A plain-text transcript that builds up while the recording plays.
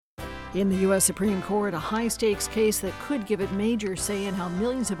In the U.S. Supreme Court, a high-stakes case that could give it major say in how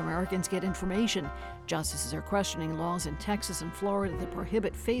millions of Americans get information. Justices are questioning laws in Texas and Florida that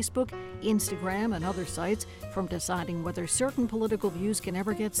prohibit Facebook, Instagram, and other sites from deciding whether certain political views can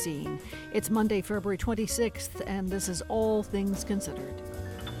ever get seen. It's Monday, February 26th, and this is All Things Considered.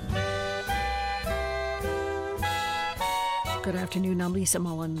 Good afternoon, I'm Lisa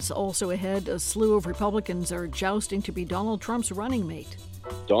Mullins. Also ahead, a slew of Republicans are jousting to be Donald Trump's running mate.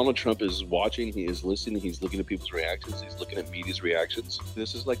 Donald Trump is watching, he is listening, he's looking at people's reactions, he's looking at media's reactions.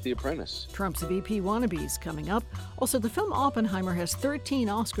 This is like The Apprentice. Trump's VP wannabes coming up. Also, the film Oppenheimer has 13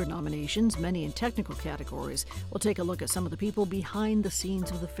 Oscar nominations, many in technical categories. We'll take a look at some of the people behind the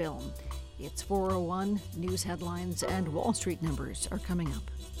scenes of the film. It's 4:01, news headlines and Wall Street numbers are coming up.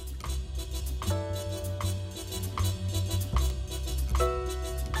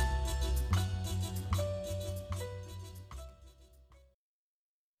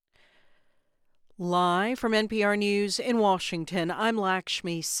 Live from NPR News in Washington, I'm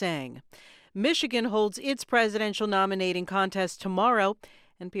Lakshmi Singh. Michigan holds its presidential nominating contest tomorrow.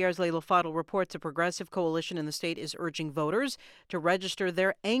 NPR's Leila Fadel reports a progressive coalition in the state is urging voters to register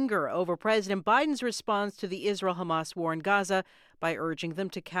their anger over President Biden's response to the Israel-Hamas war in Gaza by urging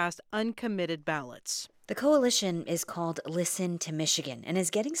them to cast uncommitted ballots. The coalition is called Listen to Michigan and is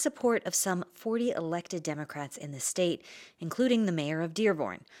getting support of some 40 elected Democrats in the state, including the mayor of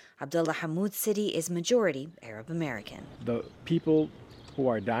Dearborn. Abdullah Hammoud City is majority Arab American. The people who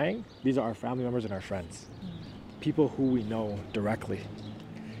are dying, these are our family members and our friends. People who we know directly.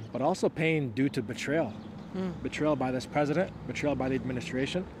 But also pain due to betrayal. Betrayal by this president, betrayal by the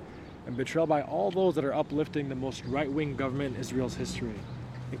administration, and betrayal by all those that are uplifting the most right-wing government in Israel's history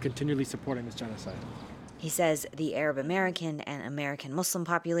and continually supporting this genocide. He says the Arab American and American Muslim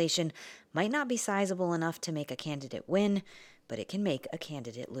population might not be sizable enough to make a candidate win, but it can make a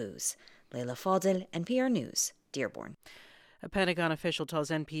candidate lose. Leila Fadel, NPR News, Dearborn. A Pentagon official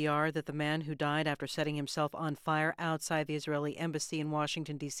tells NPR that the man who died after setting himself on fire outside the Israeli embassy in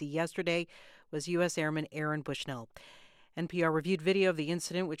Washington, D.C. yesterday was U.S. Airman Aaron Bushnell. NPR reviewed video of the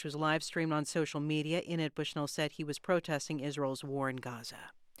incident, which was live streamed on social media. In it, Bushnell said he was protesting Israel's war in Gaza.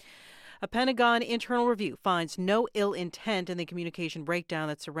 A Pentagon internal review finds no ill intent in the communication breakdown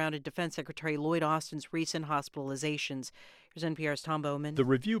that surrounded Defense Secretary Lloyd Austin's recent hospitalizations. Here's NPR's Tom Bowman. The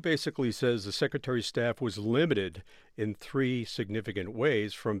review basically says the Secretary's staff was limited in three significant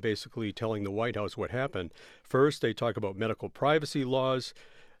ways from basically telling the White House what happened. First, they talk about medical privacy laws.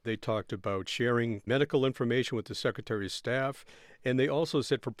 They talked about sharing medical information with the Secretary's staff. And they also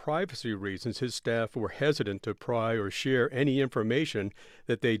said for privacy reasons, his staff were hesitant to pry or share any information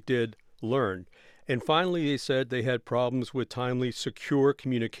that they did learn. And finally, they said they had problems with timely, secure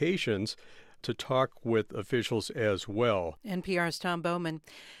communications to talk with officials as well. NPR's Tom Bowman.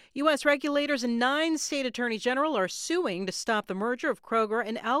 U.S. regulators and 9 state attorneys general are suing to stop the merger of Kroger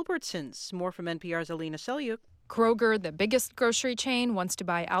and Albertsons. More from NPR's Alina Selyuk. Kroger, the biggest grocery chain, wants to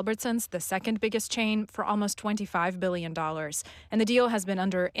buy Albertsons, the second biggest chain, for almost $25 billion. And the deal has been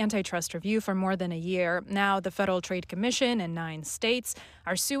under antitrust review for more than a year. Now, the Federal Trade Commission and 9 states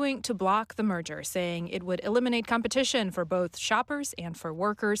are suing to block the merger, saying it would eliminate competition for both shoppers and for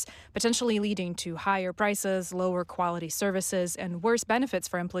workers, potentially leading to higher prices, lower quality services, and worse benefits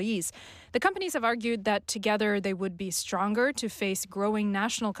for employees. The companies have argued that together they would be stronger to face growing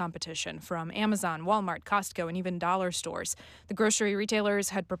national competition from Amazon, Walmart, Costco, and even dollar stores. The grocery retailers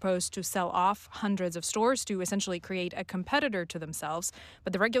had proposed to sell off hundreds of stores to essentially create a competitor to themselves,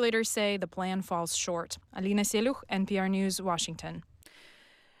 but the regulators say the plan falls short. Alina Selyuk, NPR News, Washington.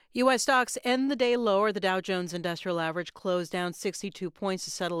 U.S. stocks end the day lower. The Dow Jones Industrial Average closed down 62 points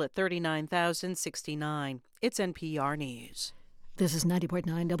to settle at 39,069. It's NPR News. This is 90.9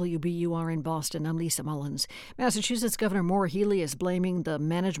 WBUR in Boston. I'm Lisa Mullins. Massachusetts Governor Maura Healey is blaming the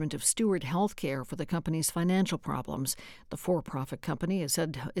management of Steward Health Care for the company's financial problems. The for-profit company has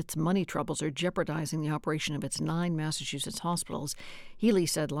said its money troubles are jeopardizing the operation of its 9 Massachusetts hospitals. Healey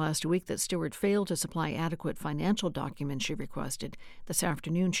said last week that Steward failed to supply adequate financial documents she requested. This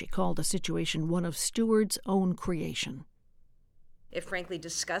afternoon, she called the situation one of Steward's own creation. It frankly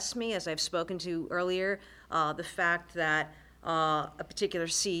disgusts me, as I've spoken to earlier, the fact that a particular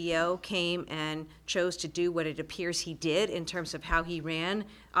CEO came and chose to do what it appears he did in terms of how he ran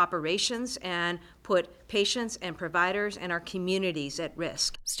operations and put patients and providers and our communities at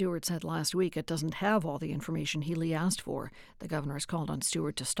risk. Stewart said last week it doesn't have all the information Healey asked for. The governor has called on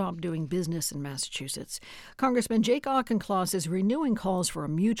Stewart to stop doing business in Massachusetts. Congressman Jake Auchincloss is renewing calls for a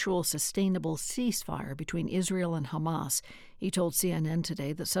mutual, sustainable ceasefire between Israel and Hamas. He told CNN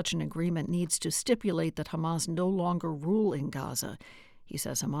today that such an agreement needs to stipulate that Hamas no longer rule in Gaza. He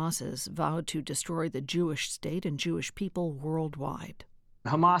says Hamas has vowed to destroy the Jewish state and Jewish people worldwide.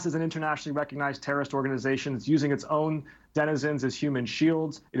 Hamas is an internationally recognized terrorist organization. It's using its own denizens as human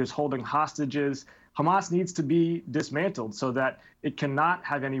shields. It is holding hostages. Hamas needs to be dismantled so that it cannot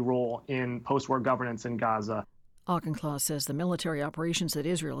have any role in post-war governance in Gaza. Auchincloss says the military operations that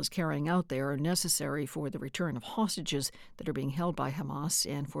Israel is carrying out there are necessary for the return of hostages that are being held by Hamas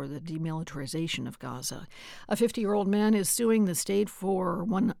and for the demilitarization of Gaza. A 50-year-old man is suing the state for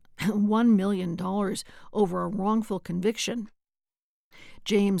 $1 million over a wrongful conviction.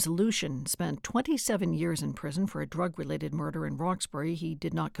 James Lucian spent 27 years in prison for a drug-related murder in Roxbury he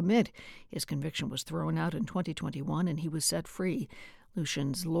did not commit. His conviction was thrown out in 2021 and he was set free.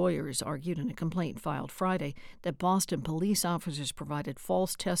 Lucian's lawyers argued in a complaint filed Friday that Boston police officers provided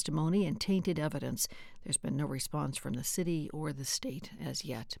false testimony and tainted evidence. There's been no response from the city or the state as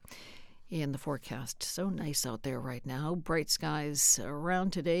yet. In the forecast, so nice out there right now. Bright skies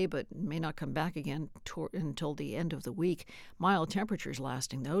around today, but may not come back again until the end of the week. Mild temperatures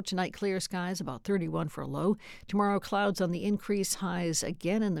lasting, though. Tonight, clear skies, about 31 for a low. Tomorrow, clouds on the increase, highs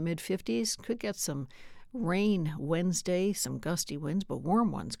again in the mid-50s. Could get some rain Wednesday, some gusty winds, but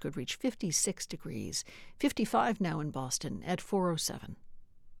warm ones could reach 56 degrees. 55 now in Boston at 4:07.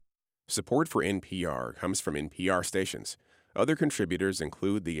 Support for NPR comes from NPR stations. Other contributors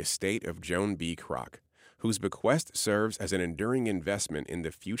include the estate of Joan B. Kroc, whose bequest serves as an enduring investment in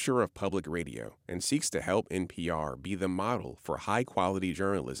the future of public radio and seeks to help NPR be the model for high-quality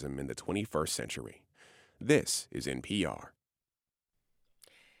journalism in the 21st century. This is NPR.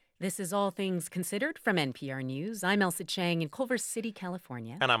 This is All Things Considered from NPR News. I'm Elsa Chang in Culver City,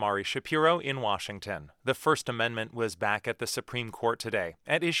 California. And I'm Ari Shapiro in Washington. The First Amendment was back at the Supreme Court today.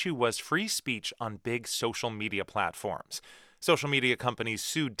 At issue was free speech on big social media platforms. Social media companies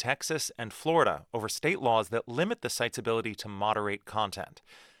sued Texas and Florida over state laws that limit the site's ability to moderate content.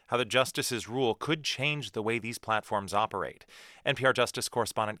 How the justices' rule could change the way these platforms operate. NPR Justice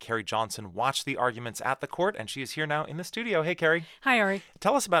correspondent Carrie Johnson watched the arguments at the court, and she is here now in the studio. Hey, Carrie. Hi, Ari.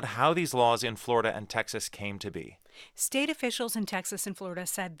 Tell us about how these laws in Florida and Texas came to be. State officials in Texas and Florida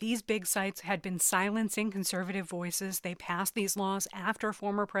said these big sites had been silencing conservative voices. They passed these laws after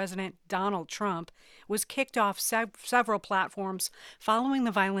former President Donald Trump was kicked off several platforms following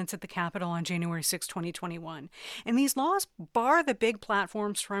the violence at the Capitol on January 6, 2021. And these laws bar the big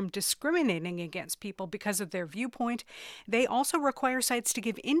platforms from discriminating against people because of their viewpoint. They also require sites to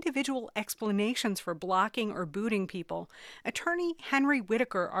give individual explanations for blocking or booting people. Attorney Henry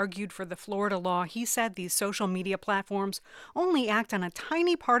Whitaker argued for the Florida law. He said these social media platforms only act on a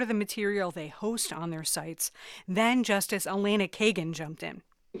tiny part of the material they host on their sites. Then Justice Elena Kagan jumped in.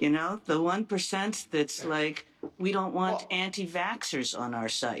 You know, the 1% that's like, we don't want anti-vaxxers on our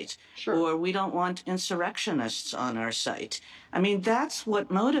site, or we don't want insurrectionists on our site. I mean, that's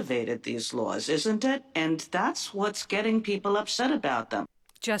what motivated these laws, isn't it? And that's what's getting people upset about them.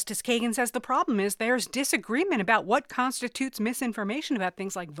 Justice Kagan says the problem is there's disagreement about what constitutes misinformation about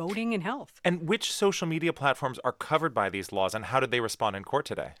things like voting and health. And which social media platforms are covered by these laws, and how did they respond in court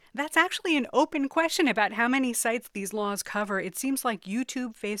today? That's actually an open question about how many sites these laws cover. It seems like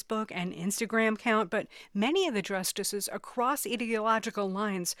YouTube, Facebook, and Instagram count, but many of the justices across ideological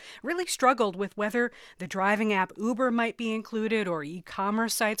lines really struggled with whether the driving app Uber might be included or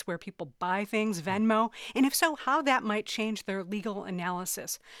e-commerce sites where people buy things, Venmo, and if so, how that might change their legal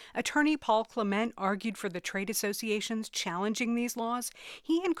analysis. Attorney Paul Clement argued for the trade associations challenging these laws.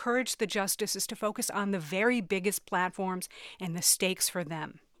 He encouraged the justices to focus on the very biggest platforms and the stakes for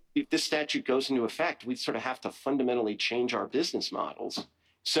them. If this statute goes into effect, we sort of have to fundamentally change our business models.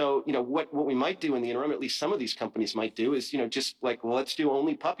 So, what we might do in the interim, at least some of these companies might do, is, just like, well, let's do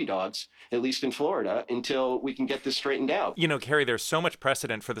only puppy dogs, at least in Florida, until we can get this straightened out. Carrie, there's so much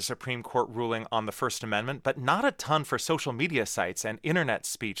precedent for the Supreme Court ruling on the First Amendment, but not a ton for social media sites and internet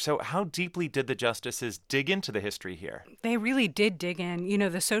speech. So how deeply did the justices dig into the history here? They really did dig in.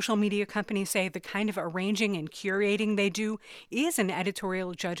 The social media companies say the kind of arranging and curating they do is an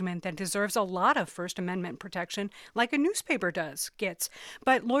editorial judgment that deserves a lot of First Amendment protection, like a newspaper gets.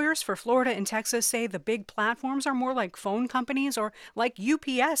 But lawyers for Florida and Texas say the big platforms are more like phone companies or like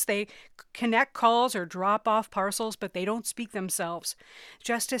UPS. They connect calls or drop off parcels, but they don't speak themselves.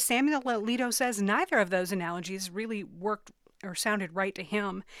 Justice Samuel Alito says neither of those analogies really worked or sounded right to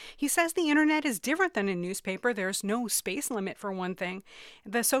him. He says the internet is different than a newspaper. There's no space limit, for one thing.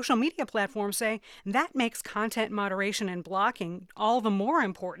 The social media platforms say that makes content moderation and blocking all the more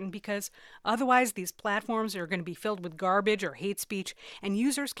important because otherwise these platforms are going to be filled with garbage or hate speech, and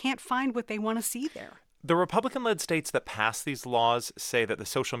users can't find what they want to see there. The Republican-led states that passed these laws say that the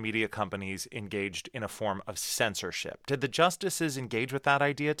social media companies engaged in a form of censorship. Did the justices engage with that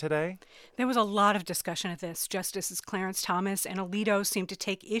idea today? There was a lot of discussion of this. Justices Clarence Thomas and Alito seemed to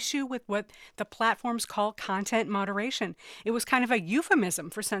take issue with what the platforms call content moderation. It was kind of a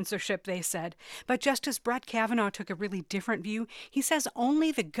euphemism for censorship, they said. But Justice Brett Kavanaugh took a really different view. He says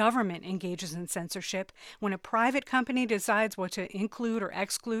only the government engages in censorship. When a private company decides what to include or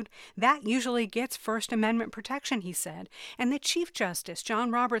exclude, that usually gets First Amendment protection, he said. And the Chief Justice,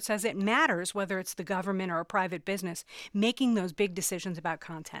 John Roberts, says it matters whether it's the government or a private business making those big decisions about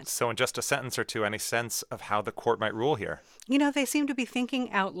content. So in just a sentence or two, any sense of how the court might rule here? You know, they seem to be thinking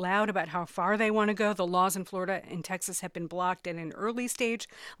out loud about how far they want to go. The laws in Florida and Texas have been blocked at an early stage.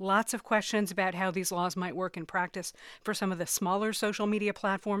 Lots of questions about how these laws might work in practice for some of the smaller social media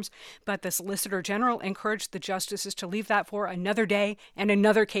platforms. But the Solicitor General encouraged the justices to leave that for another day and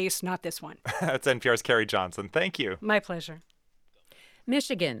another case, not this one. That's NPR's Carrie Johnson. Thank you. My pleasure.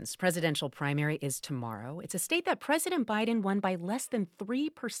 Michigan's presidential primary is tomorrow. It's a state that President Biden won by less than 3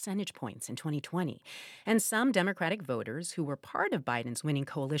 percentage points in 2020. And some Democratic voters who were part of Biden's winning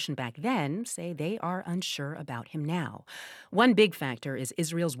coalition back then say they are unsure about him now. One big factor is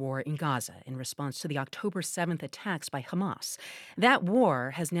Israel's war in Gaza in response to the October 7th attacks by Hamas. That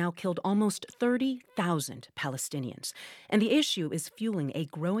war has now killed almost 30,000 Palestinians. And the issue is fueling a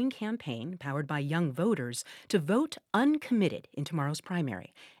growing campaign powered by young voters to vote uncommitted in tomorrow's primary.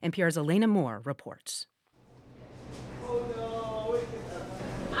 NPR's Elena Moore reports.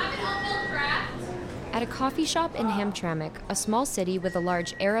 At a coffee shop in Hamtramck, a small city with a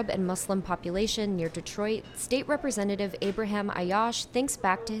large Arab and Muslim population near Detroit, State Representative Abraham Ayash thinks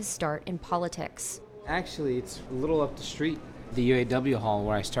back to his start in politics. Actually, it's a little up the street, the UAW hall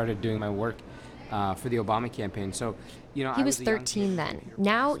where I started doing my work for the Obama campaign. So, He was 13 then.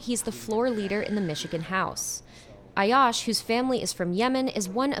 Now he's the floor leader in the Michigan House. Ayash, whose family is from Yemen, is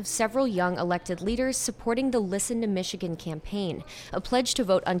one of several young elected leaders supporting the Listen to Michigan campaign, a pledge to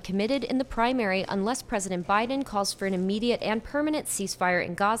vote uncommitted in the primary unless President Biden calls for an immediate and permanent ceasefire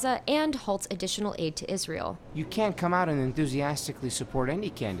in Gaza and halts additional aid to Israel. You can't come out and enthusiastically support any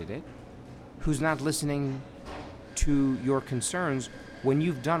candidate who's not listening to your concerns when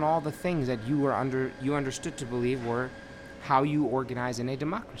you've done all the things that you understood to believe were how you organize in a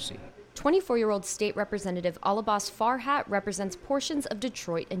democracy. 24-year-old State Representative Al-Abbas Farhat represents portions of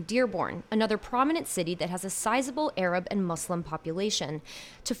Detroit and Dearborn, another prominent city that has a sizable Arab and Muslim population.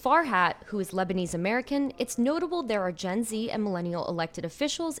 To Farhat, who is Lebanese American, it's notable there are Gen Z and millennial elected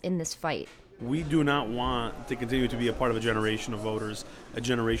officials in this fight. We do not want to continue to be a part of a generation of voters, a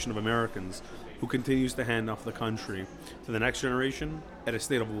generation of Americans who continues to hand off the country to the next generation at a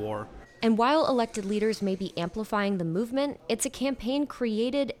state of war. And while elected leaders may be amplifying the movement, it's a campaign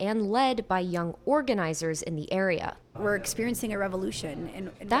created and led by young organizers in the area. We're experiencing a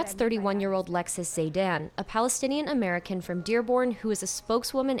revolution. That's 31-year-old Lexis Zaydan, a Palestinian American from Dearborn who is a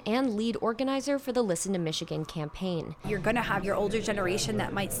spokeswoman and lead organizer for the Listen to Michigan campaign. You're going to have your older generation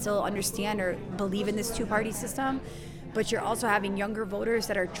that might still understand or believe in this two-party system, but you're also having younger voters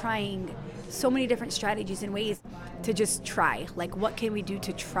that are trying so many different strategies and ways to just try. Like, what can we do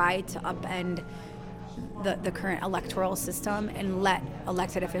to try to upend the current electoral system and let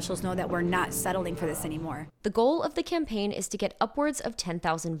elected officials know that we're not settling for this anymore. The goal of the campaign is to get upwards of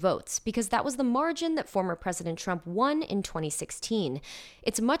 10,000 votes, because that was the margin that former President Trump won in 2016.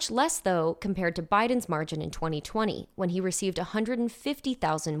 It's much less, though, compared to Biden's margin in 2020, when he received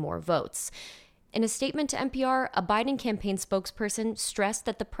 150,000 more votes. In a statement to NPR, a Biden campaign spokesperson stressed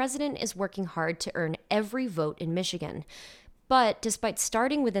that the president is working hard to earn every vote in Michigan. But despite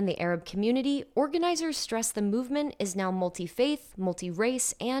starting within the Arab community, organizers stress the movement is now multi-faith,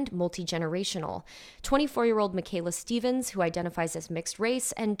 multi-race, and multi-generational. 24-year-old Michaela Stevens, who identifies as mixed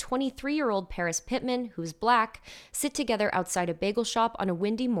race, and 23-year-old Paris Pittman, who's black, sit together outside a bagel shop on a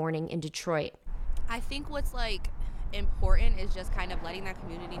windy morning in Detroit. I think what's important is just kind of letting that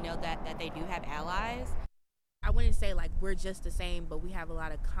community know that they do have allies. I wouldn't say we're just the same, but we have a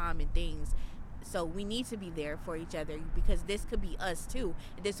lot of common things. So we need to be there for each other, because this could be us too.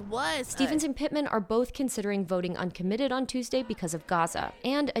 This was Stevens us. and Pittman are both considering voting uncommitted on Tuesday because of Gaza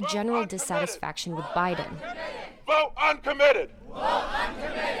and a general dissatisfaction with Biden. Vote uncommitted! Vote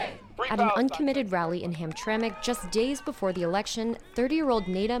uncommitted! At an uncommitted rally in Hamtramck just days before the election, 30-year-old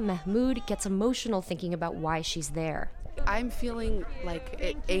Nada Mahmoud gets emotional thinking about why she's there. I'm feeling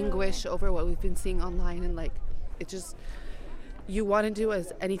anguish over what we've been seeing online, and it just, you want to do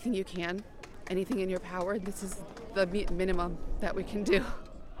as anything you can, anything in your power. This is the minimum that we can do.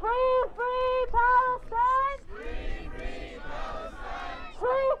 Free, free Palestine! Free, free Palestine!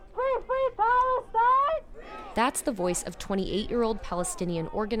 Free, free, free Palestine! That's the voice of 28-year-old Palestinian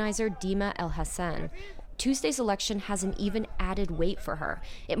organizer Dima El Hassan. Tuesday's election has an even added weight for her.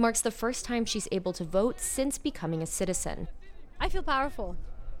 It marks the first time she's able to vote since becoming a citizen. I feel powerful,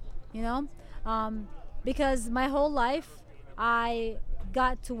 because my whole life I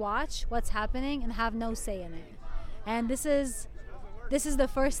got to watch what's happening and have no say in it. And this is the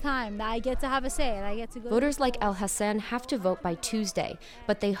first time that I get to have a say and I get to go. Voters like El Hassan have to vote by Tuesday,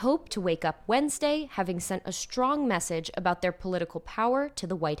 but they hope to wake up Wednesday having sent a strong message about their political power to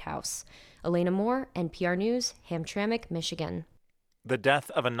the White House. Elena Moore, NPR News, Hamtramck, Michigan. The death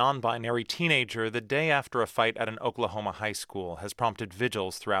of a non-binary teenager the day after a fight at an Oklahoma high school has prompted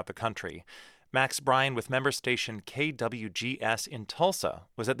vigils throughout the country. Max Bryan with member station KWGS in Tulsa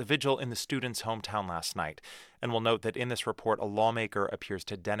was at the vigil in the student's hometown last night, and will note that in this report a lawmaker appears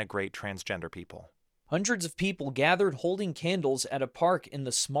to denigrate transgender people. Hundreds of people gathered holding candles at a park in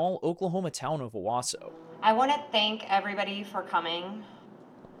the small Oklahoma town of Owasso. I want to thank everybody for coming.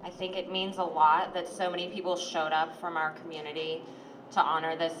 I think it means a lot that so many people showed up from our community to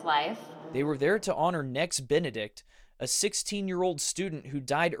honor this life. They were there to honor Nex Benedict, a 16-year-old student who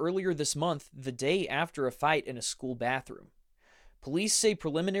died earlier this month, the day after a fight in a school bathroom. Police say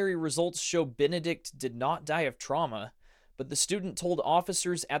preliminary results show Benedict did not die of trauma, but the student told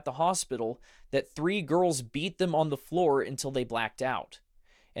officers at the hospital that 3 girls beat them on the floor until they blacked out,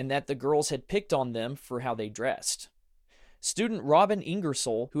 and that the girls had picked on them for how they dressed. Student Robin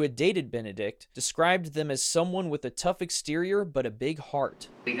Ingersoll, who had dated Benedict, described them as someone with a tough exterior but a big heart.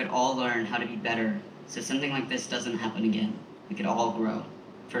 We could all learn how to be better so something like this doesn't happen again. We could all grow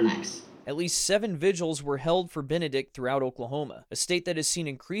for Nex. At least 7 vigils were held for Benedict throughout Oklahoma, a state that has seen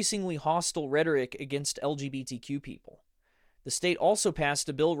increasingly hostile rhetoric against LGBTQ people. The state also passed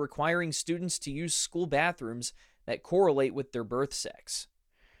a bill requiring students to use school bathrooms that correlate with their birth sex.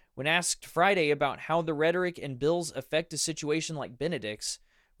 When asked Friday about how the rhetoric and bills affect a situation like Benedict's,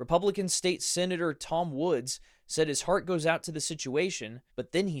 Republican State Senator Tom Woods said his heart goes out to the situation,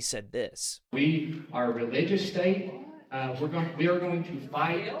 but then he said this. We are a religious state. We are going to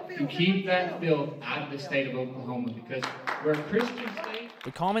fight to keep that filth out of the state of Oklahoma because we're a Christian state.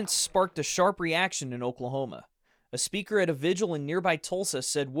 The comments sparked a sharp reaction in Oklahoma. A speaker at a vigil in nearby Tulsa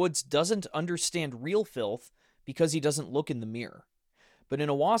said Woods doesn't understand real filth because he doesn't look in the mirror. But in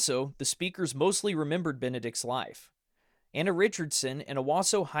Owasso, the speakers mostly remembered Benedict's life. Anna Richardson, an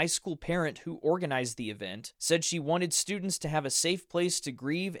Owasso high school parent who organized the event, said she wanted students to have a safe place to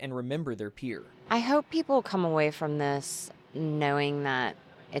grieve and remember their peer. I hope people come away from this knowing that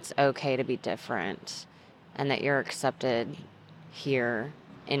it's okay to be different and that you're accepted here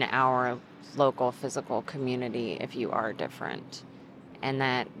in our local physical community if you are different, and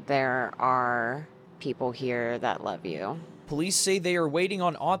that there are people here that love you. Police say they are waiting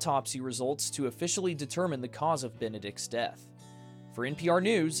on autopsy results to officially determine the cause of Benedict's death. For NPR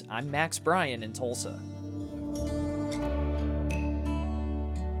News, I'm Max Bryan in Tulsa.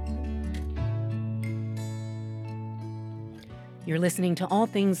 You're listening to All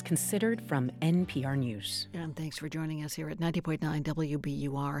Things Considered from NPR News. And thanks for joining us here at 90.9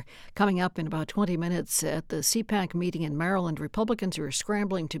 WBUR. Coming up in about 20 minutes at the CPAC meeting in Maryland, Republicans who are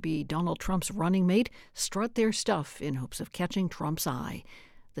scrambling to be Donald Trump's running mate strut their stuff in hopes of catching Trump's eye.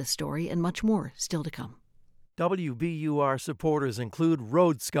 This story and much more still to come. WBUR supporters include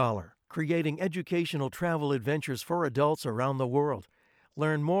Road Scholar, creating educational travel adventures for adults around the world.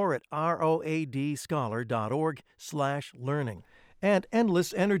 Learn more at roadscholar.org/learning. And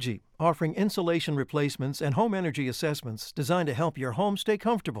Endless Energy, offering insulation replacements and home energy assessments designed to help your home stay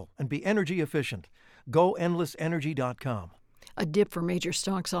comfortable and be energy efficient. Go endlessenergy.com. A dip for major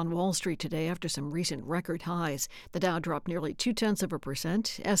stocks on Wall Street today after some recent record highs. The Dow dropped nearly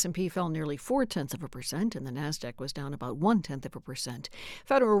 0.2%, S&P fell nearly 0.4%, and the Nasdaq was down about 0.1%.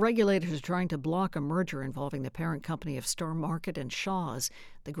 Federal regulators are trying to block a merger involving the parent company of Star Market and Shaw's.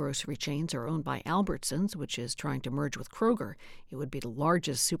 The grocery chains are owned by Albertsons, which is trying to merge with Kroger. It would be the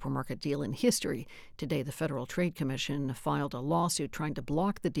largest supermarket deal in history. Today, the Federal Trade Commission filed a lawsuit trying to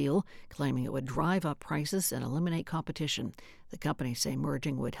block the deal, claiming it would drive up prices and eliminate competition. The companies say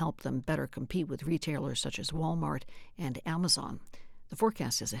merging would help them better compete with retailers such as Walmart and Amazon. The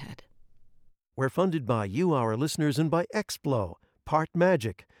forecast is ahead. We're funded by you, our listeners, and by Explo, Part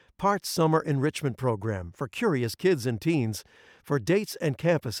Magic, Part Summer Enrichment Program for curious kids and teens. For dates and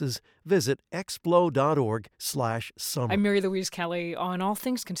campuses, visit explo.org/summer. I'm Mary Louise Kelly. On All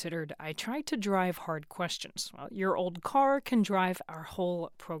Things Considered, I try to drive hard questions. Well, your old car can drive our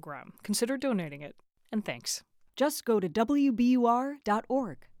whole program. Consider donating it. And thanks. Just go to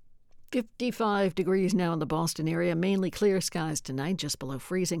WBUR.org. 55 degrees now in the Boston area. Mainly clear skies tonight, just below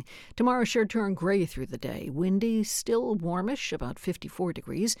freezing. Tomorrow should turn gray through the day. Windy, still warmish, about 54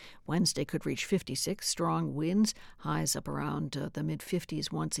 degrees. Wednesday could reach 56. Strong winds, highs up around the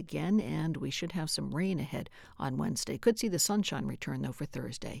mid-50s once again, and we should have some rain ahead on Wednesday. Could see the sunshine return, though, for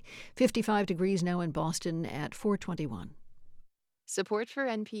Thursday. 55 degrees now in Boston at 4:21. Support for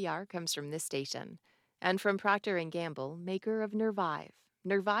NPR comes from this station and from Procter & Gamble, maker of Nervive.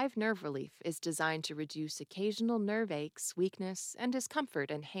 Nervive Nerve Relief is designed to reduce occasional nerve aches, weakness, and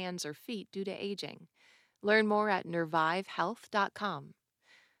discomfort in hands or feet due to aging. Learn more at nervivehealth.com.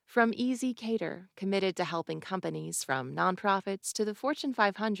 From Easy Cater, committed to helping companies from nonprofits to the Fortune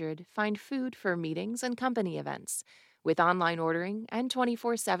 500 find food for meetings and company events, with online ordering and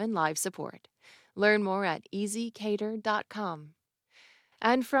 24/7 live support. Learn more at easycater.com.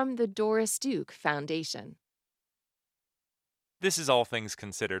 And from the Doris Duke Foundation. This is All Things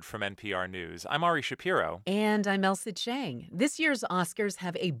Considered from NPR News. I'm Ari Shapiro. And I'm Elsa Chang. This year's Oscars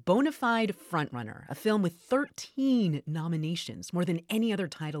have a bona fide frontrunner, a film with 13 nominations, more than any other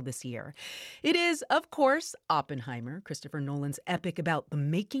title this year. It is, of course, Oppenheimer, Christopher Nolan's epic about the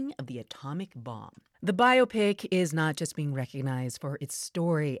making of the atomic bomb. The biopic is not just being recognized for its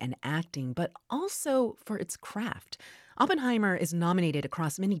story and acting, but also for its craft. Oppenheimer is nominated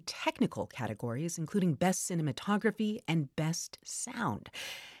across many technical categories, including Best Cinematography and Best Sound.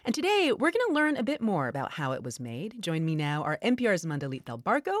 And today, we're going to learn a bit more about how it was made. Join me now are NPR's Mandalit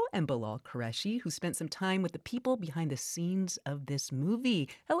Delbarco and Bilal Qureshi, who spent some time with the people behind the scenes of this movie.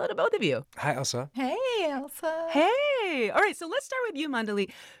 Hello to both of you. Hi, Elsa. Hey, Elsa. Hey. All right, so let's start with you,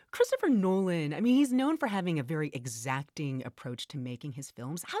 Mandalit. Christopher Nolan, I mean, he's known for having a very exacting approach to making his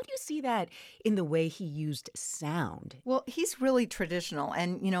films. How do you see that in the way he used sound? Well, he's really traditional.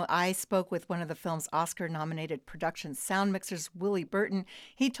 And, I spoke with one of the film's Oscar-nominated production sound mixers, Willie Burton.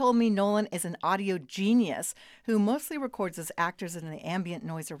 He told me Nolan is an audio genius who mostly records his actors and the ambient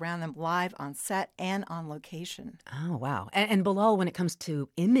noise around them live on set and on location. Oh, wow. And Bilal, when it comes to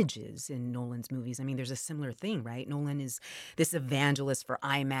images in Nolan's movies, I mean, there's a similar thing, right? Nolan is this evangelist for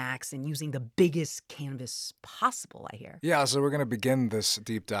IMAX and using the biggest canvas possible, I hear. Yeah, so we're going to begin this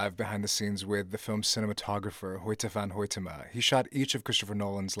deep dive behind the scenes with the film's cinematographer, Hoyte van Hoytema. He shot each of Christopher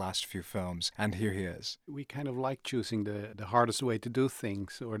Nolan's last few films, and here he is. We kind of like choosing the hardest way to do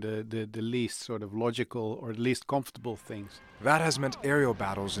things, or the least sort of logical or the least comfortable things. That has meant aerial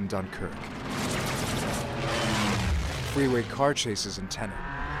battles in Dunkirk, freeway car chases in Tenet,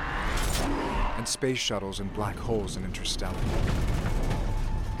 and space shuttles and black holes in Interstellar.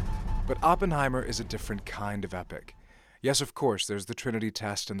 But Oppenheimer is a different kind of epic. Yes, of course, there's the Trinity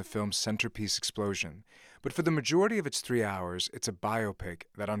test and the film's centerpiece explosion. But for the majority of its 3 hours, it's a biopic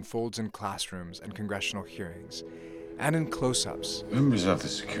that unfolds in classrooms and congressional hearings, and in close-ups. Members of the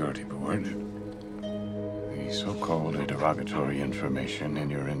Security Board, the so-called derogatory information in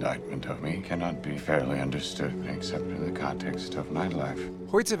your indictment of me cannot be fairly understood except in the context of my life.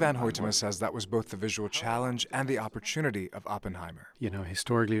 Hoyte van Hoytema says that was both the visual challenge and the opportunity of Oppenheimer.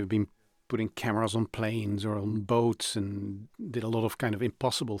 Historically we've been putting cameras on planes or on boats and did a lot of kind of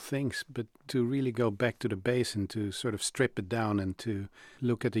impossible things. But to really go back to the base and to sort of strip it down and to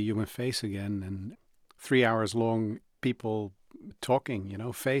look at the human face again, and 3 hours long people talking,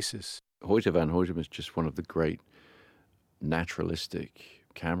 faces. Hoyte van Hoytema is just one of the great naturalistic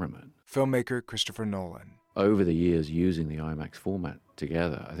cameramen. Filmmaker Christopher Nolan. Over the years using the IMAX format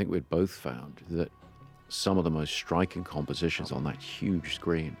together, I think we'd both found that some of the most striking compositions on that huge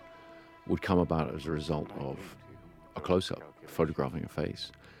screen would come about as a result of a close-up, photographing a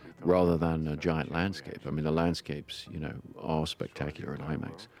face, rather than a giant landscape. I mean, the landscapes, are spectacular in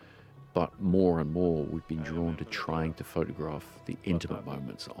IMAX, but more and more we've been drawn to trying to photograph the intimate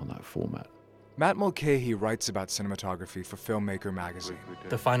moments on that format. Matt Mulcahy writes about cinematography for Filmmaker magazine.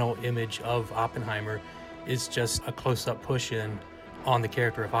 The final image of Oppenheimer is just a close-up push-in on the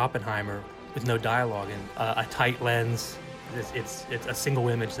character of Oppenheimer with no dialogue and a tight lens. It's a single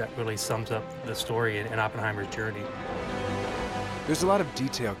image that really sums up the story and Oppenheimer's journey. There's a lot of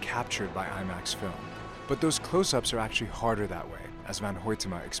detail captured by IMAX film, but those close-ups are actually harder that way, as Van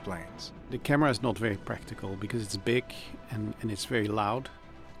Hoytema explains. The camera is not very practical because it's big and it's very loud.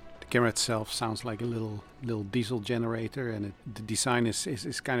 The camera itself sounds like a little diesel generator, and the design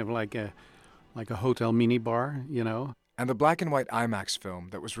is kind of like a hotel minibar, And the black and white IMAX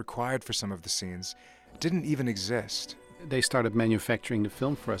film that was required for some of the scenes didn't even exist. They started manufacturing the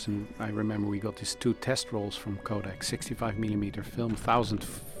film for us, and I remember we got these 2 test rolls from Kodak, 65mm film, 1,000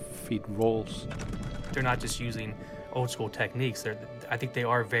 feet rolls. They're not just using old school techniques. I think they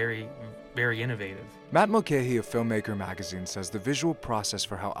are very, very innovative. Matt Mulcahy of Filmmaker magazine says the visual process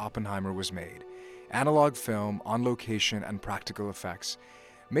for how Oppenheimer was made, analog film, on location, and practical effects,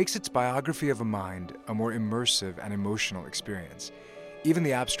 makes its biography of a mind a more immersive and emotional experience. Even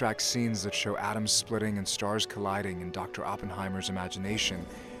the abstract scenes that show atoms splitting and stars colliding in Dr. Oppenheimer's imagination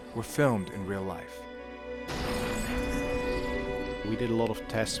were filmed in real life. We did a lot of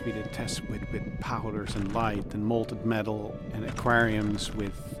tests. We did tests with powders and light and molten metal and aquariums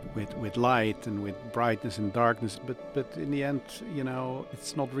with light and with brightness and darkness. But in the end,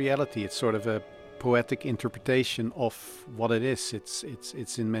 it's not reality. It's sort of a poetic interpretation of what it is.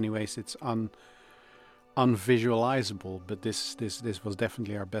 It's in many ways it's unvisualizable. But this was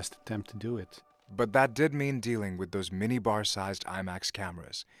definitely our best attempt to do it. But that did mean dealing with those mini-bar-sized IMAX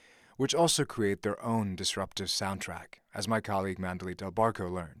cameras, which also create their own disruptive soundtrack, as my colleague Mandalit Del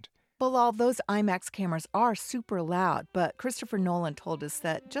Barco learned. Bilal, those IMAX cameras are super loud, but Christopher Nolan told us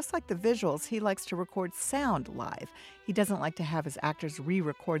that just like the visuals, he likes to record sound live. He doesn't like to have his actors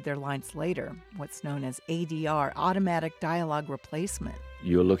re-record their lines later, what's known as ADR, automatic dialogue replacement.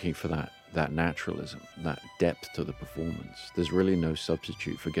 You're looking for that naturalism, that depth to the performance. There's really no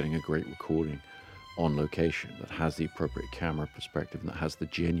substitute for getting a great recording on location that has the appropriate camera perspective and that has the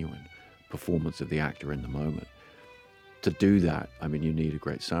genuine performance of the actor in the moment. To do that, you need a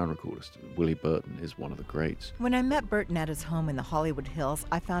great sound recordist. Willie Burton is one of the greats. When I met Burton at his home in the Hollywood Hills,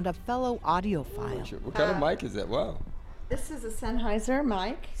 I found a fellow audiophile. What kind of mic is that? Wow. This is a Sennheiser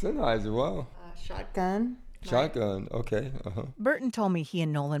mic. Sennheiser, wow. Shotgun. Shotgun, okay. Burton told me he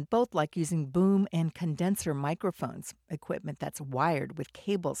and Nolan both like using boom and condenser microphones, equipment that's wired with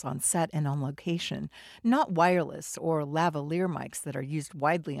cables on set and on location, not wireless or lavalier mics that are used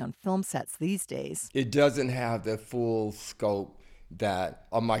widely on film sets these days. It doesn't have the full scope that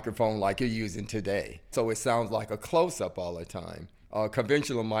a microphone like you're using today. So it sounds like a close-up all the time. A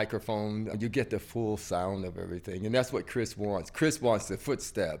conventional microphone, you get the full sound of everything, and that's what Chris wants. Chris wants the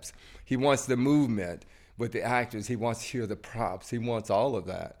footsteps. He wants the movement. With the actors, he wants to hear the props. He wants all of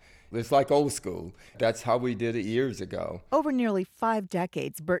that. It's like old school. That's how we did it years ago. Over nearly 5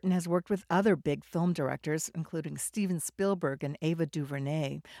 decades, Burton has worked with other big film directors, including Steven Spielberg and Ava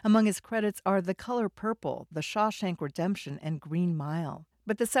DuVernay. Among his credits are The Color Purple, The Shawshank Redemption, and Green Mile.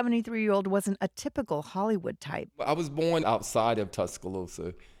 But the 73-year-old wasn't a typical Hollywood type. I was born outside of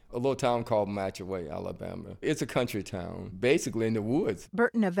Tuscaloosa, a little town called Matchaway, Alabama. It's a country town, basically in the woods.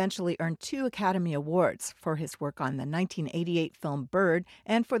 Burton eventually earned 2 Academy Awards for his work on the 1988 film Bird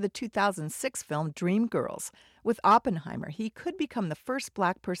and for the 2006 film Dreamgirls. With Oppenheimer, he could become the first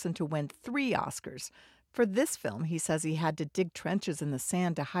black person to win 3 Oscars. For this film, he says he had to dig trenches in the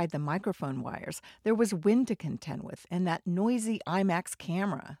sand to hide the microphone wires. There was wind to contend with, and that noisy IMAX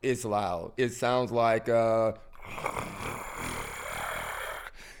camera. It's loud. It sounds like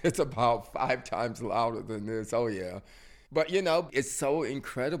it's about 5 times louder than this. Oh, yeah. But, it's so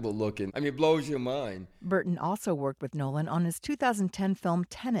incredible looking. It blows your mind. Burton also worked with Nolan on his 2010 film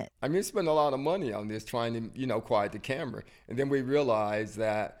Tenet. He spent a lot of money on this trying to, quiet the camera. And then we realized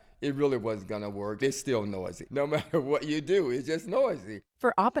that it really wasn't going to work. It's still noisy. No matter what you do, it's just noisy.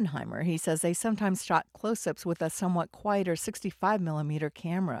 For Oppenheimer, he says they sometimes shot close-ups with a somewhat quieter 65mm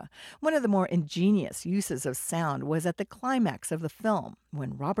camera. One of the more ingenious uses of sound was at the climax of the film,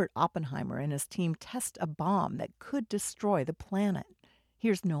 when Robert Oppenheimer and his team test a bomb that could destroy the planet.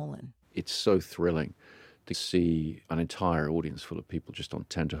 Here's Nolan. It's so thrilling to see an entire audience full of people just on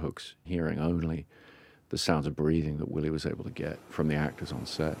tenterhooks, hearing only the sounds of breathing that Willie was able to get from the actors on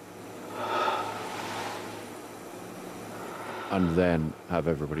set. And then have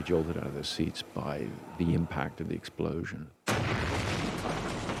everybody jolted out of their seats by the impact of the explosion.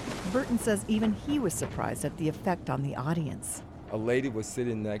 Burton says even he was surprised at the effect on the audience. A lady was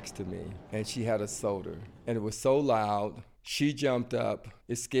sitting next to me, and she had a soda, and it was so loud, she jumped up.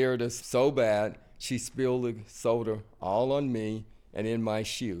 It scared us so bad, she spilled the soda all on me and in my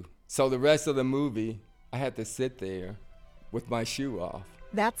shoe. So the rest of the movie, I had to sit there with my shoe off.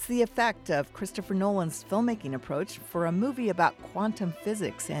 That's the effect of Christopher Nolan's filmmaking approach for a movie about quantum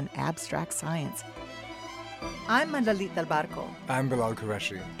physics and abstract science. I'm Mandalit Del Barco. I'm Bilal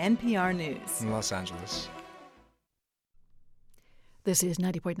Qureshi. NPR News. In Los Angeles. This is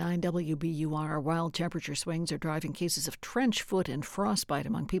 90.9 WBUR. Wild temperature swings are driving cases of trench foot and frostbite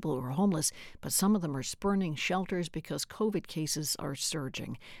among people who are homeless, but some of them are spurning shelters because COVID cases are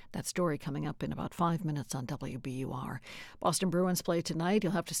surging. That story coming up in about 5 minutes on WBUR. Boston Bruins play tonight.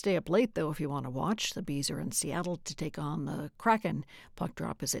 You'll have to stay up late, though, if you want to watch. The Bees are in Seattle to take on the Kraken. Puck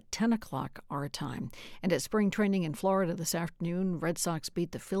drop is at 10 o'clock our time. And at spring training in Florida this afternoon, Red Sox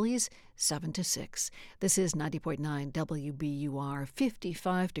beat the Phillies 7-6. This is 90.9 WBUR.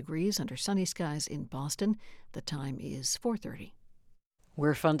 55 degrees under sunny skies in Boston. The time is 4:30.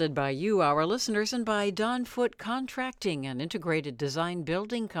 We're funded by you, our listeners, and by Don Foote Contracting, an integrated design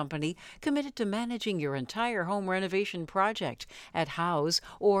building company committed to managing your entire home renovation project at House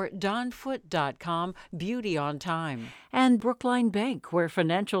or donfoote.com, Beauty on Time. And Brookline Bank, where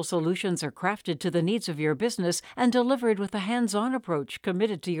financial solutions are crafted to the needs of your business and delivered with a hands-on approach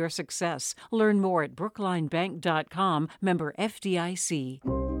committed to your success. Learn more at brooklinebank.com, member FDIC.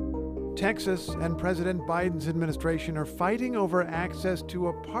 Texas and President Biden's administration are fighting over access to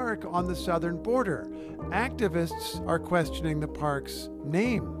a park on the southern border. Activists are questioning the park's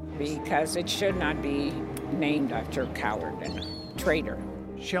name. Because it should not be named after a coward and a traitor.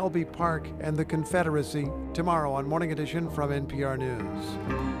 Shelby Park and the Confederacy, tomorrow on Morning Edition from NPR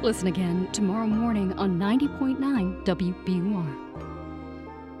News. Listen again tomorrow morning on 90.9 WBUR.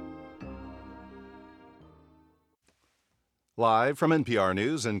 Live from NPR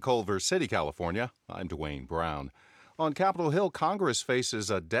News in Culver City, California, I'm Dwayne Brown. On Capitol Hill, Congress faces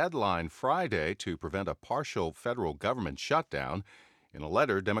a deadline Friday to prevent a partial federal government shutdown. In a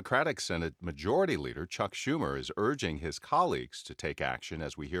letter, Democratic Senate Majority Leader Chuck Schumer is urging his colleagues to take action,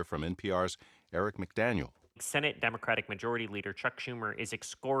 as we hear from NPR's Eric McDaniel. Senate Democratic Majority Leader Chuck Schumer is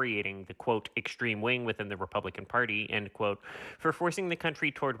excoriating the, quote, extreme wing within the Republican Party, end quote, for forcing the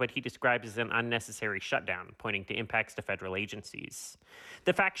country toward what he describes as an unnecessary shutdown, pointing to impacts to federal agencies.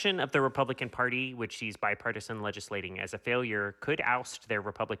 The faction of the Republican Party, which sees bipartisan legislating as a failure, could oust their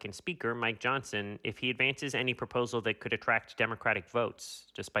Republican Speaker, Mike Johnson, if he advances any proposal that could attract Democratic votes,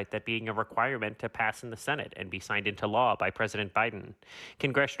 despite that being a requirement to pass in the Senate and be signed into law by President Biden.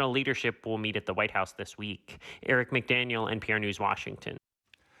 Congressional leadership will meet at the White House this week. Eric McDaniel, NPR News, Washington.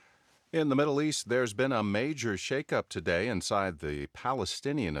 In the Middle East, there's been a major shakeup today inside the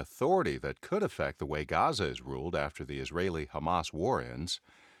Palestinian Authority that could affect the way Gaza is ruled after the Israeli-Hamas war ends.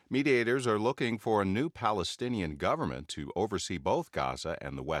 Mediators are looking for a new Palestinian government to oversee both Gaza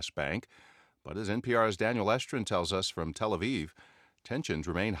and the West Bank. But as NPR's Daniel Estrin tells us from Tel Aviv, tensions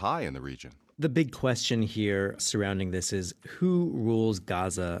remain high in the region. The big question here surrounding this is who rules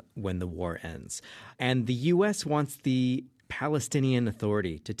Gaza when the war ends? And the U.S. wants the Palestinian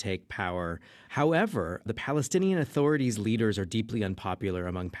Authority to take power. However, the Palestinian Authority's leaders are deeply unpopular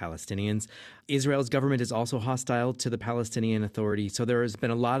among Palestinians. Israel's government is also hostile to the Palestinian Authority. So there has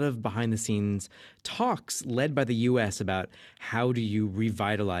been a lot of behind-the-scenes talks led by the U.S. about how do you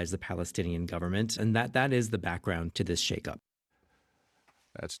revitalize the Palestinian government. And that is the background to this shakeup.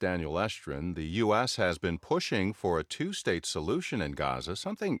 That's Daniel Estrin. The U.S. has been pushing for a two-state solution in Gaza,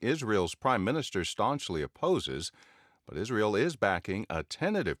 something Israel's prime minister staunchly opposes. But Israel is backing a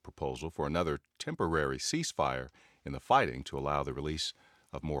tentative proposal for another temporary ceasefire in the fighting to allow the release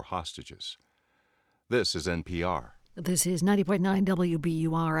of more hostages. This is NPR. This is 90.9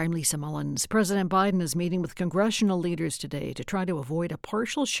 WBUR. I'm Lisa Mullins. President Biden is meeting with congressional leaders today to try to avoid a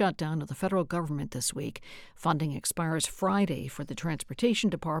partial shutdown of the federal government this week. Funding expires Friday for the Transportation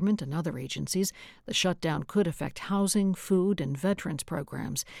Department and other agencies. The shutdown could affect housing, food, and veterans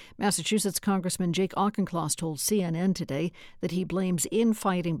programs. Massachusetts Congressman Jake Auchincloss told CNN today that he blames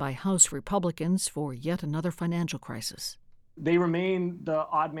infighting by House Republicans for yet another financial crisis. They remain the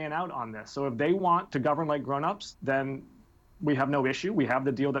odd man out on this. So if they want to govern like grown-ups, then we have no issue. We have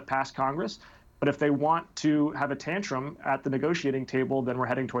the deal that passed Congress. But if they want to have a tantrum at the negotiating table, then we're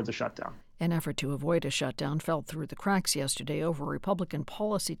heading towards a shutdown. An effort to avoid a shutdown fell through the cracks yesterday over Republican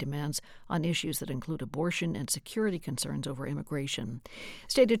policy demands on issues that include abortion and security concerns over immigration.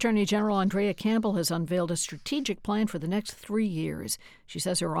 State Attorney General Andrea Campbell has unveiled a strategic plan for the next 3 years. She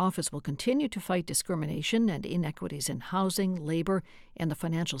says her office will continue to fight discrimination and inequities in housing, labor, and the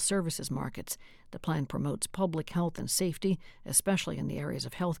financial services markets. The plan promotes public health and safety, especially in the areas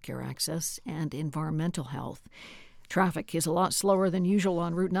of health care access and environmental health. Traffic is a lot slower than usual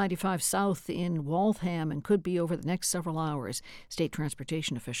on Route 95 South in Waltham and could be over the next several hours. State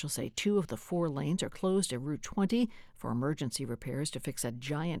transportation officials say 2 of the 4 lanes are closed at Route 20 for emergency repairs to fix a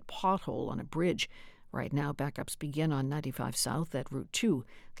giant pothole on a bridge. Right now, backups begin on 95 South at Route 2.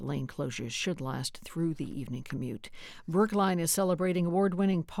 The lane closures should last through the evening commute. Brookline is celebrating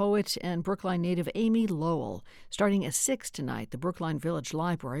award-winning poet and Brookline native Amy Lowell. Starting at 6 tonight, the Brookline Village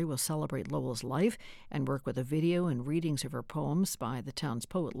Library will celebrate Lowell's life and work with a video and readings of her poems by the town's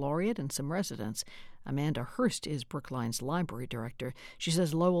poet laureate and some residents. Amanda Hurst is Brookline's library director. She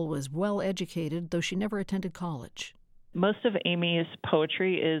says Lowell was well educated, though she never attended college. Most of Amy's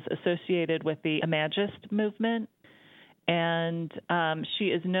poetry is associated with the Imagist movement, and she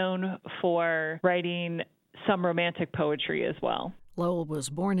is known for writing some romantic poetry as well. Lowell was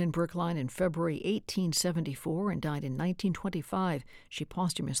born in Brookline in February 1874 and died in 1925. She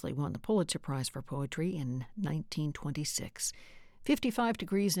posthumously won the Pulitzer Prize for Poetry in 1926. 55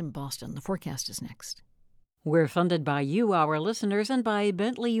 degrees in Boston. The forecast is next. We're funded by you, our listeners, and by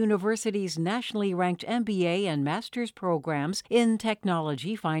Bentley University's nationally ranked MBA and master's programs in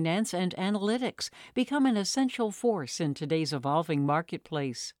technology, finance, and analytics. Become an essential force in today's evolving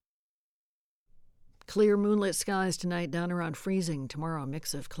marketplace. Clear moonlit skies tonight, down around freezing. Tomorrow, a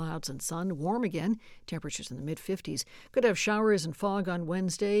mix of clouds and sun. Warm again. Temperatures in the mid-50s. Could have showers and fog on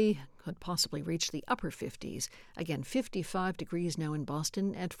Wednesday. Could possibly reach the upper 50s. Again, 55 degrees now in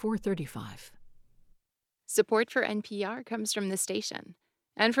Boston at 4:35. Support for NPR comes from the station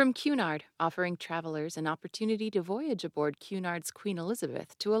and from Cunard, offering travelers an opportunity to voyage aboard Cunard's Queen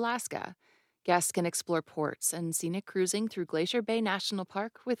Elizabeth to Alaska. Guests can explore ports and scenic cruising through Glacier Bay National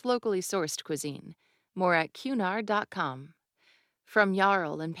Park with locally sourced cuisine. More at cunard.com. From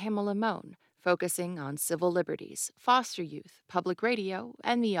Jarl and Pamela Mohn, focusing on civil liberties, foster youth, public radio,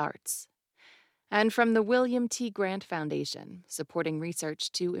 and the arts. And from the William T. Grant Foundation, supporting research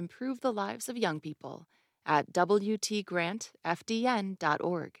to improve the lives of young people at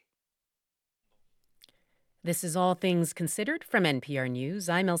wtgrantfdn.org. This is All Things Considered from NPR News.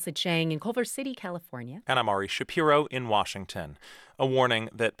 I'm Elsa Chang in Culver City, California. And I'm Ari Shapiro in Washington. A warning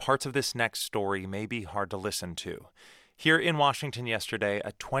that parts of this next story may be hard to listen to. Here in Washington yesterday,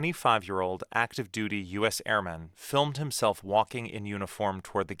 a 25-year-old active-duty U.S. airman filmed himself walking in uniform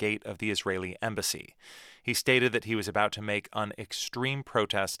toward the gate of the Israeli embassy. He stated that he was about to make an extreme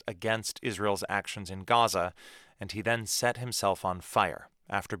protest against Israel's actions in Gaza, and he then set himself on fire.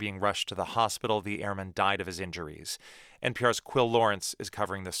 After being rushed to the hospital, the airman died of his injuries. NPR's Quill Lawrence is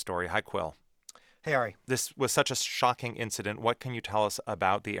covering this story. Hi, Quill. Hey, Ari. This was such a shocking incident. What can you tell us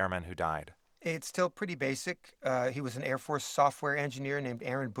about the airman who died? It's still pretty basic. He was an Air Force software engineer named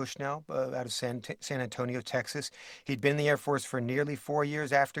Aaron Bushnell out of San Antonio, Texas. He'd been in the Air Force for nearly 4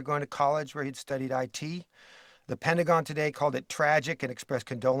 years after going to college, where he'd studied IT. The Pentagon today called it tragic and expressed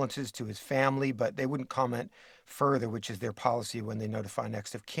condolences to his family, but they wouldn't comment further, which is their policy when they notify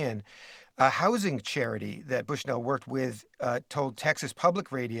next of kin. A housing charity that Bushnell worked with told Texas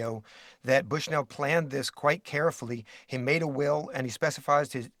Public Radio that Bushnell planned this quite carefully. He made a will, and he specified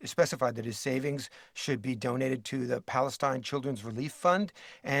that his savings should be donated to the Palestine Children's Relief Fund,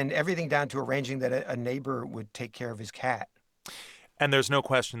 and everything down to arranging that a neighbor would take care of his cat. And there's no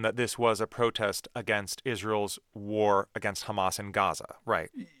question that this was a protest against Israel's war against Hamas in Gaza,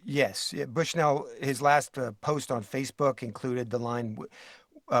 right? Yes. Bushnell, his last post on Facebook included the line,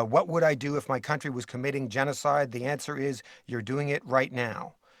 what would I do if my country was committing genocide? The answer is, you're doing it right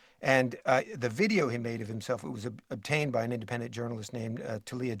now. And the video he made of himself, it was obtained by an independent journalist named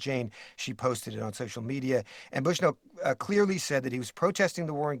Talia Jane. She posted it on social media. And Bushnell clearly said that he was protesting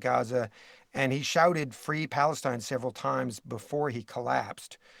the war in Gaza, and he shouted "Free Palestine" several times before he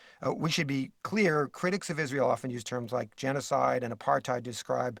collapsed. We should be clear, critics of Israel often use terms like genocide and apartheid to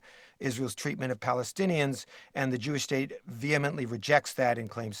describe Israel's treatment of Palestinians, and the Jewish state vehemently rejects that and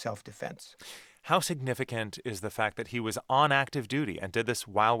claims self-defense. How significant is the fact that he was on active duty and did this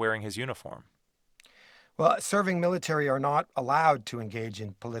while wearing his uniform? Well, serving military are not allowed to engage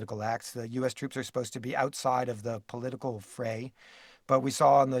in political acts. The U.S. troops are supposed to be outside of the political fray. But we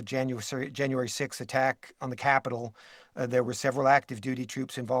saw on the January 6th attack on the Capitol, there were several active duty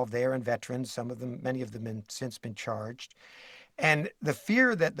troops involved there and veterans. Many of them have since been charged. And the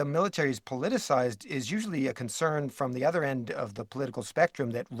fear that the military is politicized is usually a concern from the other end of the political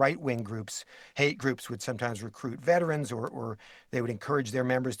spectrum, that right-wing groups, hate groups, would sometimes recruit veterans, or they would encourage their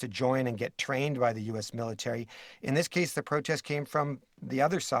members to join and get trained by the U.S. military. In this case, the protest came from the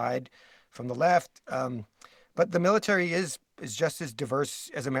other side, from the left. But the military is just as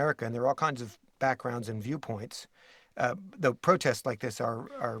diverse as America, and there are all kinds of backgrounds and viewpoints. Though protests like this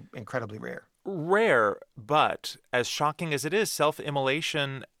are incredibly rare. Rare, but as shocking as it is,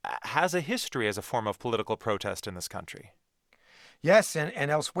 self-immolation has a history as a form of political protest in this country. Yes,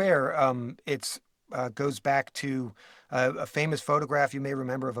 and elsewhere. It goes back to a famous photograph you may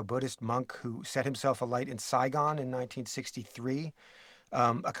remember of a Buddhist monk who set himself alight in Saigon in 1963.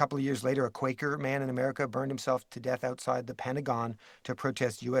 A couple of years later, a Quaker man in America burned himself to death outside the Pentagon to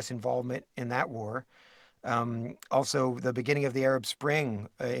protest U.S. involvement in that war. Also, the beginning of the Arab Spring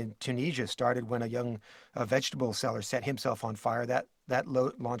in Tunisia started when a young vegetable seller set himself on fire. That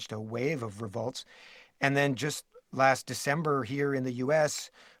launched a wave of revolts. And then just last December here in the U.S.,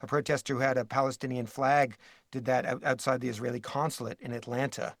 a protester who had a Palestinian flag did that outside the Israeli consulate in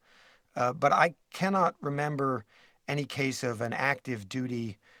Atlanta. But I cannot remember any case of an active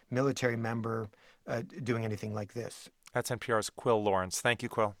duty military member doing anything like this. That's NPR's Quill Lawrence. Thank you,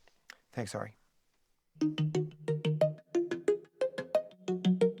 Quill. Thanks, Ari.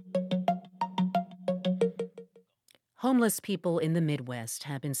 Homeless people in the Midwest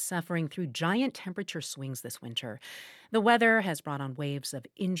have been suffering through giant temperature swings this winter. The weather has brought on waves of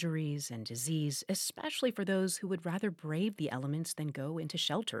injuries and disease, especially for those who would rather brave the elements than go into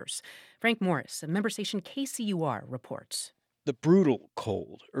shelters. Frank Morris of member station KCUR reports. The brutal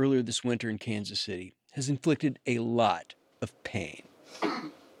cold earlier this winter in Kansas City has inflicted a lot of pain.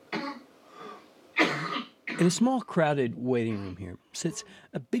 In a small, crowded waiting room here sits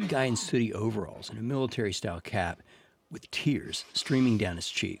a big guy in sooty overalls and a military-style cap with tears streaming down his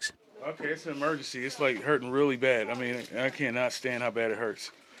cheeks. Okay, it's an emergency. It's like hurting really bad. I mean, I cannot stand how bad it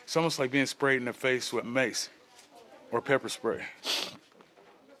hurts. It's almost like being sprayed in the face with mace or pepper spray.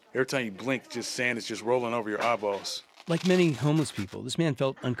 Every time you blink, just sand is just rolling over your eyeballs. Like many homeless people, this man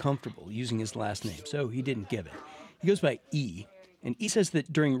felt uncomfortable using his last name, so he didn't give it. He goes by E, and E says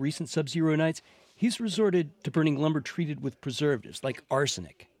that during recent sub-zero nights, he's resorted to burning lumber treated with preservatives like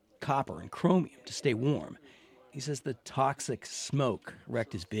arsenic, copper, and chromium to stay warm. He says the toxic smoke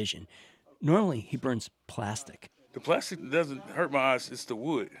wrecked his vision. Normally, he burns plastic. The plastic doesn't hurt my eyes, it's the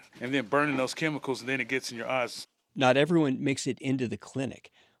wood. And then burning those chemicals, and then it gets in your eyes. Not everyone makes it into the clinic.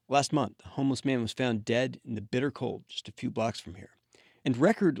 Last month, a homeless man was found dead in the bitter cold just a few blocks from here. And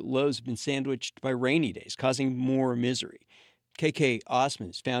record lows have been sandwiched by rainy days, causing more misery. KK Osman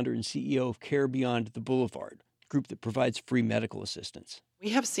is founder and CEO of Care Beyond the Boulevard, a group that provides free medical assistance. We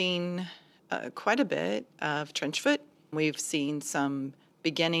have seen quite a bit of trench foot. We've seen some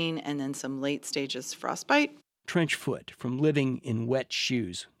beginning and then some late stages frostbite. Trench foot, from living in wet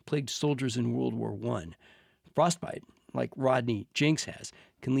shoes, plagued soldiers in World War I. Frostbite, like Rodney Jinks has,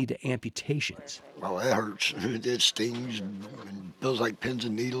 can lead to amputations. Well, it hurts. It stings and feels like pins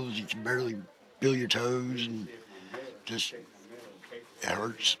and needles. You can barely feel your toes and just, it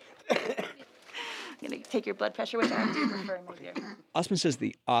hurts. I'm going to take your blood pressure. Which arm do you prefer, my dear? Osman says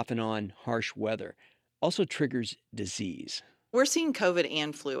the off-and-on harsh weather also triggers disease. We're seeing COVID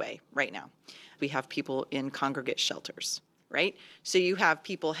and flu A right now. We have people in congregate shelters, right? So you have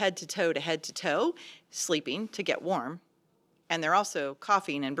people head to toe sleeping to get warm, and they're also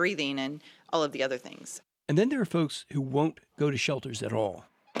coughing and breathing and all of the other things. And then there are folks who won't go to shelters at all.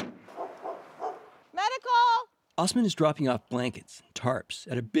 Medical! Osman is dropping off blankets and tarps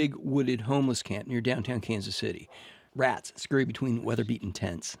at a big wooded homeless camp near downtown Kansas City. Rats scurry between weather-beaten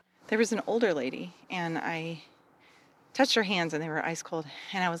tents. There was an older lady, and I touched her hands, and they were ice cold.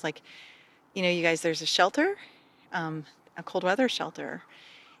 And I was like, you know, you guys, there's a shelter, a cold weather shelter.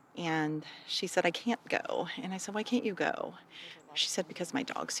 And she said, I can't go. And I said, why can't you go? She said, because my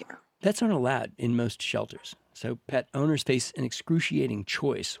dog's here. Pets aren't allowed in most shelters, so pet owners face an excruciating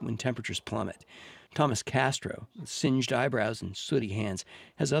choice when temperatures plummet. Thomas Castro, with singed eyebrows and sooty hands,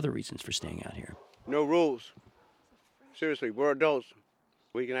 has other reasons for staying out here. No rules. Seriously, we're adults.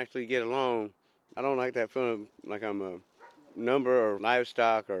 We can actually get along. I don't like that feeling like I'm a number or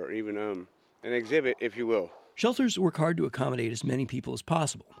livestock or even an exhibit, if you will. Shelters work hard to accommodate as many people as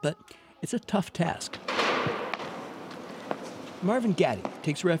possible, but it's a tough task. Marvin Gaddy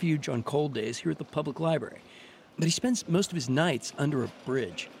takes refuge on cold days here at the public library, but he spends most of his nights under a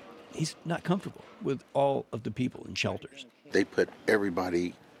bridge. He's not comfortable with all of the people in shelters. They put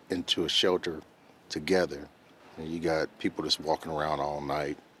everybody into a shelter together. And you got people just walking around all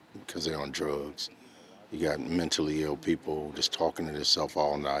night because they're on drugs. You got mentally ill people just talking to themselves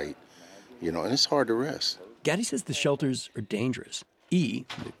all night, you know, and it's hard to rest. Gaddy says the shelters are dangerous. E,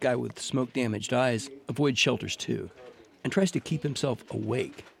 the guy with smoke-damaged eyes, avoids shelters too and tries to keep himself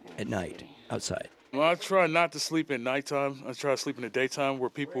awake at night outside. Well, I try not to sleep at nighttime. I try to sleep in the daytime where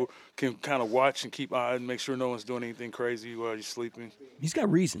people can kind of watch and keep eyes and make sure no one's doing anything crazy while you're sleeping. He's got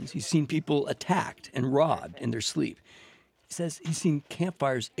reasons. He's seen people attacked and robbed in their sleep. He says he's seen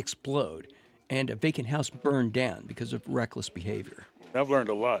campfires explode and a vacant house burned down because of reckless behavior. I've learned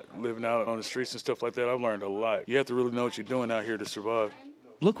a lot. Living out on the streets and stuff like that, I've learned a lot. You have to really know what you're doing out here to survive.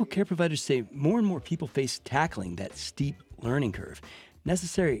 Local care providers say more and more people face tackling that steep learning curve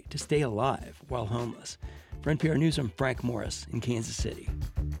necessary to stay alive while homeless. For NPR News, I'm Frank Morris in Kansas City.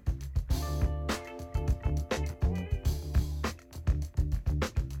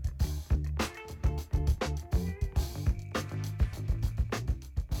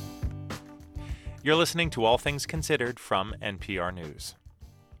 You're listening to All Things Considered from NPR News.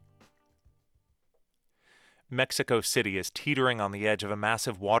 Mexico City is teetering on the edge of a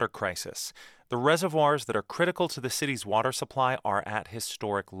massive water crisis. The reservoirs that are critical to the city's water supply are at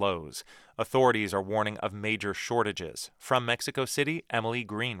historic lows. Authorities are warning of major shortages. From Mexico City, Emily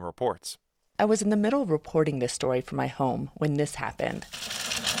Green reports. I was in the middle of reporting this story from my home when this happened.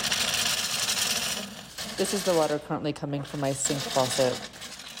 This is the water currently coming from my sink faucet.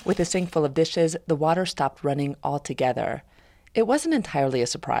 With a sink full of dishes, the water stopped running altogether. It wasn't entirely a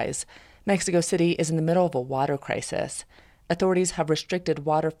surprise. Mexico City is in the middle of a water crisis. Authorities have restricted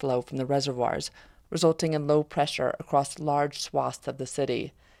water flow from the reservoirs, resulting in low pressure across large swaths of the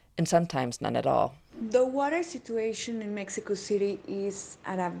city, and sometimes none at all. The water situation in Mexico City is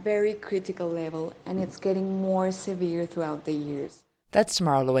at a very critical level, and it's getting more severe throughout the years. That's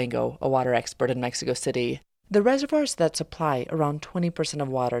Tamara Luengo, a water expert in Mexico City. The reservoirs that supply around 20% of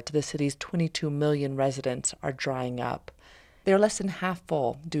water to the city's 22 million residents are drying up. They are less than half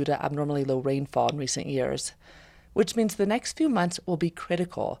full due to abnormally low rainfall in recent years, which means the next few months will be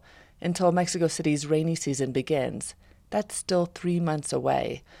critical until Mexico City's rainy season begins. That's still 3 months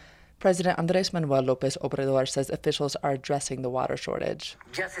away. President Andrés Manuel López Obrador says officials are addressing the water shortage.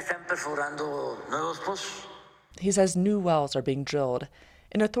 He says new wells are being drilled,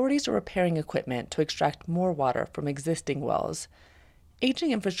 and authorities are repairing equipment to extract more water from existing wells.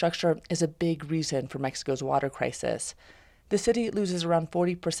 Aging infrastructure is a big reason for Mexico's water crisis. The city loses around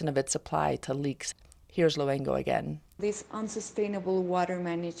 40% of its supply to leaks. Here's Luengo again. This unsustainable water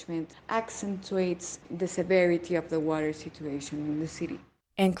management accentuates the severity of the water situation in the city.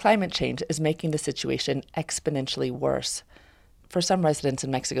 And climate change is making the situation exponentially worse. For some residents in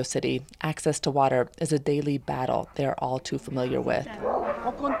Mexico City, access to water is a daily battle they're all too familiar with.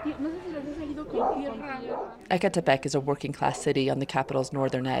 Ecatepec is a working-class city on the capital's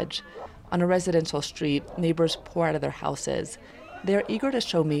northern edge. On a residential street, neighbors pour out of their houses. They're eager to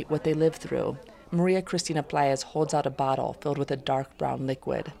show me what they live through. Maria Cristina Playas holds out a bottle filled with a dark brown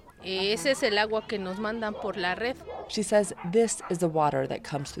liquid. Ese es el agua que nos mandan por la red. She says this is the water that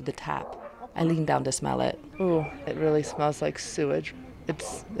comes through the tap. I lean down to smell it. Ooh, it really smells like sewage.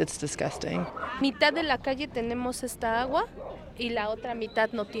 It's disgusting. Mitad de la calle tenemos esta agua y la otra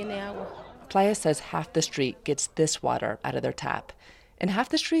mitad no tiene agua. Playa says half the street gets this water out of their tap, and half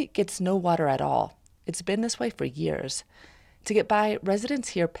the street gets no water at all. It's been this way for years. To get by, residents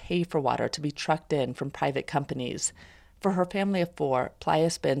here pay for water to be trucked in from private companies. For her family of 4,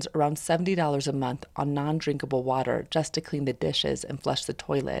 Playa spends around $70 a month on non-drinkable water just to clean the dishes and flush the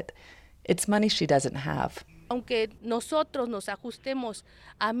toilet. It's money she doesn't have. Aunque nosotros nos ajustemos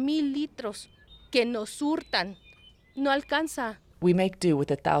a 1,000 litros que nos surtan, no alcanza. We make do with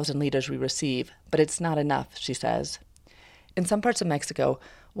 1,000 liters we receive, but it's not enough, she says. In some parts of Mexico,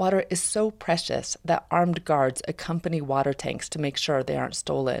 water is so precious that armed guards accompany water tanks to make sure they aren't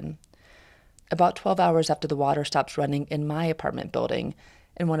stolen. About 12 hours after the water stops running in my apartment building,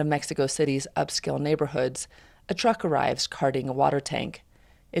 in one of Mexico City's upscale neighborhoods, a truck arrives carting a water tank.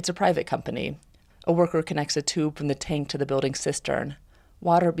 It's a private company. A worker connects a tube from the tank to the building's cistern.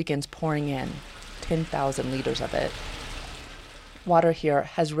 Water begins pouring in, 10,000 liters of it. Water here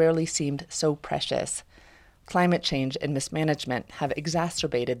has rarely seemed so precious. Climate change and mismanagement have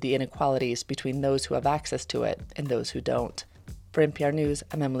exacerbated the inequalities between those who have access to it and those who don't. For NPR News,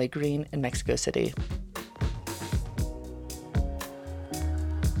 I'm Emily Green in Mexico City.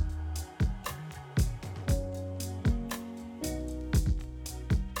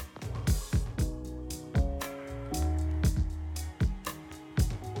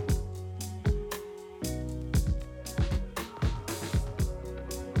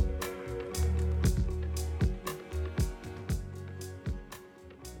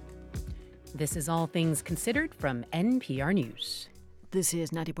 This is All Things Considered from NPR News. This is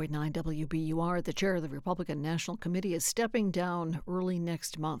 90.9 WBUR. The chair of the Republican National Committee is stepping down early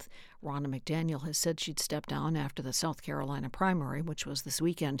next month. Ronna McDaniel has said she'd step down after the South Carolina primary, which was this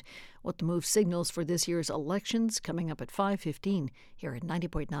weekend. What the move signals for this year's elections coming up at 5:15 here at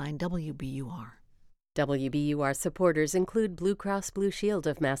 90.9 WBUR. WBUR supporters include Blue Cross Blue Shield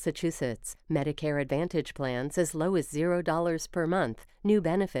of Massachusetts, Medicare Advantage plans as low as $0 per month, new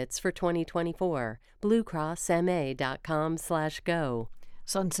benefits for 2024, bluecrossma.com/go.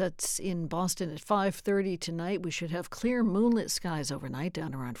 Sunsets in Boston at 5:30 tonight. We should have clear moonlit skies overnight,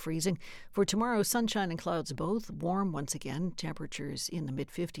 down around freezing. For tomorrow, sunshine and clouds both. Warm once again. Temperatures in the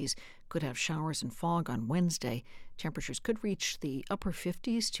mid-50s. Could have showers and fog on Wednesday. Temperatures could reach the upper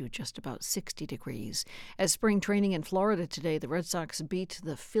 50s to just about 60 degrees. As spring training in Florida today, the Red Sox beat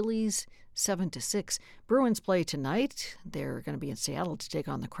the Phillies 7-6. Bruins play tonight. They're going to be in Seattle to take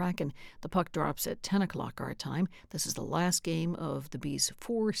on the Kraken. The puck drops at 10 o'clock our time. This is the last game of the Bees'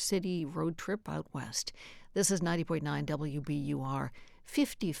 4-city road trip out west. This is 90.9 WBUR.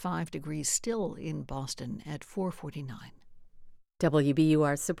 55 degrees still in Boston at 4:49.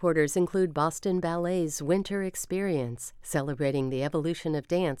 WBUR supporters include Boston Ballet's Winter Experience, celebrating the evolution of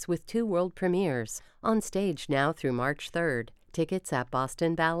dance with 2 world premieres, on stage now through March 3rd. Tickets at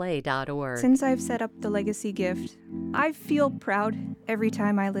bostonballet.org. Since I've set up the Legacy Gift, I feel proud every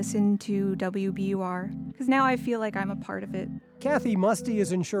time I listen to WBUR, because now I feel like I'm a part of it. Kathy Musty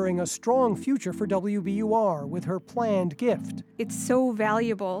is ensuring a strong future for WBUR with her planned gift. It's so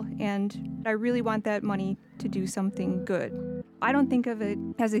valuable, and I really want that money to do something good. I don't think of it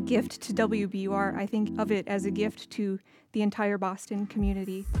as a gift to WBUR. I think of it as a gift to the entire Boston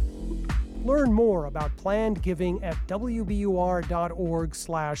community. Learn more about planned giving at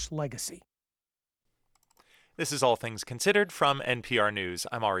wbur.org/legacy. This is All Things Considered from NPR News.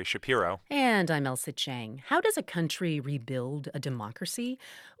 I'm Ari Shapiro. And I'm Elsa Chang. How does a country rebuild a democracy?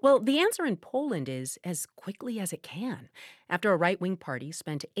 Well, the answer in Poland is as quickly as it can. After a right-wing party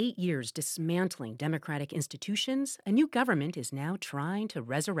spent 8 years dismantling democratic institutions, a new government is now trying to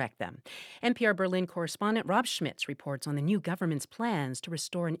resurrect them. NPR Berlin correspondent Rob Schmitz reports on the new government's plans to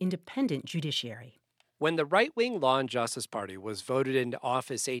restore an independent judiciary. When the right-wing Law and Justice Party was voted into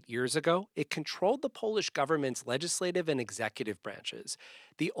office 8 years ago, it controlled the Polish government's legislative and executive branches.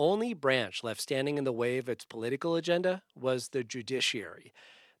 The only branch left standing in the way of its political agenda was the judiciary.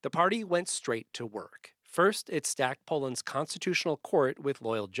 The party went straight to work. First, it stacked Poland's constitutional court with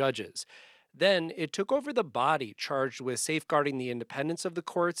loyal judges. Then, it took over the body charged with safeguarding the independence of the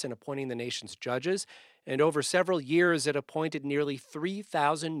courts and appointing the nation's judges. And over several years, it appointed nearly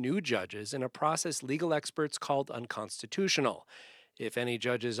 3,000 new judges in a process legal experts called unconstitutional. If any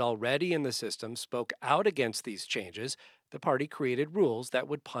judges already in the system spoke out against these changes, the party created rules that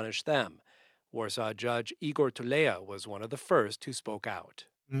would punish them. Warsaw Judge Igor Tuleya was one of the first who spoke out.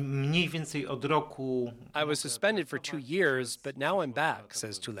 I was suspended for 2 years, but now I'm back,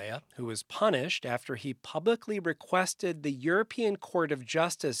 says Tuleya, who was punished after he publicly requested the European Court of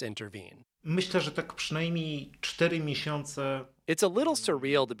Justice intervene. It's a little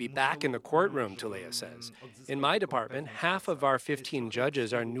surreal to be back in the courtroom, Tuleya says. In my department, half of our 15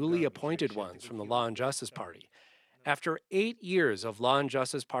 judges are newly appointed ones from the Law and Justice Party. After 8 years of Law and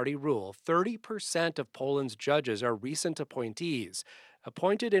Justice Party rule, 30% of Poland's judges are recent appointees,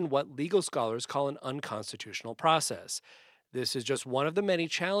 appointed in what legal scholars call an unconstitutional process. This is just one of the many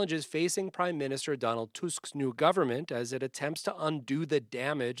challenges facing Prime Minister Donald Tusk's new government as it attempts to undo the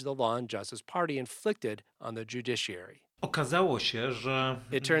damage the Law and Justice Party inflicted on the judiciary.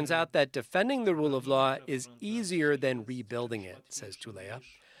 It turns out that defending the rule of law is easier than rebuilding it, says Tuleya.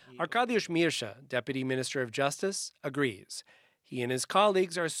 Arkadiusz Mirsza, Deputy Minister of Justice, agrees. He and his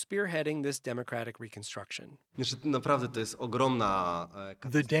colleagues are spearheading this democratic reconstruction. The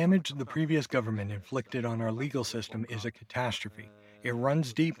damage the previous government inflicted on our legal system is a catastrophe. It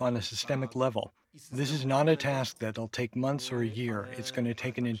runs deep on a systemic level. This is not a task that'll take months or a year. It's going to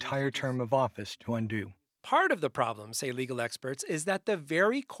take an entire term of office to undo. Part of the problem, say legal experts, is that the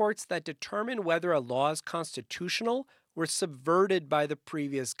very courts that determine whether a law is constitutional were subverted by the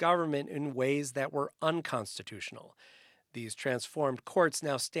previous government in ways that were unconstitutional. These transformed courts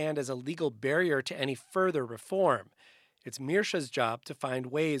now stand as a legal barrier to any further reform. It's Mirsza's job to find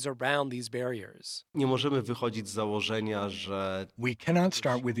ways around these barriers. We cannot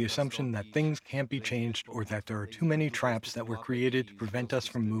start with the assumption that things can't be changed or that there are too many traps that were created to prevent us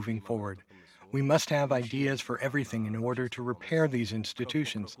from moving forward. We must have ideas for everything in order to repair these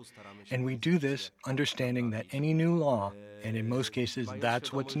institutions. And we do this understanding that any new law, and in most cases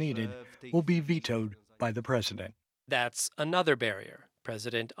that's what's needed, will be vetoed by the president. That's another barrier.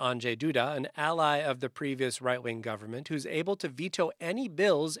 President Andrzej Duda, an ally of the previous right-wing government, who's able to veto any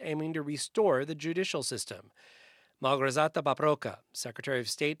bills aiming to restore the judicial system. Małgorzata Paprocka, Secretary of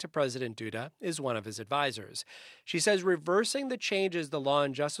State to President Duda, is one of his advisors. She says reversing the changes the Law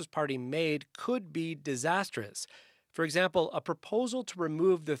and Justice Party made could be disastrous. For example, a proposal to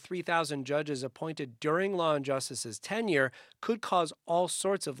remove the 3,000 judges appointed during Law and Justice's tenure could cause all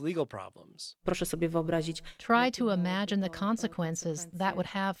sorts of legal problems. Try to imagine the consequences that would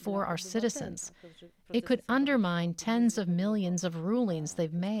have for our citizens. It could undermine tens of millions of rulings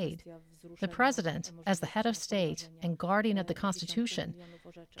they've made. The president, as the head of state and guardian of the Constitution,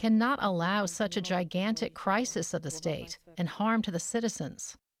 cannot allow such a gigantic crisis of the state and harm to the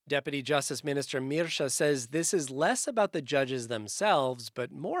citizens. Deputy Justice Minister Mirsza says this is less about the judges themselves,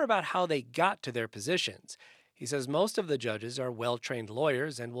 but more about how they got to their positions. He says most of the judges are well-trained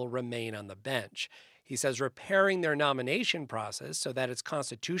lawyers and will remain on the bench. He says repairing their nomination process so that it's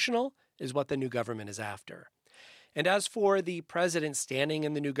constitutional is what the new government is after. And as for the president standing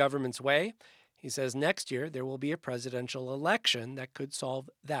in the new government's way, he says next year there will be a presidential election that could solve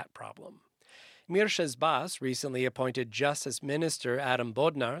that problem. Mir Shezbas, recently appointed Justice Minister Adam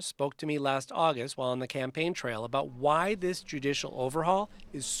Bodnar, spoke to me last August while on the campaign trail about why this judicial overhaul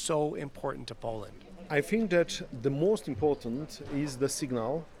is so important to Poland. I think that the most important is the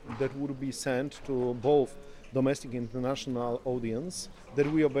signal that would be sent to both domestic and international audience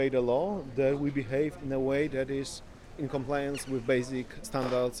that we obey the law, that we behave in a way that is in compliance with basic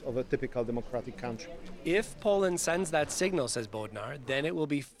standards of a typical democratic country. If Poland sends that signal, says Bodnar, then it will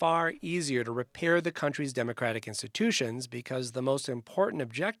be far easier to repair the country's democratic institutions because the most important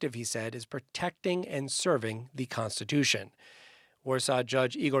objective, he said, is protecting and serving the Constitution. Warsaw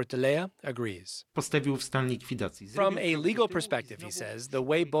Judge Igor Teleja agrees. From a legal perspective, he says, the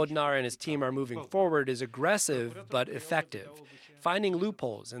way Bodnar and his team are moving forward is aggressive but effective, finding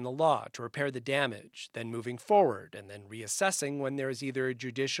loopholes in the law to repair the damage, then moving forward, and then reassessing when there is either a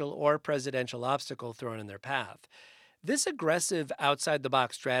judicial or presidential obstacle thrown in their path. This aggressive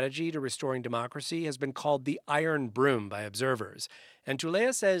outside-the-box strategy to restoring democracy has been called the Iron Broom by observers, and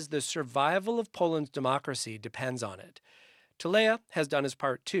Tuleja says the survival of Poland's democracy depends on it. Tuleja has done his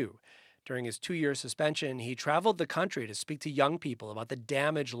part, too. During his 2-year suspension, he traveled the country to speak to young people about the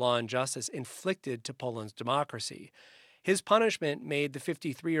damage law and justice inflicted to Poland's democracy. His punishment made the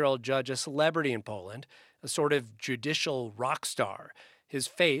 53-year-old judge a celebrity in Poland, a sort of judicial rock star. His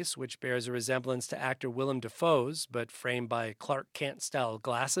face, which bears a resemblance to actor Willem Dafoe's, but framed by Clark Kent-style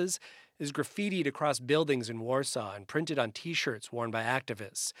glasses, is graffitied across buildings in Warsaw and printed on T-shirts worn by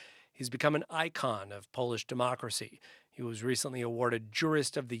activists. He's become an icon of Polish democracy. He was recently awarded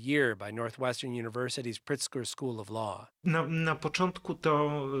Jurist of the Year by Northwestern University's Pritzker School of Law.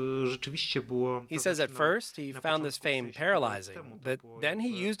 He says at first he found this fame paralyzing, but then he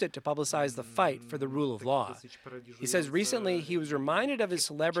used it to publicize the fight for the rule of law. He says recently he was reminded of his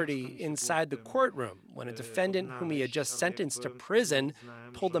celebrity inside the courtroom when a defendant whom he had just sentenced to prison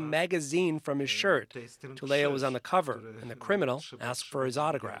pulled a magazine from his shirt. Tuleja was on the cover, and the criminal asked for his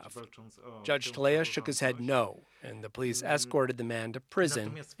autograph. Judge Tuleja shook his head no, and the police escorted the man to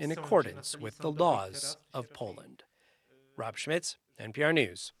prison in accordance with the laws of Poland. Rob Schmitz, NPR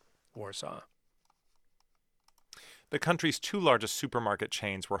News, Warsaw. The country's 2 largest supermarket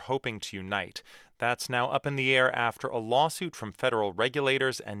chains were hoping to unite. That's now up in the air after a lawsuit from federal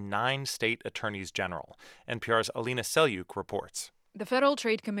regulators and 9 state attorneys general. NPR's Alina Selyuk reports. The Federal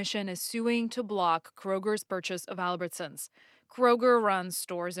Trade Commission is suing to block Kroger's purchase of Albertsons. Kroger runs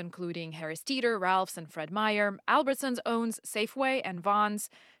stores including Harris Teeter, Ralph's, and Fred Meyer. Albertsons owns Safeway and Vons.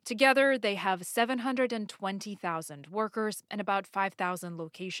 Together, they have 720,000 workers and about 5,000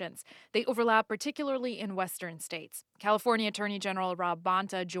 locations. They overlap particularly in western states. California Attorney General Rob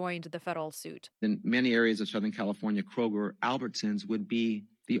Bonta joined the federal suit. In many areas of Southern California, Kroger Albertsons would be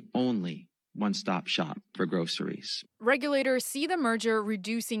the only one-stop shop for groceries. Regulators see the merger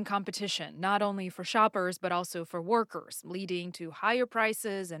reducing competition, not only for shoppers but also for workers, leading to higher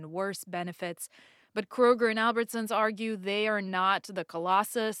prices and worse benefits. But Kroger and Albertsons argue they are not the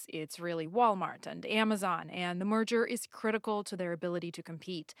Colossus. It's really Walmart and Amazon, and the merger is critical to their ability to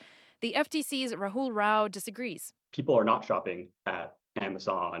compete. The FTC's Rahul Rao disagrees. People are not shopping at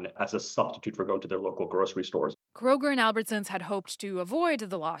Amazon as a substitute for going to their local grocery stores. Kroger and Albertsons had hoped to avoid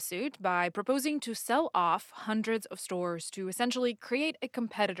the lawsuit by proposing to sell off hundreds of stores to essentially create a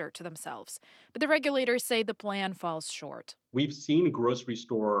competitor to themselves. But the regulators say the plan falls short. We've seen grocery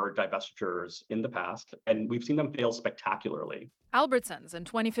store divestitures in the past, and we've seen them fail spectacularly. Albertsons in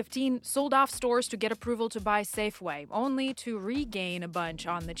 2015 sold off stores to get approval to buy Safeway, only to regain a bunch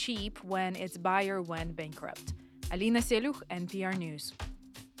on the cheap when its buyer went bankrupt. Alina Selyuk, NPR News.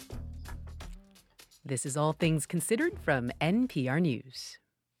 This is All Things Considered from NPR News.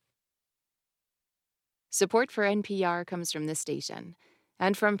 Support for NPR comes from this station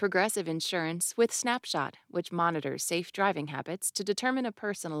and from Progressive Insurance with Snapshot, which monitors safe driving habits to determine a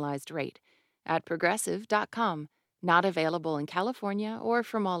personalized rate at progressive.com, not available in California or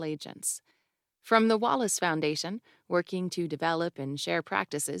from all agents. From the Wallace Foundation, working to develop and share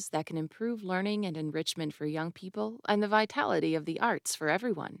practices that can improve learning and enrichment for young people and the vitality of the arts for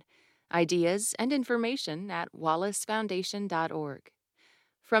everyone. Ideas and information at wallacefoundation.org.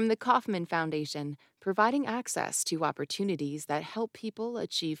 From the Kauffman Foundation, providing access to opportunities that help people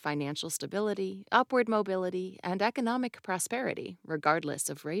achieve financial stability, upward mobility, and economic prosperity,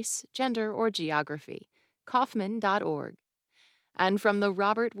 regardless of race, gender, or geography. Kauffman.org. And from the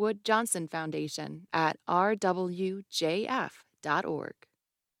Robert Wood Johnson Foundation at rwjf.org.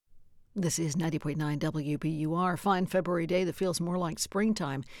 This is 90.9 WBUR. Fine February day that feels more like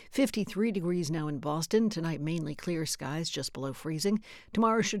springtime. 53 degrees now in Boston. Tonight, mainly clear skies, just below freezing.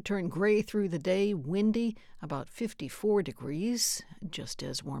 Tomorrow should turn gray through the day, windy, about 54 degrees, just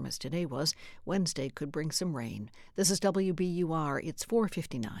as warm as today was. Wednesday could bring some rain. This is WBUR. It's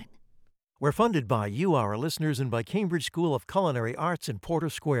 4:59. We're funded by you, our listeners, and by Cambridge School of Culinary Arts in Porter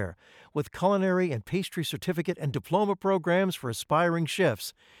Square, with culinary and pastry certificate and diploma programs for aspiring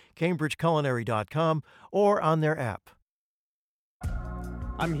chefs. CambridgeCulinary.com or on their app.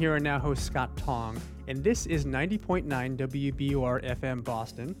 I'm here and now host Scott Tong, and this is 90.9 WBUR FM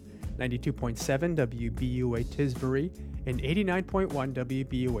Boston, 92.7 WBUA Tisbury, and 89.1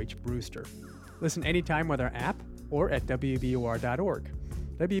 WBUH Brewster. Listen anytime with our app or at WBUR.org.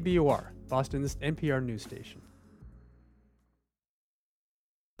 WBUR, Boston's NPR news station.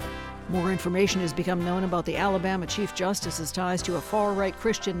 More information has become known about the Alabama Chief Justice's ties to a far-right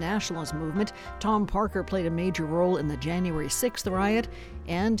Christian nationalist movement. Tom Parker played a major role in the January 6th riot,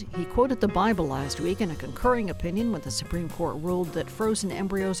 and he quoted the Bible last week in a concurring opinion when the Supreme Court ruled that frozen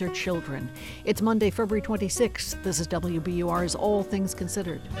embryos are children. It's Monday, February 26th. This is WBUR's All Things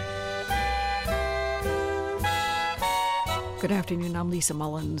Considered. Good afternoon, I'm Lisa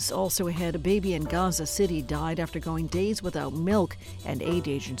Mullins. Also ahead, a baby in Gaza City died after going days without milk, and aid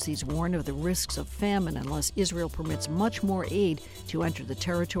agencies warn of the risks of famine unless Israel permits much more aid to enter the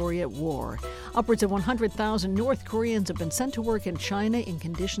territory at war. Upwards of 100,000 North Koreans have been sent to work in China in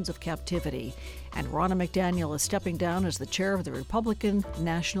conditions of captivity, and Ronna McDaniel is stepping down as the chair of the Republican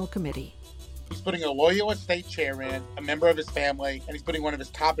National Committee. He's putting a loyal state chair in, a member of his family, and he's putting one of his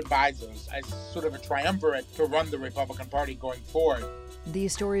top advisors as sort of a triumvirate to run the Republican Party going forward.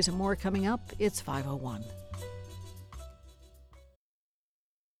 These stories and more coming up. It's 5:01.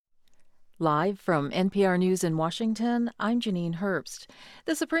 Live from NPR News in Washington, I'm Janine Herbst.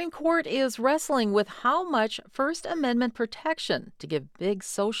 The Supreme Court is wrestling with how much First Amendment protection to give big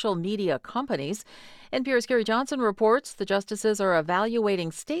social media companies. NPR's Carrie Johnson reports the justices are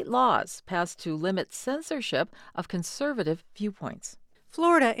evaluating state laws passed to limit censorship of conservative viewpoints.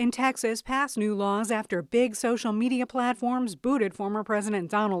 Florida and Texas passed new laws after big social media platforms booted former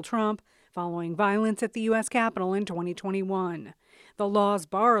President Donald Trump following violence at the U.S. Capitol in 2021. The laws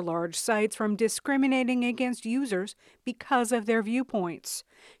bar large sites from discriminating against users because of their viewpoints.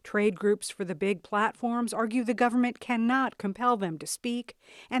 Trade groups for the big platforms argue the government cannot compel them to speak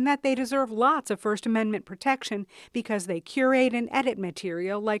and that they deserve lots of First Amendment protection because they curate and edit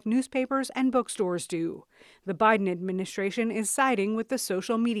material like newspapers and bookstores do. The Biden administration is siding with the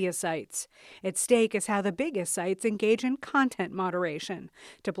social media sites. At stake is how the biggest sites engage in content moderation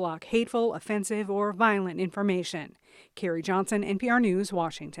to block hateful, offensive, or violent information. Carrie Johnson, NPR News,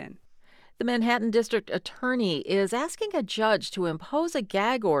 Washington. The Manhattan District Attorney is asking a judge to impose a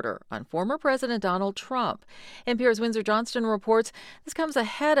gag order on former President Donald Trump. NPR's Windsor Johnston reports this comes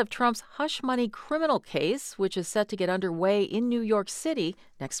ahead of Trump's hush money criminal case, which is set to get underway in New York City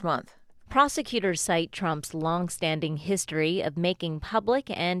next month. Prosecutors cite Trump's long-standing history of making public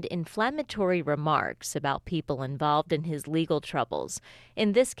and inflammatory remarks about people involved in his legal troubles.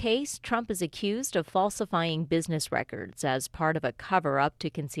 In this case, Trump is accused of falsifying business records as part of a cover-up to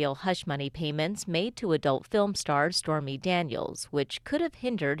conceal hush money payments made to adult film star Stormy Daniels, which could have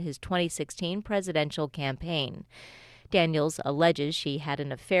hindered his 2016 presidential campaign. Daniels alleges she had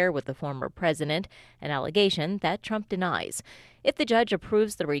an affair with the former president, an allegation that Trump denies. If the judge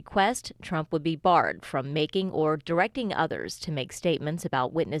approves the request, Trump would be barred from making or directing others to make statements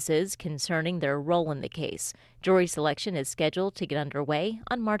about witnesses concerning their role in the case. Jury selection is scheduled to get underway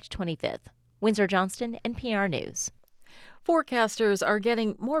on March 25th. Windsor Johnston, NPR News. Forecasters are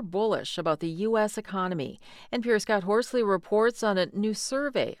getting more bullish about the U.S. economy. NPR's Scott Horsley reports on a new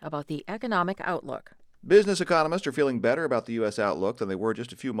survey about the economic outlook. Business economists are feeling better about the U.S. outlook than they were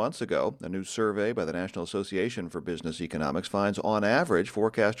just a few months ago. A new survey by the National Association for Business Economics finds, on average,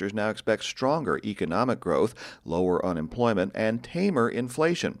 forecasters now expect stronger economic growth, lower unemployment, and tamer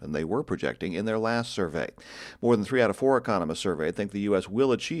inflation than they were projecting in their last survey. More than 3 out of 4 economists surveyed think the U.S.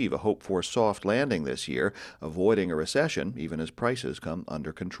 will achieve a hoped-for soft landing this year, avoiding a recession even as prices come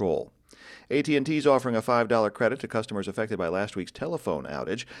under control. AT&T is offering a $5 credit to customers affected by last week's telephone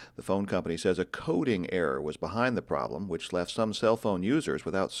outage. The phone company says a coding error was behind the problem, which left some cell phone users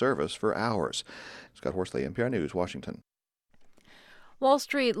without service for hours. Scott Horsley, NPR News, Washington. Wall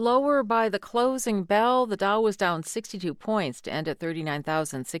Street lower by the closing bell. The Dow was down 62 points to end at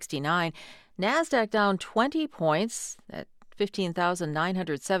 39,069. NASDAQ down 20 points at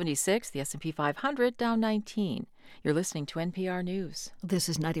 15,976. The S&P 500 down 19. You're listening to NPR News. This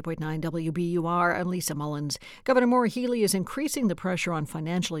is 90.9 WBUR. I'm Lisa Mullins. Governor Maura Healey is increasing the pressure on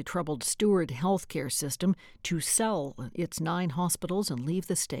financially troubled Steward healthcare system to sell its 9 hospitals and leave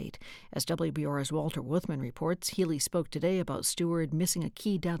the state. As WBUR's Walter Wuthman reports, Healey spoke today about Steward missing a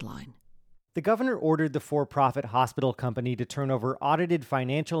key deadline. The governor ordered the for-profit hospital company to turn over audited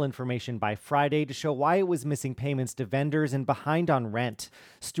financial information by Friday to show why it was missing payments to vendors and behind on rent.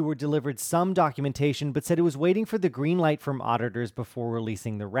 Steward delivered some documentation but said it was waiting for the green light from auditors before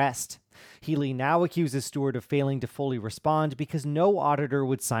releasing the rest. Healey now accuses Steward of failing to fully respond because no auditor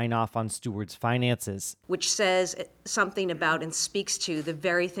would sign off on Steward's finances. Which says something about and speaks to the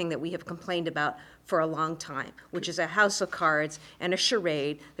very thing that we have complained about for a long time, which is a house of cards and a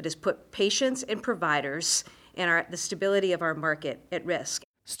charade that has put patients and providers and the stability of our market at risk.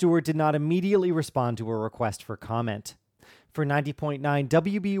 Steward did not immediately respond to a request for comment. For 90.9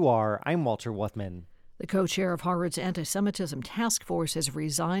 WBUR, I'm Walter Wuthman. The co-chair of Harvard's anti-Semitism task force has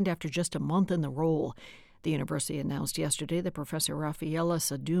resigned after just a month in the role. The university announced yesterday that Professor Rafaela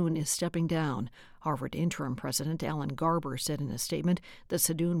Sadun is stepping down. Harvard interim president Alan Garber said in a statement that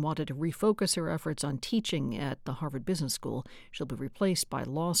Sadun wanted to refocus her efforts on teaching at the Harvard Business School. She'll be replaced by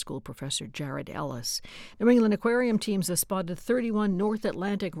law school professor Jared Ellis. New England aquarium teams have spotted 31 North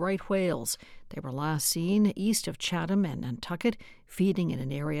Atlantic right whales. They were last seen east of Chatham and Nantucket, feeding in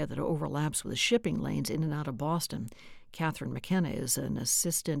an area that overlaps with shipping lanes in and out of Boston. Catherine McKenna is an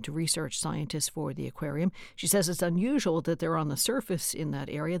assistant research scientist for the aquarium. She says it's unusual that they're on the surface in that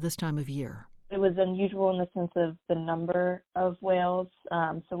area this time of year. It was unusual in the sense of the number of whales.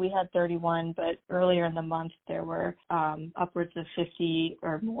 So we had 31, but earlier in the month there were upwards of 50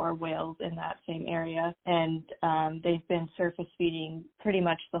 or more whales in that same area. And they've been surface feeding pretty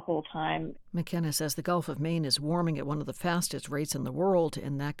much the whole time. McKenna says the Gulf of Maine is warming at one of the fastest rates in the world,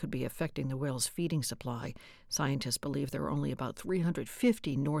 and that could be affecting the whales' feeding supply. Scientists believe there are only about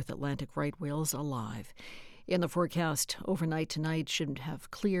 350 North Atlantic right whales alive. In the forecast, overnight tonight should have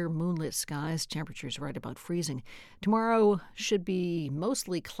clear moonlit skies, temperatures right about freezing. Tomorrow should be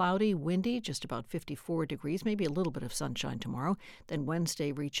mostly cloudy, windy, just about 54 degrees, maybe a little bit of sunshine tomorrow. Then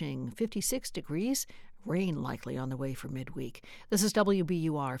Wednesday reaching 56 degrees, rain likely on the way for midweek. This is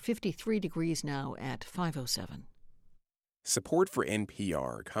WBUR, 53 degrees now at 5:07. Support for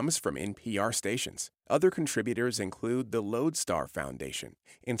NPR comes from NPR stations. Other contributors include the Lodestar Foundation,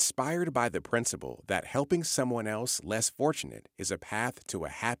 inspired by the principle that helping someone else less fortunate is a path to a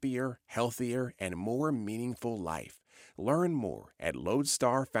happier, healthier, and more meaningful life. Learn more at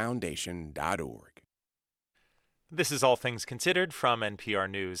lodestarfoundation.org. This is All Things Considered from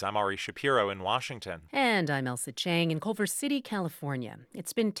NPR News. I'm Ari Shapiro in Washington. And I'm Elsa Chang in Culver City, California.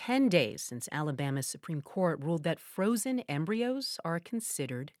 It's been 10 days since Alabama's Supreme Court ruled that frozen embryos are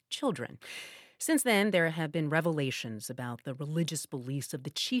considered children. Since then, there have been revelations about the religious beliefs of the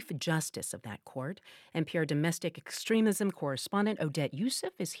Chief Justice of that court. NPR domestic extremism correspondent Odette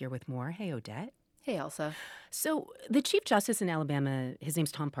Youssef is here with more. Hey, Odette. Hey, Elsa. So the Chief Justice in Alabama, his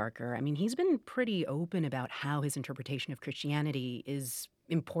name's Tom Parker. I mean, he's been pretty open about how his interpretation of Christianity is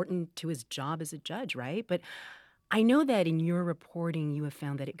important to his job as a judge, right? But I know that in your reporting, you have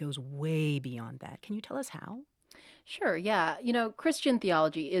found that it goes way beyond that. Can you tell us how? Sure, yeah. Christian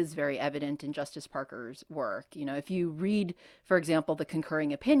theology is very evident in Justice Parker's work. If you read, for example, the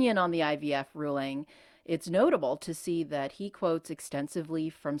concurring opinion on the IVF ruling, it's notable to see that he quotes extensively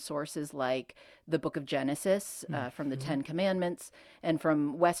from sources like the Book of Genesis, from the Ten Commandments, and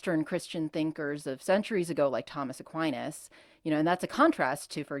from Western Christian thinkers of centuries ago like Thomas Aquinas. And that's a contrast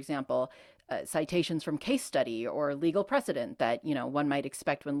to, for example, citations from case study or legal precedent that, one might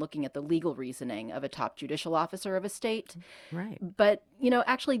expect when looking at the legal reasoning of a top judicial officer of a state. Right. But,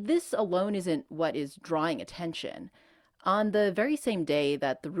 actually, this alone isn't what is drawing attention. On the very same day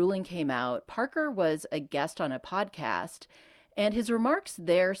that the ruling came out, Parker was a guest on a podcast, and his remarks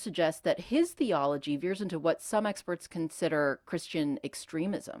there suggest that his theology veers into what some experts consider Christian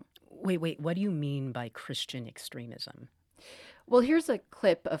extremism. Wait, what do you mean by Christian extremism? Well, here's a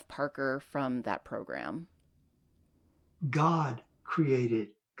clip of Parker from that program. God created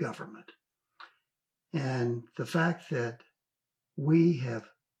government. And the fact that we have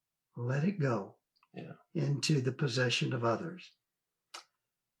let it go into the possession of others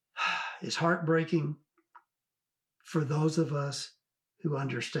is heartbreaking for those of us who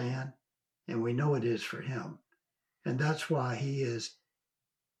understand, and we know it is for him. And that's why he is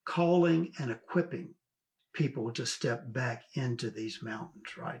calling and equipping people to step back into these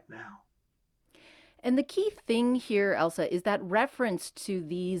mountains right now. And the key thing here, Elsa, is that reference to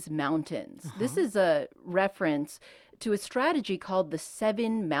these mountains. This is a reference to a strategy called the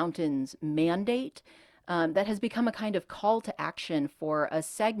Seven Mountains Mandate that has become a kind of call to action for a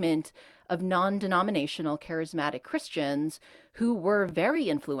segment of non-denominational charismatic Christians who were very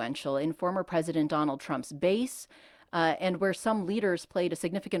influential in former President Donald Trump's base, and where some leaders played a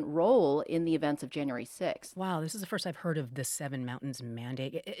significant role in the events of January 6th. Wow, this is the first I've heard of the Seven Mountains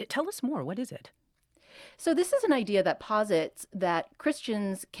Mandate. Tell us more. What is it? So this is an idea that posits that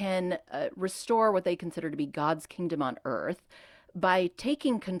Christians can restore what they consider to be God's kingdom on earth by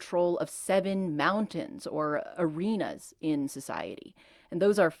taking control of 7 mountains or arenas in society. And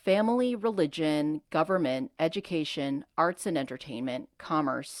those are family, religion, government, education, arts and entertainment,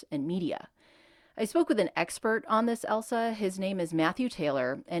 commerce, and media. I spoke with an expert on this, Elsa. His name is Matthew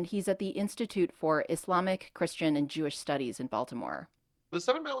Taylor, and he's at the Institute for Islamic, Christian, and Jewish Studies in Baltimore. The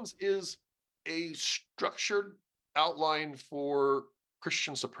Seven Mountains is a structured outline for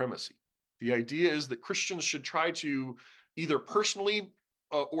Christian supremacy. The idea is that Christians should try to either personally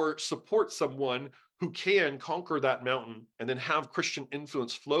or support someone who can conquer that mountain and then have Christian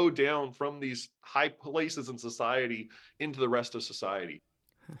influence flow down from these high places in society into the rest of society.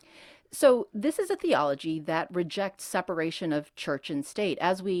 So this is a theology that rejects separation of church and state,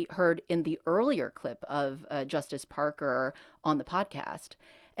 as we heard in the earlier clip of Justice Parker on the podcast.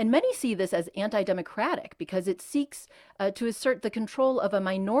 And many see this as anti-democratic because it seeks to assert the control of a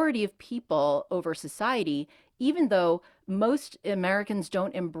minority of people over society, even though most Americans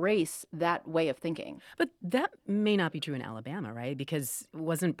don't embrace that way of thinking. But that may not be true in Alabama, right? Because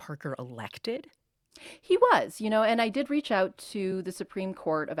wasn't Parker elected? He was, and I did reach out to the Supreme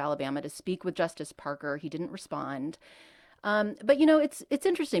Court of Alabama to speak with Justice Parker. He didn't respond. But, it's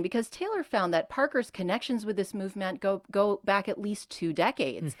interesting because Taylor found that Parker's connections with this movement go back at least 2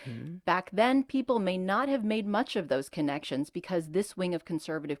 decades. Mm-hmm. Back then, people may not have made much of those connections because this wing of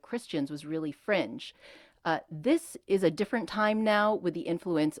conservative Christians was really fringe. This is a different time now with the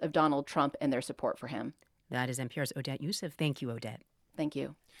influence of Donald Trump and their support for him. That is NPR's Odette Youssef. Thank you, Odette. Thank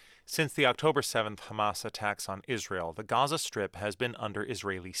you. Since the October 7th Hamas attacks on Israel, the Gaza Strip has been under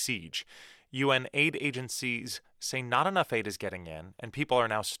Israeli siege. UN aid agencies say not enough aid is getting in, and people are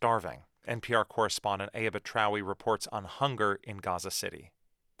now starving. NPR correspondent Aya Batrawi reports on hunger in Gaza City.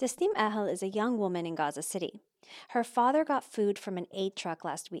 Tasnim Ahel is a young woman in Gaza City. Her father got food from an aid truck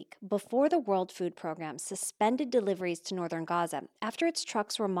last week before the World Food Program suspended deliveries to northern Gaza after its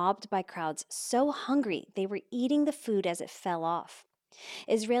trucks were mobbed by crowds so hungry they were eating the food as it fell off.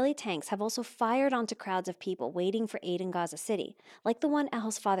 Israeli tanks have also fired onto crowds of people waiting for aid in Gaza City, like the one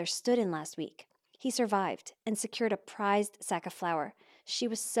Ahel's father stood in last week. He survived and secured a prized sack of flour. She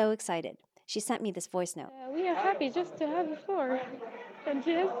was so excited. She sent me this voice note. We are happy just to have a floor and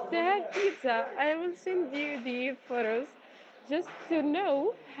just to have pizza. I will send you the photos just to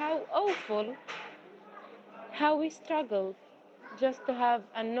know how awful, how we struggle just to have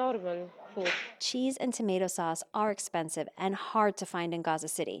a normal food. Cheese and tomato sauce are expensive and hard to find in Gaza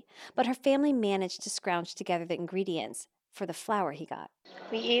City, but her family managed to scrounge together the ingredients for the flour he got.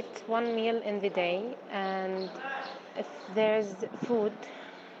 We eat one meal in the day, and if there's food,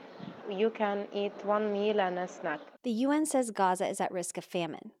 you can eat one meal and a snack. The UN says Gaza is at risk of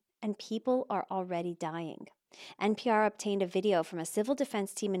famine, and people are already dying. NPR obtained a video from a civil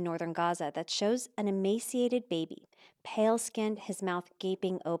defense team in northern Gaza that shows an emaciated baby, pale-skinned, his mouth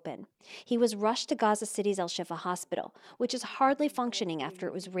gaping open. He was rushed to Gaza City's Al-Shifa hospital, which is hardly functioning after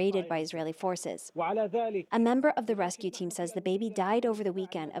it was raided by Israeli forces. A member of the rescue team says the baby died over the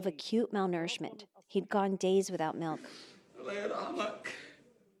weekend of acute malnourishment. He'd gone days without milk.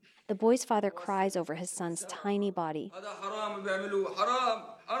 The boy's father cries over his son's tiny body.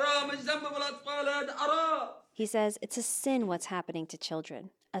 He says it's a sin what's happening to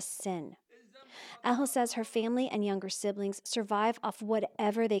children, a sin. Ahel says her family and younger siblings survive off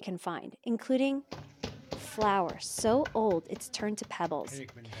whatever they can find, including flour so old it's turned to pebbles.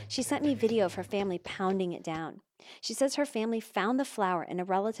 She sent me video of her family pounding it down. She says her family found the flour in a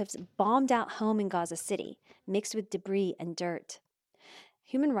relative's bombed-out home in Gaza City, mixed with debris and dirt.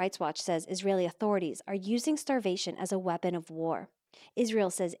 Human Rights Watch says Israeli authorities are using starvation as a weapon of war. Israel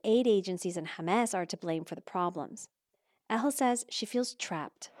says aid agencies and Hamas are to blame for the problems. Ahel says she feels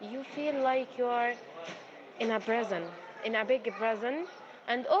trapped. You feel like you're in a prison, in a big prison,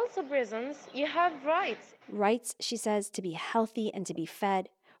 and also prisons, you have rights. Rights, she says, to be healthy and to be fed,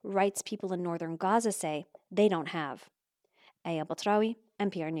 rights people in northern Gaza say they don't have. Aya Batrawi,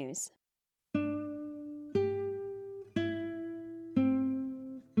 NPR News.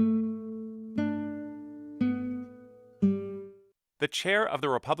 The chair of the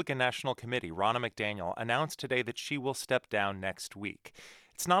Republican National Committee, Ronna McDaniel, announced today that she will step down next week.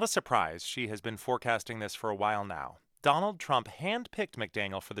 It's not a surprise. She has been forecasting this for a while now. Donald Trump handpicked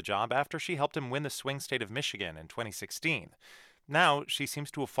McDaniel for the job after she helped him win the swing state of Michigan in 2016. Now, she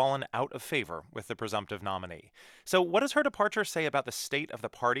seems to have fallen out of favor with the presumptive nominee. So what does her departure say about the state of the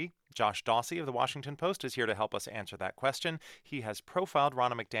party? Josh Dawsey of The Washington Post is here to help us answer that question. He has profiled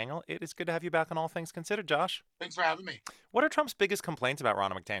Ronna McDaniel. It is good to have you back on All Things Considered, Josh. Thanks for having me. What are Trump's biggest complaints about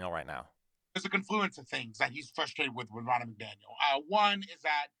Ronna McDaniel right now? There's a confluence of things that he's frustrated with Ronna McDaniel. One is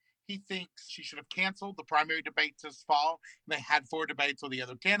that he thinks she should have canceled the primary debates this fall. They had 4 debates with the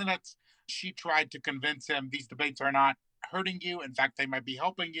other candidates. She tried to convince him these debates are not hurting you. In fact, they might be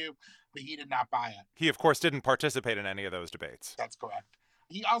helping you, but he did not buy it. He, of course, didn't participate in any of those debates. That's correct.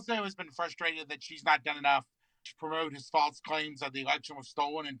 He also has been frustrated that she's not done enough to promote his false claims that the election was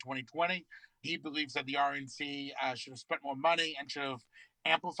stolen in 2020. He believes that the RNC should have spent more money and should have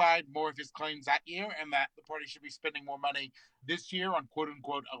amplified more of his claims that year, and that the party should be spending more money this year on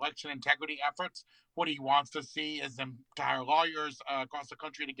quote-unquote election integrity efforts. What he wants to see is them to hire lawyers across the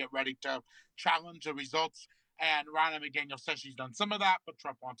country to get ready to challenge the results. And Ronna McDaniel says she's done some of that, but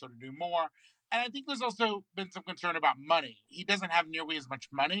Trump wants her to do more. And I think there's also been some concern about money. He doesn't have nearly as much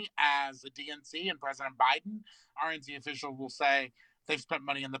money as the DNC and President Biden. RNC officials will say they've spent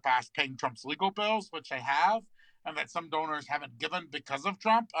money in the past paying Trump's legal bills, which they have, and that some donors haven't given because of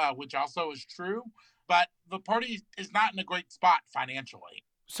Trump, which also is true. But the party is not in a great spot financially.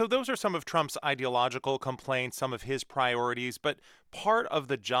 So those are some of Trump's ideological complaints, some of his priorities, but part of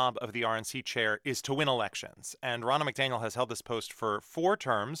the job of the RNC chair is to win elections. And Ronna McDaniel has held this post for 4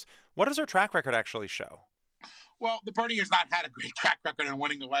 terms. What does her track record actually show? Well, the party has not had a great track record in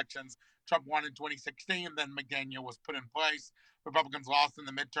winning elections. Trump won in 2016, then McDaniel was put in place. Republicans lost in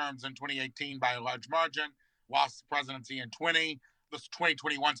the midterms in 2018 by a large margin, lost the presidency in 20. The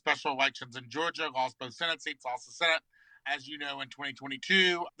 2021 special elections in Georgia, lost both Senate seats, lost the Senate. As you know, in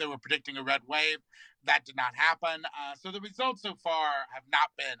 2022, they were predicting a red wave. That did not happen. So the results so far have not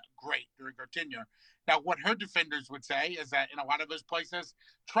been great during her tenure. Now, what her defenders would say is that in a lot of those places,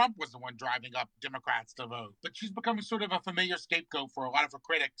 Trump was the one driving up Democrats to vote. But she's becoming sort of a familiar scapegoat for a lot of her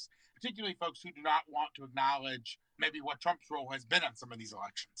critics, particularly folks who do not want to acknowledge maybe what Trump's role has been in some of these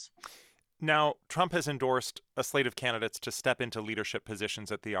elections. Now, Trump has endorsed a slate of candidates to step into leadership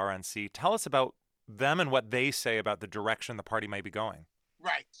positions at the RNC. Tell us about them and what they say about the direction the party may be going.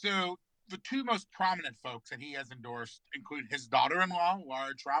 Right. So the 2 most prominent folks that he has endorsed include his daughter-in-law,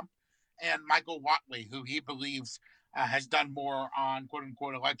 Laura Trump, and Michael Whatley, who he believes has done more on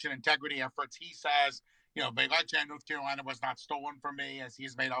quote-unquote election integrity efforts. He says, the election in North Carolina was not stolen from me, as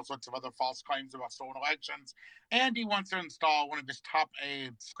he's made all sorts of other false claims about stolen elections. And he wants to install one of his top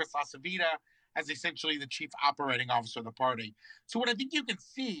aides, Chris LaCivita, as essentially the chief operating officer of the party. So what I think you can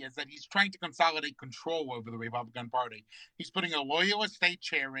see is that he's trying to consolidate control over the Republican Party. He's putting a loyalist state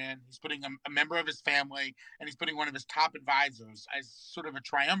chair in, he's putting a member of his family, and he's putting one of his top advisors as sort of a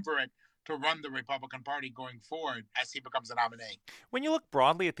triumvirate to run the Republican Party going forward as he becomes a nominee. When you look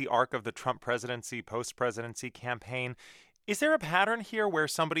broadly at the arc of the Trump presidency, post-presidency campaign, is there a pattern here where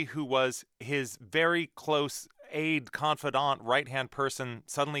somebody who was his very close aide, confidant, right-hand person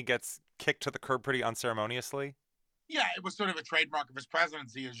suddenly gets kicked to the curb pretty unceremoniously? Yeah, it was sort of a trademark of his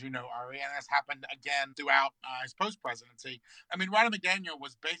presidency, as you know, Ari, and this happened again throughout his post-presidency. I mean, Ronna McDaniel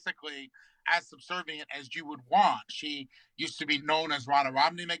was basically as subservient as you would want. She used to be known as Ronna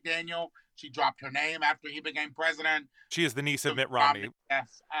Romney McDaniel. She dropped her name after he became president. She is the niece of Mitt Romney.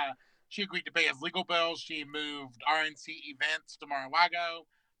 Yes. She agreed to pay his legal bills. She moved RNC events to Mar-a-Lago.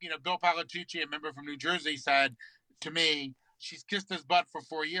 Bill Palatucci, a member from New Jersey, said to me, she's kissed his butt for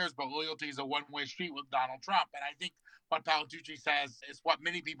 4 years, but loyalty is a one-way street with Donald Trump. And I think what Palatucci says is what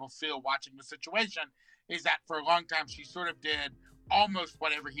many people feel watching the situation, is that for a long time she sort of did almost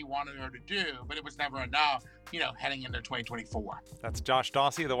whatever he wanted her to do, but it was never enough, heading into 2024. That's Josh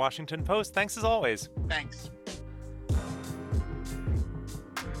Dawsey of The Washington Post. Thanks as always. Thanks.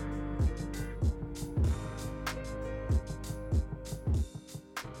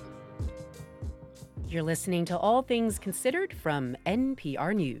 You're listening to All Things Considered from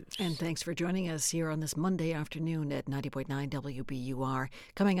NPR News. And thanks for joining us here on this Monday afternoon at 90.9 WBUR.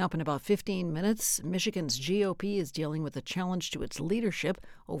 Coming up in about 15 minutes, Michigan's GOP is dealing with a challenge to its leadership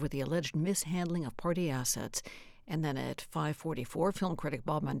over the alleged mishandling of party assets. And then at 5:44, film critic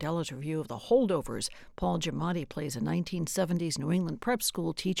Bob Mandela's review of The Holdovers. Paul Giamatti plays a 1970s New England prep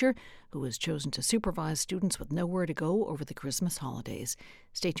school teacher who was chosen to supervise students with nowhere to go over the Christmas holidays.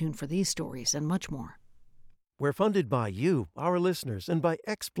 Stay tuned for these stories and much more. We're funded by you, our listeners, and by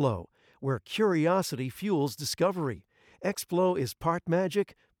Explo, where curiosity fuels discovery. Explo is part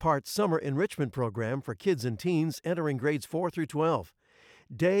magic, part summer enrichment program for kids and teens entering grades 4 through 12.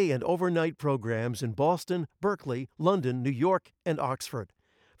 day and overnight programs in Boston, Berkeley, London, New York, and Oxford.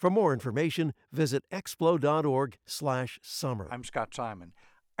 For more information, visit explo.org/summer. I'm Scott Simon.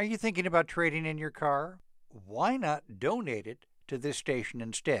 Are you thinking about trading in your car? Why not donate it to this station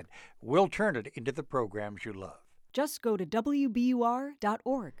instead? We'll turn it into the programs you love. Just go to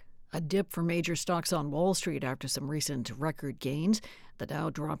WBUR.org. A dip for major stocks on Wall Street after some recent record gains. The Dow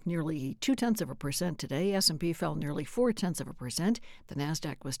dropped nearly 0.2% today. S&P fell nearly 0.4%. The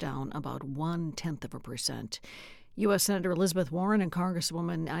Nasdaq was down about 0.1%. U.S. Senator Elizabeth Warren and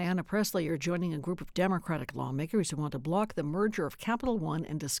Congresswoman Ayanna Pressley are joining a group of Democratic lawmakers who want to block the merger of Capital One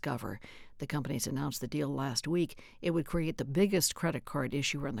and Discover. The companies announced the deal last week. It would create the biggest credit card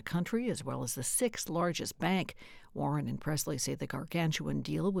issuer in the country, as well as the sixth largest bank. Warren and Pressley say the gargantuan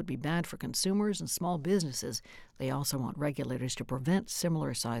deal would be bad for consumers and small businesses. They also want regulators to prevent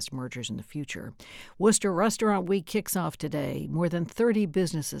similar-sized mergers in the future. Worcester Restaurant Week kicks off today. More than 30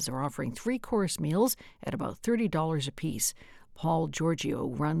 businesses are offering three-course meals at about $30 apiece. Paul Giorgio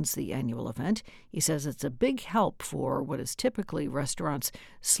runs the annual event. He says it's a big help for what is typically restaurants'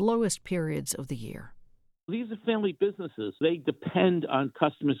 slowest periods of the year. These are family businesses. They depend on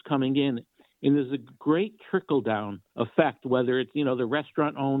customers coming in. And there's a great trickle-down effect, whether it's, the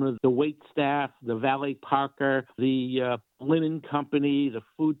restaurant owner, the wait staff, the valet parker, the linen company, the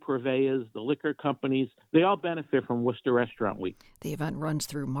food purveyors, the liquor companies. They all benefit from Worcester Restaurant Week. The event runs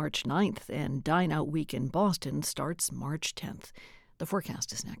through March 9th, and Dine Out Week in Boston starts March 10th. The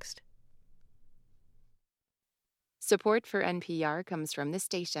forecast is next. Support for NPR comes from this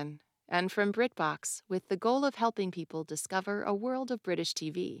station and from BritBox, with the goal of helping people discover a world of British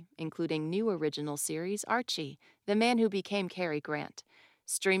TV, including new original series Archie, The Man Who Became Cary Grant,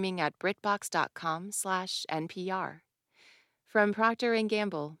 streaming at BritBox.com/NPR. From Procter &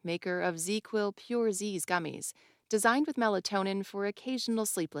 Gamble, maker of ZzzQuil Pure Z's gummies, designed with melatonin for occasional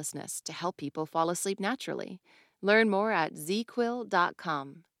sleeplessness to help people fall asleep naturally. Learn more at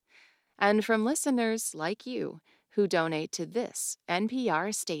ZzzQuil.com. And from listeners like you who donate to this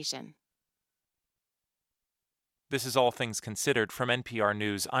NPR station. This is All Things Considered from NPR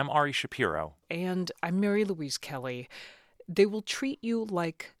News. I'm Ari Shapiro. And I'm Mary Louise Kelly. They will treat you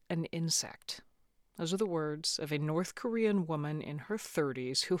like an insect. Those are the words of a North Korean woman in her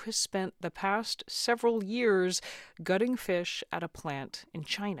 30s who has spent the past several years gutting fish at a plant in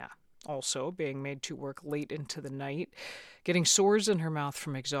China. Also being made to work late into the night, getting sores in her mouth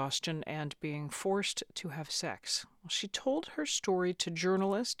from exhaustion, and being forced to have sex. She told her story to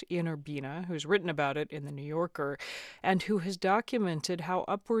journalist Ian Urbina, who's written about it in The New Yorker, and who has documented how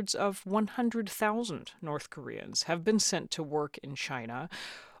upwards of 100,000 North Koreans have been sent to work in China,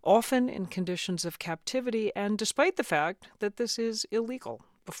 often in conditions of captivity, and despite the fact that this is illegal.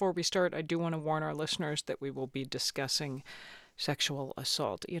 Before we start, I do want to warn our listeners that we will be discussing sexual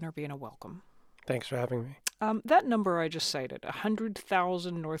assault. Ian Urbina, welcome. Thanks for having me. That number I just cited,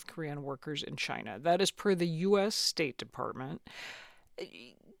 100,000 North Korean workers in China, that is per the U.S. State Department.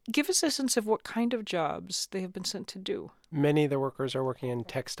 Give us a sense of what kind of jobs they have been sent to do. Many of the workers are working in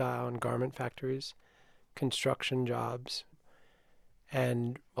textile and garment factories, construction jobs,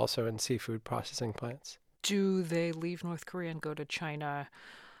 and also in seafood processing plants. Do they leave North Korea and go to China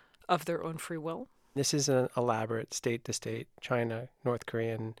of their own free will? This is an elaborate state-to-state China-North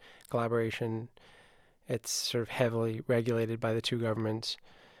Korean collaboration. It's sort of heavily regulated by the two governments.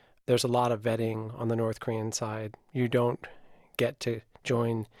 There's a lot of vetting on the North Korean side. You don't get to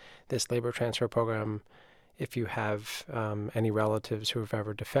join this labor transfer program if you have any relatives who have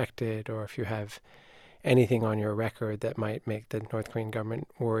ever defected, or if you have anything on your record that might make the North Korean government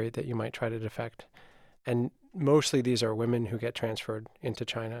worried that you might try to defect. And mostly these are women who get transferred into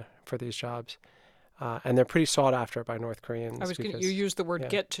China for these jobs. And they're pretty sought after by North Koreans. You used the word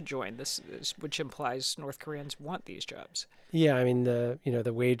 "get to join," which implies North Koreans want these jobs. Yeah, I mean the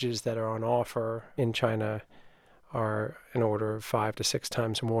wages that are on offer in China are an order of 5 to 6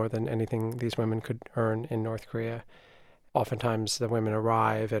 times more than anything these women could earn in North Korea. Oftentimes the women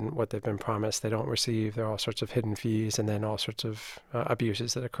arrive and what they've been promised they don't receive. There are all sorts of hidden fees and then all sorts of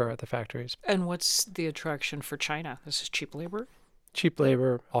abuses that occur at the factories. And what's the attraction for China? This is cheap labor? Cheap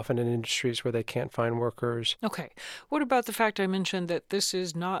labor, often in industries where they can't find workers. Okay. What about the fact I mentioned that this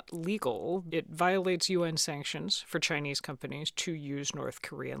is not legal? It violates UN sanctions for Chinese companies to use North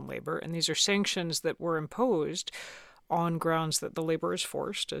Korean labor, and these are sanctions that were imposed on grounds that the labor is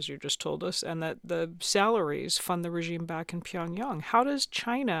forced, as you just told us, and that the salaries fund the regime back in Pyongyang. How does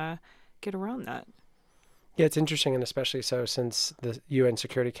China get around that? Yeah, it's interesting, and especially so since the UN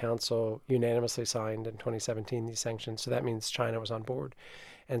Security Council unanimously signed in 2017 these sanctions. So that means China was on board.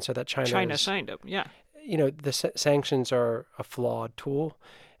 And so that China signed them, yeah. The sanctions are a flawed tool,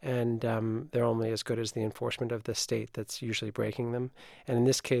 and they're only as good as the enforcement of the state that's usually breaking them. And in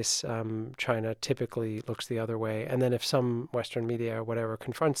this case, China typically looks the other way. And then if some Western media or whatever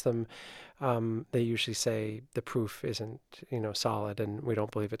confronts them, they usually say the proof isn't, solid, and we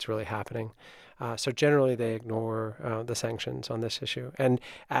don't believe it's really happening. So generally, they ignore the sanctions on this issue. And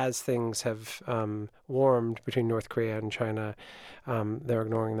as things have warmed between North Korea and China, they're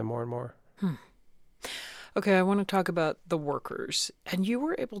ignoring them more and more. Okay, I want to talk about the workers. And you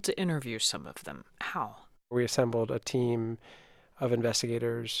were able to interview some of them. How? We assembled a team of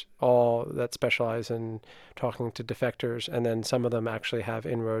investigators, all that specialize in talking to defectors, and then some of them actually have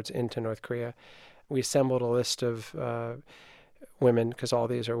inroads into North Korea. We assembled a list of women, because all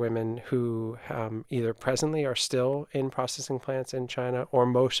these are women who either presently are still in processing plants in China, or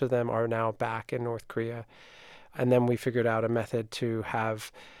most of them are now back in North Korea. And then we figured out a method to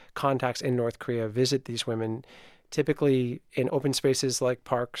have contacts in North Korea visit these women, typically in open spaces like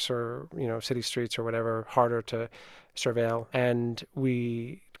parks or, city streets or whatever, harder to surveil. And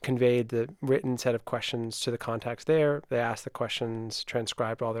we conveyed the written set of questions to the contacts there. They asked the questions,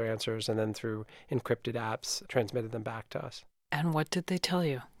 transcribed all their answers, and then through encrypted apps, transmitted them back to us. And what did they tell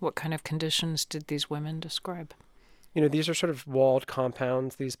you? What kind of conditions did these women describe? These are sort of walled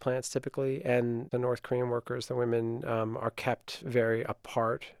compounds, these plants typically, and the North Korean workers, the women, are kept very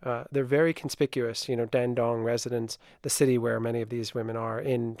apart. They're very conspicuous. Dandong residents, the city where many of these women are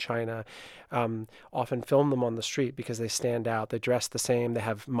in China, often film them on the street because they stand out. They dress the same. They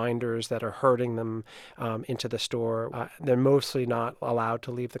have minders that are herding them into the store. They're mostly not allowed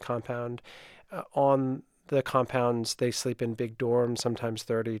to leave the compound. On the compounds, they sleep in big dorms, sometimes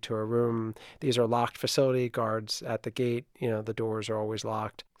 30 to a room. These are locked facility, guards at the gate. The doors are always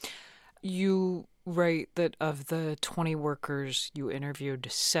locked. You write that of the 20 workers you interviewed,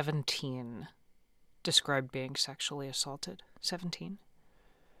 17 described being sexually assaulted. 17?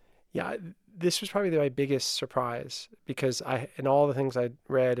 Yeah, this was probably my biggest surprise, because in all the things I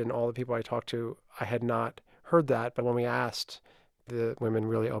read and all the people I talked to, I had not heard that. But when we asked, the women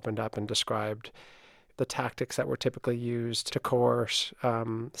really opened up and described the tactics that were typically used to coerce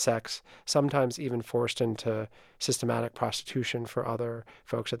sex, sometimes even forced into systematic prostitution for other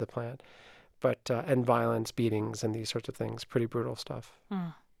folks at the plant, and violence, beatings, and these sorts of things. Pretty brutal stuff.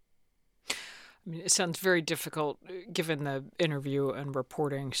 It sounds very difficult given the interview and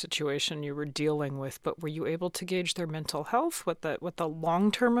reporting situation you were dealing with, but were you able to gauge their mental health, what the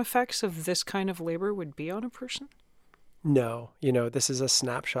long-term effects of this kind of labor would be on a person? No, this is a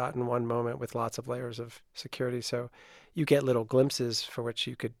snapshot in one moment with lots of layers of security. So you get little glimpses for which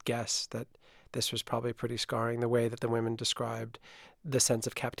you could guess that this was probably pretty scarring, the way that the women described the sense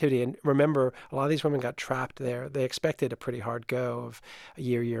of captivity. And remember, a lot of these women got trapped there. They expected a pretty hard go of a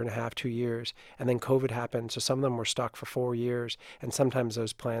year and a half, 2 years. And then COVID happened. So some of them were stuck for 4 years. And sometimes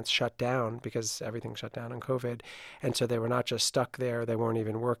those plants shut down because everything shut down in COVID. And so they were not just stuck there, they weren't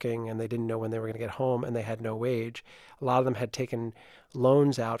even working, and they didn't know when they were going to get home, and they had no wage. A lot of them had taken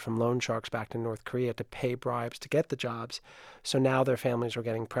loans out from loan sharks back to North Korea to pay bribes to get the jobs. So now their families were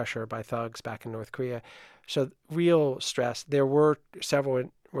getting pressure by thugs back in North Korea. So real stress. There were several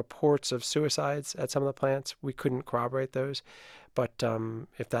reports of suicides at some of the plants. We couldn't corroborate those. But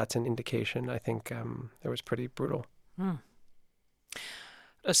if that's an indication, I think it was pretty brutal.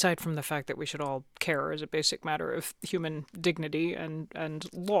 Aside from the fact that we should all care as a basic matter of human dignity and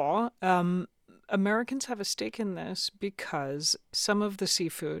law, Americans have a stake in this because some of the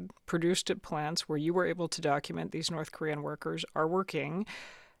seafood produced at plants where you were able to document these North Korean workers are working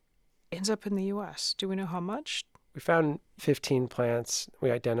ends up in the U.S. Do we know how much? We found 15 plants. We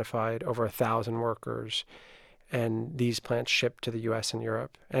identified over 1,000 workers. And these plants shipped to the U.S. and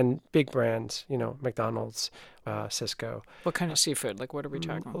Europe. And big brands, McDonald's, Cisco. What kind of seafood? Like, what are we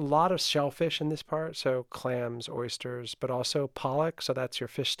talking about? A lot of shellfish in this part. So clams, oysters, but also pollock. So that's your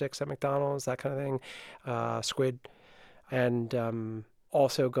fish sticks at McDonald's, that kind of thing. Squid. And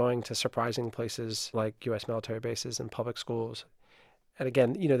also going to surprising places like U.S. military bases and public schools. And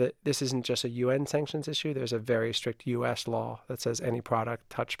again, this isn't just a UN sanctions issue. There's a very strict U.S. law that says any product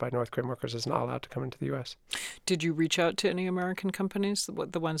touched by North Korean workers is not allowed to come into the U.S. Did you reach out to any American companies,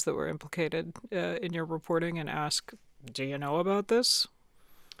 the ones that were implicated in your reporting, and ask, do you know about this?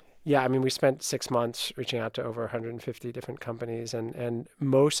 Yeah, we spent 6 months reaching out to over 150 different companies, and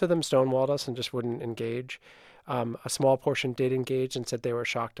most of them stonewalled us and just wouldn't engage. A small portion did engage and said they were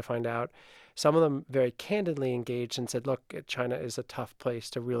shocked to find out. Some of them very candidly engaged and said, look, China is a tough place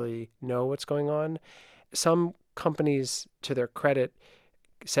to really know what's going on. Some companies, to their credit,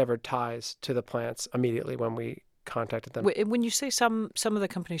 severed ties to the plants immediately when we contacted them. When you say some of the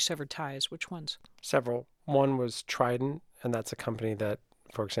companies severed ties, which ones? Several. One was Trident, and that's a company that,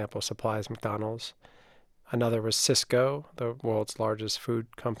 for example, supplies McDonald's. Another was Cisco, the world's largest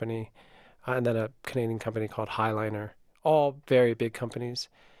food company, and then a Canadian company called Highliner. All very big companies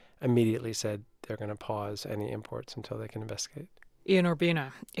immediately said they're going to pause any imports until they can investigate. Ian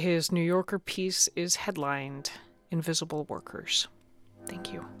Urbina, his New Yorker piece is headlined Invisible Workers.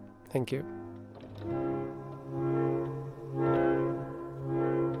 Thank you. Thank you.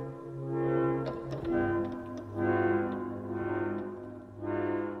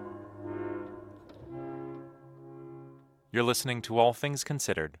 You're listening to All Things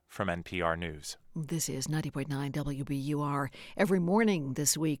Considered from NPR News. This is 90.9 WBUR. Every morning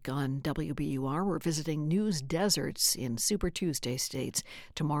this week on WBUR, we're visiting news deserts in Super Tuesday states.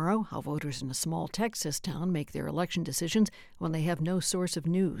 Tomorrow, how voters in a small Texas town make their election decisions when they have no source of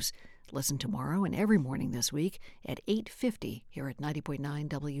news. Listen tomorrow and every morning this week at 8:50 here at 90.9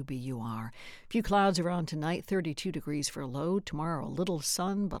 WBUR. Few clouds around tonight, 32 degrees for a low. Tomorrow, a little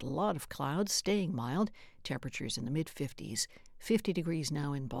sun, but a lot of clouds, staying mild. Temperatures in the mid-50s. 50 degrees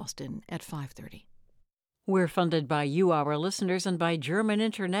now in Boston at 5:30. We're funded by you, our listeners, and by German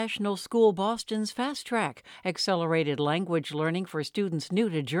International School Boston's Fast Track, accelerated language learning for students new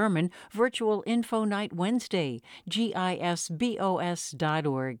to German, virtual info night Wednesday, gisbos.org.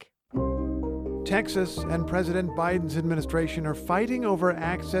 Texas and President Biden's administration are fighting over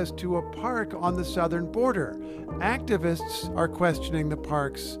access to a park on the southern border. Activists are questioning the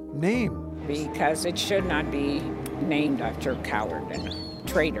park's name. Because it should not be named after a coward and a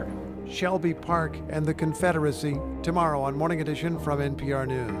traitor. Shelby Park and the Confederacy, tomorrow on Morning Edition from NPR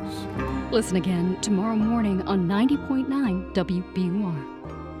News. Listen again tomorrow morning on 90.9 WBUR.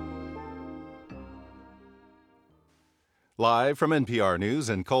 Live from NPR News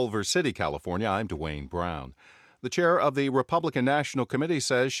in Culver City, California, I'm Dwayne Brown. The chair of the Republican National Committee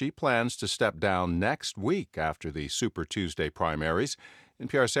says she plans to step down next week after the Super Tuesday primaries.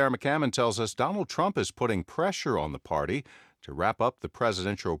 NPR's Sarah McCammon tells us Donald Trump is putting pressure on the party to wrap up the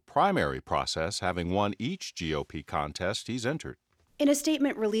presidential primary process, having won each GOP contest he's entered. In a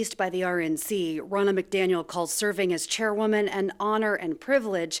statement released by the RNC, Ronna McDaniel calls serving as chairwoman an honor and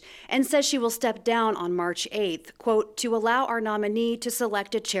privilege and says she will step down on March 8th, quote, to allow our nominee to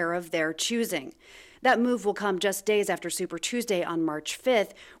select a chair of their choosing. That move will come just days after Super Tuesday on March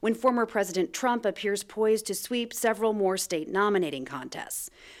 5th, when former President Trump appears poised to sweep several more state nominating contests.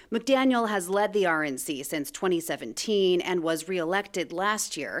 McDaniel has led the RNC since 2017 and was reelected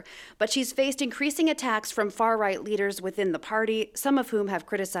last year, but she's faced increasing attacks from far-right leaders within the party, some of whom have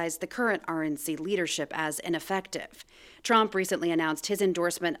criticized the current RNC leadership as ineffective. Trump recently announced his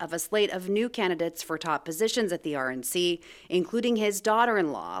endorsement of a slate of new candidates for top positions at the RNC, including his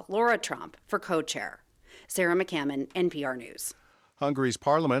daughter-in-law, Laura Trump, for co-chair. Sarah McCammon, NPR News. Hungary's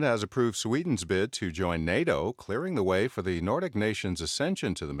parliament has approved Sweden's bid to join NATO, clearing the way for the Nordic nations'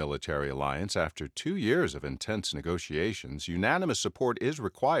 ascension to the military alliance after 2 years of intense negotiations. Unanimous support is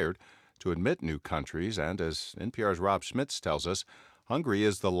required to admit new countries, and as NPR's Rob Schmitz tells us, Hungary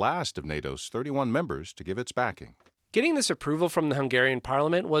is the last of NATO's 31 members to give its backing. Getting this approval from the Hungarian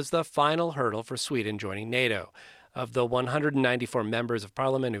parliament was the final hurdle for Sweden joining NATO. Of the 194 members of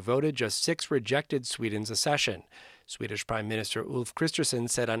parliament who voted, just 6 rejected Sweden's accession. Swedish Prime Minister Ulf Kristersson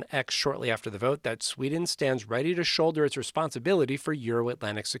said on X shortly after the vote that Sweden stands ready to shoulder its responsibility for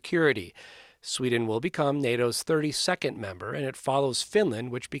Euro-Atlantic security. Sweden will become NATO's 32nd member, and it follows Finland,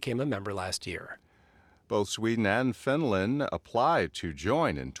 which became a member last year. Both Sweden and Finland applied to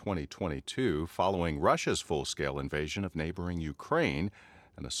join in 2022 following Russia's full-scale invasion of neighboring Ukraine,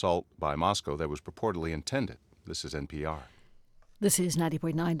 an assault by Moscow that was purportedly intended. This is NPR. This is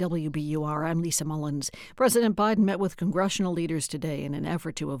 90.9 WBUR. I'm Lisa Mullins. President Biden met with congressional leaders today in an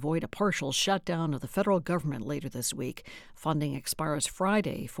effort to avoid a partial shutdown of the federal government later this week. Funding expires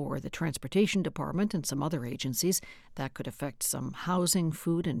Friday for the Transportation Department and some other agencies. That could affect some housing,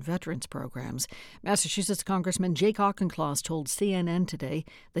 food, and veterans programs. Massachusetts Congressman Jake Auchincloss told CNN today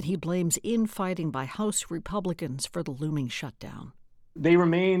that he blames infighting by House Republicans for the looming shutdown. They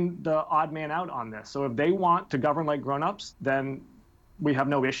remain the odd man out on this. So if they want to govern like grown-ups, then we have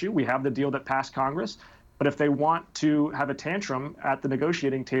no issue. We have the deal that passed Congress. But if they want to have a tantrum at the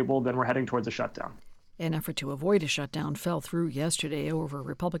negotiating table, then we're heading towards a shutdown. An effort to avoid a shutdown fell through yesterday over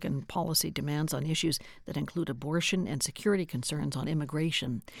Republican policy demands on issues that include abortion and security concerns on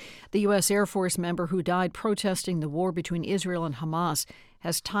immigration. The U.S. Air Force member who died protesting the war between Israel and Hamas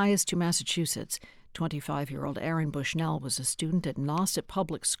has ties to Massachusetts. 25-year-old Aaron Bushnell was a student at Nauset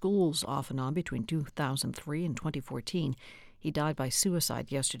Public Schools off and on between 2003 and 2014. He died by suicide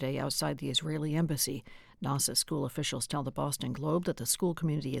yesterday outside the Israeli embassy. NASA school officials tell the Boston Globe that the school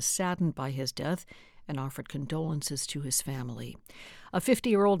community is saddened by his death and offered condolences to his family. A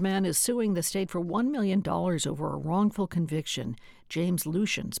 50-year-old man is suing the state for $1 million over a wrongful conviction. James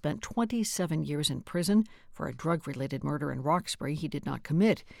Lucian spent 27 years in prison for a drug-related murder in Roxbury he did not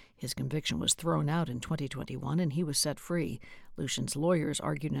commit. His conviction was thrown out in 2021 and he was set free. Lucian's lawyers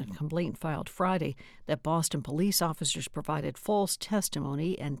argued in a complaint filed Friday that Boston police officers provided false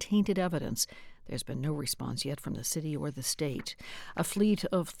testimony and tainted evidence. There's been no response yet from the city or the state. A fleet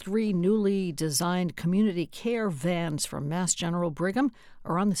of 3 newly designed community care vans from Mass General Brigham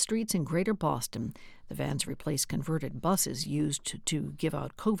are on the streets in Greater Boston. The vans replace converted buses used to give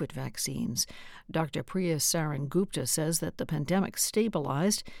out COVID vaccines. Dr. Priya Sarangupta says that the pandemic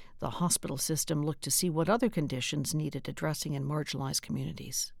stabilized. The hospital system looked to see what other conditions needed addressing in marginalized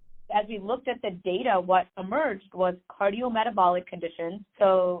communities. As we looked at the data, what emerged was cardiometabolic conditions,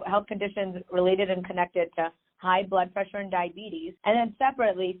 so health conditions related and connected to high blood pressure and diabetes, and then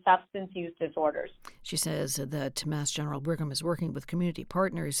separately, substance use disorders. She says that Mass General Brigham is working with community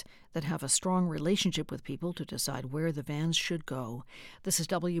partners that have a strong relationship with people to decide where the vans should go. This is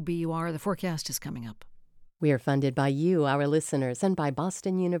WBUR. The forecast is coming up. We are funded by you, our listeners, and by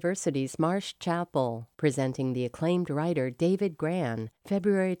Boston University's Marsh Chapel, presenting the acclaimed writer David Grann,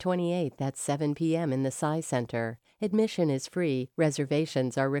 February 28th at 7 p.m. in the Sci Center. Admission is free.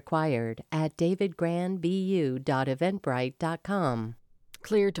 Reservations are required at davidgrannbu.eventbrite.com.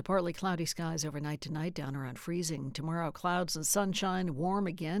 Clear to partly cloudy skies overnight tonight, down around freezing. Tomorrow, clouds and sunshine, warm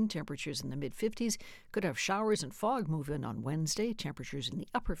again. Temperatures in the mid-50s. Could have showers and fog move in on Wednesday. Temperatures in the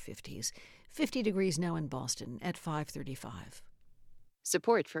upper 50s. 50 degrees now in Boston at 5:35.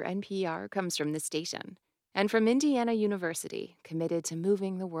 Support for NPR comes from the station and from Indiana University, committed to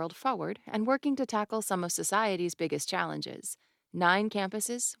moving the world forward and working to tackle some of society's biggest challenges. 9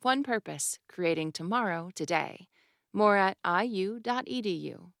 campuses, 1 purpose, creating tomorrow today. More at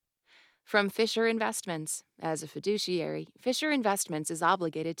iu.edu. From Fisher Investments. As a fiduciary, Fisher Investments is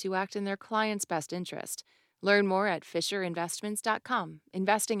obligated to act in their client's best interest. Learn more at fisherinvestments.com.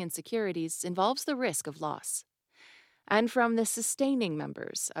 Investing in securities involves the risk of loss. And from the sustaining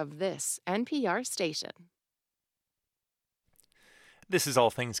members of this NPR station. This is All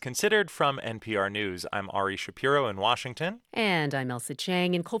Things Considered from NPR News. I'm Ari Shapiro in Washington. And I'm Elsa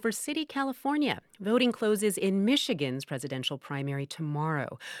Chang in Culver City, California. Voting closes in Michigan's presidential primary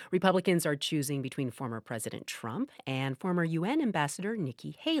tomorrow. Republicans are choosing between former President Trump and former UN Ambassador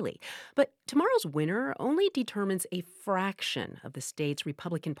Nikki Haley. But tomorrow's winner only determines a fraction of the state's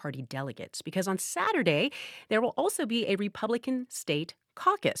Republican Party delegates, because on Saturday, there will also be a Republican state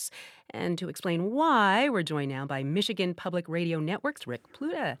caucus. And to explain why, we're joined now by Michigan Public Radio Network's Rick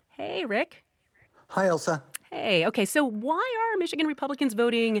Pluta. Hey, Rick. Hi, Elsa. Hey, okay, so why are Michigan Republicans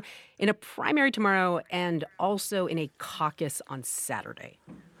voting in a primary tomorrow and also in a caucus on Saturday?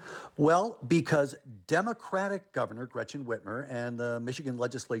 Well, because Democratic Governor Gretchen Whitmer and the Michigan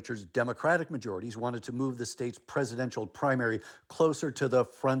legislature's Democratic majorities wanted to move the state's presidential primary closer to the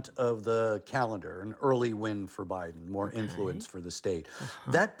front of the calendar, an early win for Biden, more influence for the state.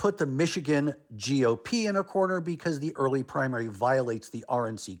 That put the Michigan GOP in a corner because the early primary violates the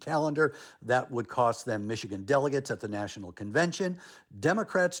RNC calendar. That would cost them Michigan delegates at the national convention.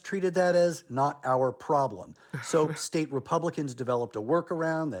 Democrats treated that as not our problem. So state Republicans developed a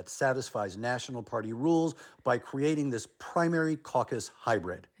workaround that satisfies national party rules by creating this primary caucus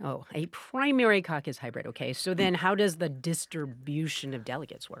hybrid. Oh, a primary caucus hybrid. Okay, so then how does the distribution of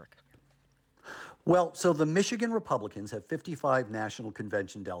delegates work? Well, so the Michigan Republicans have 55 national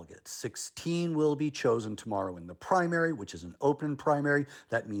convention delegates. 16 will be chosen tomorrow in the primary, which is an open primary.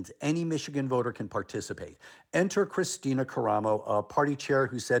 That means any Michigan voter can participate. Enter Christina Caramo, a party chair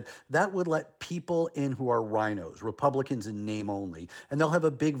who said that would let people in who are rhinos, Republicans in name only, and they'll have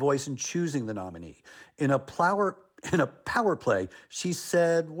a big voice in choosing the nominee. In a power play, she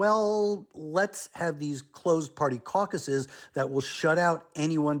said, well, let's have these closed party caucuses that will shut out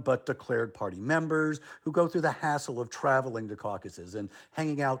anyone but declared party members who go through the hassle of traveling to caucuses and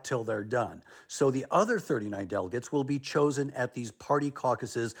hanging out till they're done. So the other 39 delegates will be chosen at these party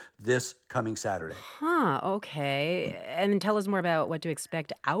caucuses this coming Saturday. Okay. And tell us more about what to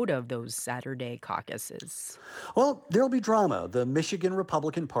expect out of those Saturday caucuses. Well, there'll be drama. The Michigan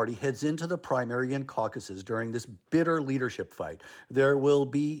Republican Party heads into the primary and caucuses during this bitter leadership fight. There will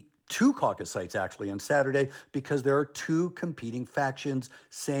be 2 caucus sites actually on Saturday because there are 2 competing factions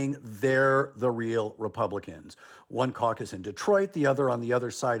saying they're the real Republicans. One caucus in Detroit, the other on the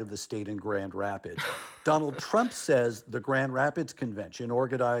other side of the state in Grand Rapids. Donald Trump says the Grand Rapids Convention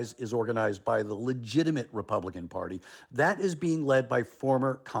is organized by the legitimate Republican Party. That is being led by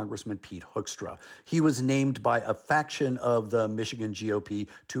former Congressman Pete Hoekstra. He was named by a faction of the Michigan GOP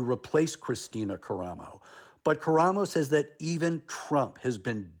to replace Christina Caramo. But Caramo says that even Trump has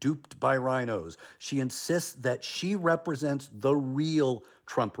been duped by rhinos. She insists that she represents the real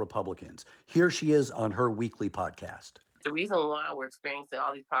Trump Republicans. Here she is on her weekly podcast. The reason why we're experiencing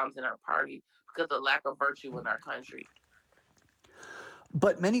all these problems in our party because of lack of virtue in our country.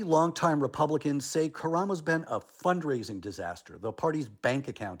 But many longtime Republicans say Karamo's been a fundraising disaster. The party's bank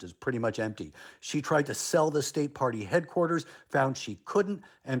account is pretty much empty. She tried to sell the state party headquarters, found she couldn't,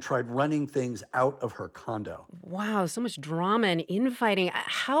 and tried running things out of her condo. Wow, so much drama and infighting.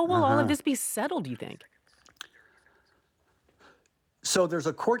 How will all of this be settled, do you think? So there's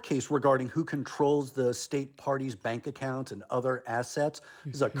a court case regarding who controls the state party's bank accounts and other assets.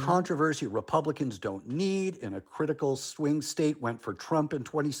 There's a controversy Republicans don't need in a critical swing state, went for Trump in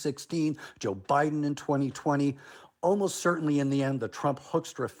 2016, Joe Biden in 2020. Almost certainly in the end, the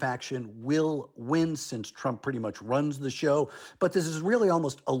Trump-Hoekstra faction will win since Trump pretty much runs the show. But this is really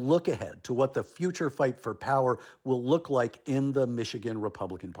almost a look ahead to what the future fight for power will look like in the Michigan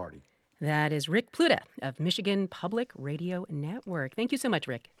Republican Party. That is Rick Pluta of Michigan Public Radio Network. Thank you so much,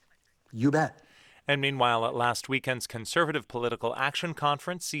 Rick. You bet. And meanwhile, at last weekend's Conservative Political Action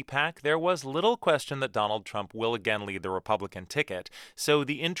Conference, CPAC, there was little question that Donald Trump will again lead the Republican ticket. So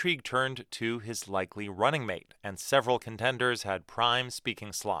the intrigue turned to his likely running mate, and several contenders had prime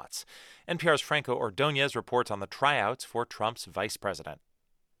speaking slots. NPR's Franco Ordonez reports on the tryouts for Trump's vice president.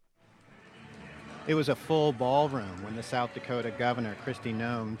 It was a full ballroom when the South Dakota governor, Kristi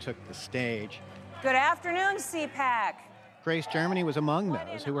Noem, took the stage. Good afternoon, CPAC. Grace Germany was among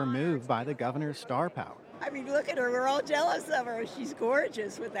those who were moved by the governor's star power. I mean, look at her. We're all jealous of her. She's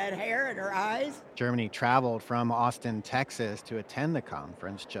gorgeous with that hair and her eyes. Germany traveled from Austin, Texas to attend the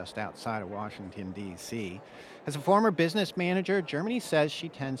conference just outside of Washington, D.C. As a former business manager, Germany says she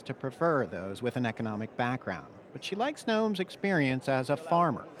tends to prefer those with an economic background. But she likes Noem's experience as a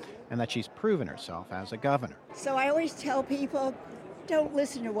farmer and that she's proven herself as a governor. So I always tell people, don't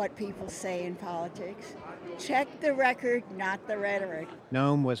listen to what people say in politics. Check the record, not the rhetoric.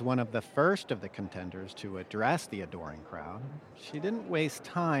 Noem was one of the first of the contenders to address the adoring crowd. She didn't waste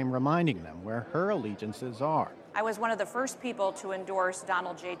time reminding them where her allegiances are. I was one of the first people to endorse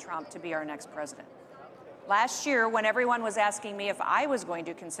Donald J. Trump to be our next president. Last year, when everyone was asking me if I was going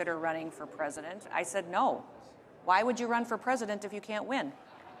to consider running for president, I said no. Why would you run for president if you can't win?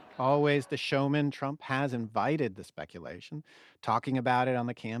 Always the showman, Trump has invited the speculation, talking about it on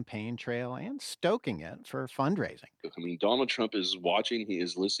the campaign trail and stoking it for fundraising. I mean, Donald Trump is watching, he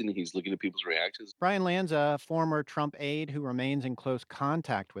is listening, he's looking at people's reactions. Brian Lanza, former Trump aide who remains in close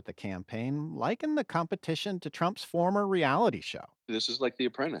contact with the campaign, likened the competition to Trump's former reality show. This is like The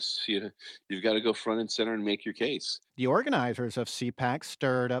Apprentice. You've got to go front and center and make your case. The organizers of CPAC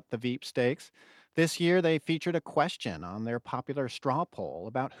stirred up the Veep stakes. This year, they featured a question on their popular straw poll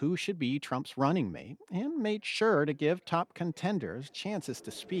about who should be Trump's running mate and made sure to give top contenders chances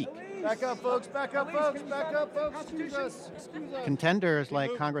to speak. Back up, folks. Back up, folks. Back up, folks. Excuse us. Contenders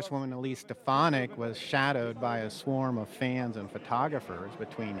like Congresswoman Elise Stefanik was shadowed by a swarm of fans and photographers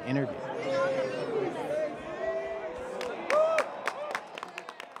between interviews.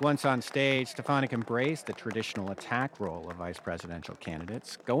 Once on stage, Stefanik embraced the traditional attack role of vice presidential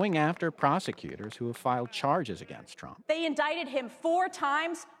candidates, going after prosecutors who have filed charges against Trump. They indicted him 4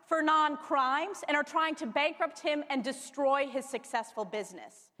 times for non-crimes and are trying to bankrupt him and destroy his successful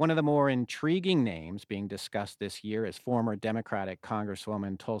business. One of the more intriguing names being discussed this year is former Democratic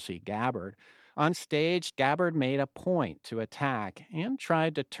Congresswoman Tulsi Gabbard. On stage, Gabbard made a point to attack and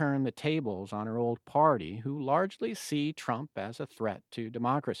tried to turn the tables on her old party, who largely see Trump as a threat to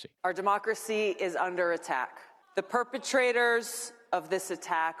democracy. Our democracy is under attack. The perpetrators of this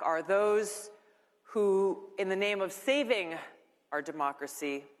attack are those who, in the name of saving our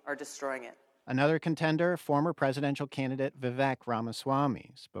democracy, are destroying it. Another contender, former presidential candidate Vivek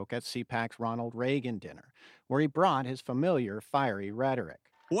Ramaswamy, spoke at CPAC's Ronald Reagan dinner, where he brought his familiar fiery rhetoric.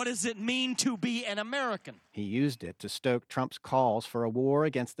 What does it mean to be an American? He used it to stoke Trump's calls for a war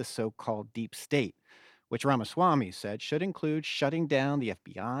against the so-called deep state, which Ramaswamy said should include shutting down the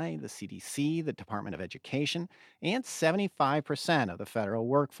FBI, the CDC, the Department of Education, and 75% of the federal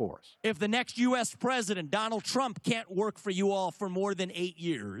workforce. If the next U.S. president, Donald Trump, can't work for you all for more than 8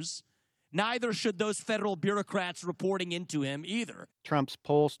 years, Neither should those federal bureaucrats reporting into him either. Trump's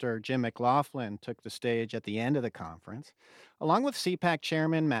pollster Jim McLaughlin took the stage at the end of the conference, along with CPAC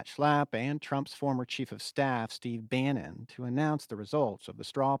chairman Matt Schlapp and Trump's former chief of staff Steve Bannon, to announce the results of the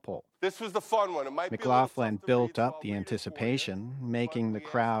straw poll. This was the fun one. It might McLaughlin built up the anticipation, making the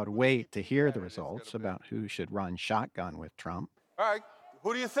crowd wait to hear the results about who should run shotgun with Trump. All right,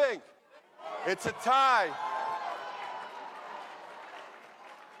 who do you think? It's a tie.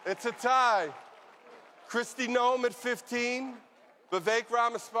 It's a tie. Kristi Noem at 15, Vivek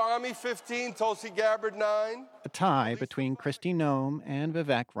Ramaswamy 15, Tulsi Gabbard 9. A tie between Kristi Noem and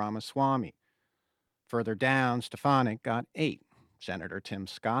Vivek Ramaswamy. Further down, Stefanik got 8. Senator Tim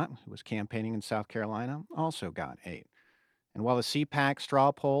Scott, who was campaigning in South Carolina, also got 8. And while the CPAC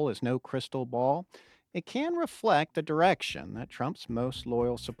straw poll is no crystal ball, it can reflect the direction that Trump's most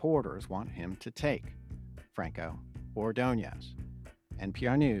loyal supporters want him to take. Franco Ordonez,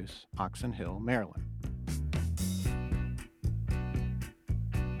 NPR News, Oxon Hill, Maryland.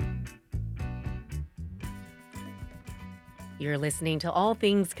 You're listening to All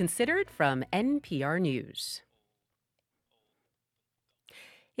Things Considered from NPR News.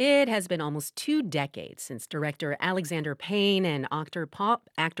 It has been almost 2 decades since director Alexander Payne and actor Paul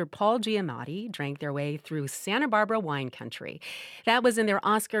Giamatti drank their way through Santa Barbara wine country. That was in their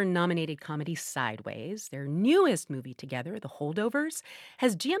Oscar-nominated comedy Sideways. Their newest movie together, The Holdovers,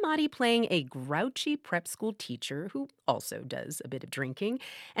 has Giamatti playing a grouchy prep school teacher who also does a bit of drinking.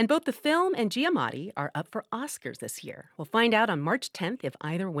 And both the film and Giamatti are up for Oscars this year. We'll find out on March 10th if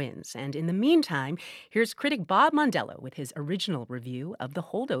either wins. And in the meantime, here's critic Bob Mondello with his original review of The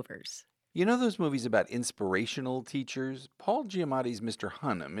Holdovers. You know those movies about inspirational teachers? Paul Giamatti's Mr.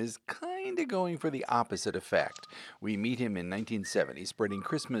 Hunnam is kind of going for the opposite effect. We meet him in 1970 spreading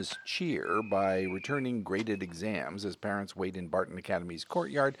Christmas cheer by returning graded exams as parents wait in Barton Academy's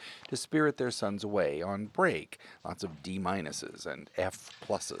courtyard to spirit their sons away on break. Lots of D-minuses and F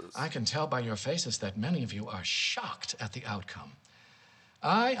pluses. I can tell by your faces that many of you are shocked at the outcome.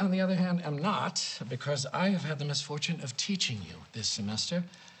 I, on the other hand, am not, because I have had the misfortune of teaching you this semester,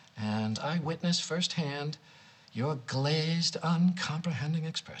 and I witness firsthand your glazed, uncomprehending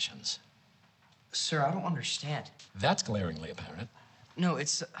expressions. Sir, I don't understand. That's glaringly apparent. No,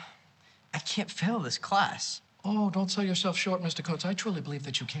 I can't fail this class. Oh, don't sell yourself short, Mr. Coates. I truly believe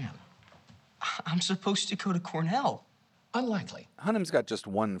that you can. I'm supposed to go to Cornell. Unlikely. Hunnam's got just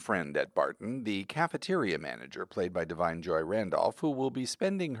one friend at Barton, the cafeteria manager, played by Divine Joy Randolph, who will be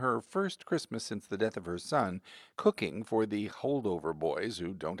spending her first Christmas since the death of her son cooking for the holdover boys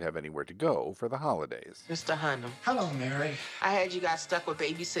who don't have anywhere to go for the holidays. Mr. Hunnam. Hello, Mary. I had you guys stuck with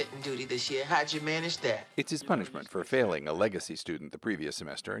babysitting duty this year. How'd you manage that? It's his punishment for failing a legacy student the previous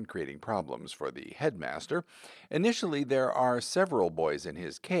semester and creating problems for the headmaster. Initially, there are several boys in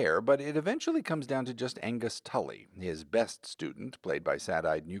his care, but it eventually comes down to just Angus Tully, his best student, played by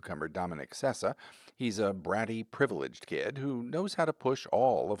sad-eyed newcomer Dominic Sessa. He's a bratty, privileged kid who knows how to push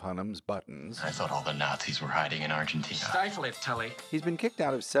all of Hunnam's buttons. I thought all the Nazis were hiding in Argentina. Stifle it, Tully. He's been kicked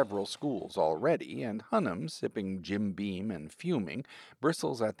out of several schools already, and Hunnam, sipping Jim Beam and fuming,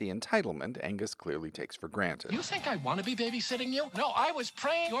 bristles at the entitlement Angus clearly takes for granted. You think I want to be babysitting you? No, I was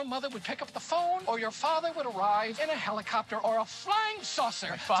praying your mother would pick up the phone, or your father would arrive in a helicopter or a flying saucer.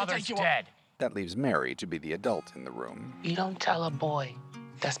 My father's dead. That leaves Mary to be the adult in the room. You don't tell a boy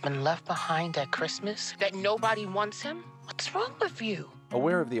that's been left behind at Christmas that nobody wants him? What's wrong with you?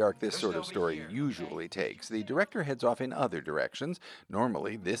 Aware of the arc this sort of story usually takes, the director heads off in other directions.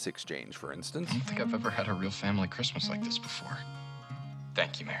 Normally, this exchange, for instance. I don't think I've ever had a real family Christmas like this before.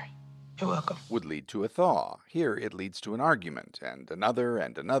 Thank you, Mary. You're welcome. Would lead to a thaw. Here, it leads to an argument, and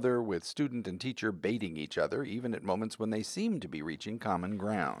another, with student and teacher baiting each other, even at moments when they seem to be reaching common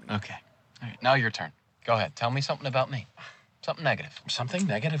ground. Okay. All right, now your turn. Go ahead. Tell me something about me. Something negative. Something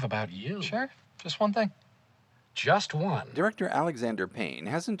negative about you? Sure. Just one thing. Just one. Director Alexander Payne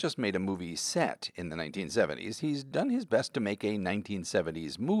hasn't just made a movie set in the 1970s, he's done his best to make a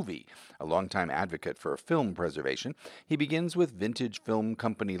 1970s movie. A longtime advocate for film preservation, he begins with vintage film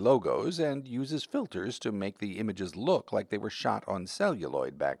company logos and uses filters to make the images look like they were shot on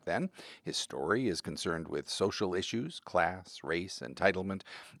celluloid back then. His story is concerned with social issues, class, race, entitlement,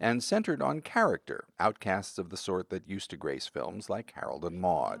 and centered on character, outcasts of the sort that used to grace films like Harold and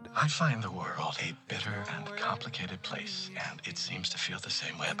Maude. I find the world a bitter and complicated place, and it seems to feel the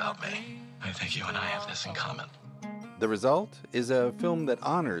same way about me. I think you and I have this in common. The result is a film that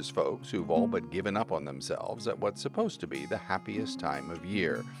honors folks who've all but given up on themselves at what's supposed to be the happiest time of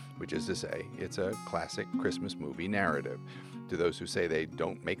year, which is to say, it's a classic Christmas movie narrative. To those who say they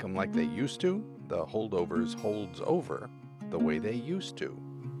don't make them like they used to, The Holdovers holds over the way they used to.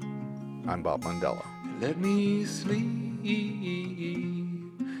 I'm Bob Mandela. Let me sleep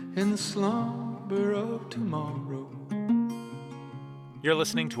in the slumber of tomorrow. You're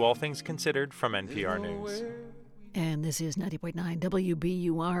listening to All Things Considered from NPR News. And this is 90.9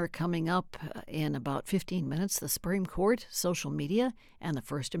 WBUR. Coming up in about 15 minutes, the Supreme Court, social media, and the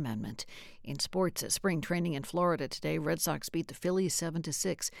First Amendment. In sports, spring training in Florida today, Red Sox beat the Phillies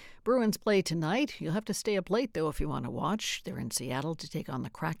 7-6. Bruins play tonight. You'll have to stay up late, though, if you want to watch. They're in Seattle to take on the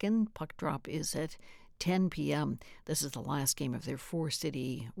Kraken. Puck drop is at 10 p.m. This is the last game of their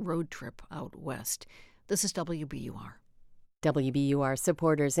four-city road trip out west. This is WBUR. WBUR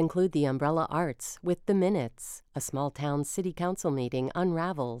supporters include the Umbrella Arts with The Minutes. A small-town city council meeting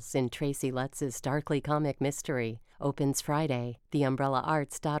unravels in Tracy Lutz's darkly comic mystery. Opens Friday,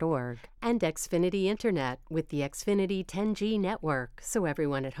 theumbrellaarts.org. And Xfinity Internet with the Xfinity 10G network, so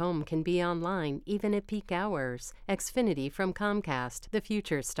everyone at home can be online even at peak hours. Xfinity from Comcast. The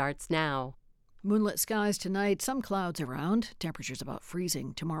future starts now. Moonlit skies tonight, some clouds around. Temperatures about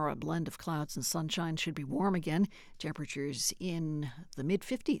freezing. Tomorrow, a blend of clouds and sunshine. Should be warm again. Temperatures in the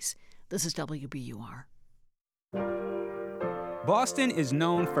mid-50s. This is WBUR. Boston is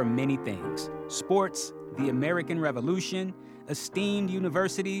known for many things: sports, the American Revolution, esteemed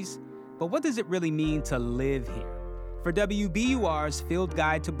universities. But what does it really mean to live here? For WBUR's Field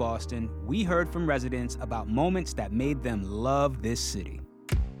Guide to Boston, we heard from residents about moments that made them love this city.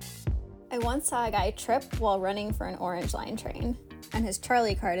 I once saw a guy trip while running for an Orange Line train, and his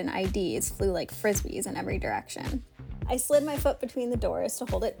Charlie card and IDs flew like frisbees in every direction. I slid my foot between the doors to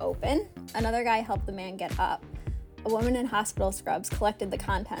hold it open. Another guy helped the man get up. A woman in hospital scrubs collected the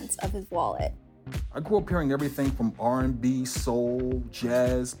contents of his wallet. I grew up hearing everything from R&B, soul,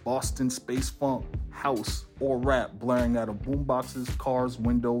 jazz, Boston space funk, house, or rap blaring out of boomboxes, cars,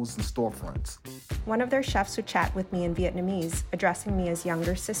 windows, and storefronts. One of their chefs would chat with me in Vietnamese, addressing me as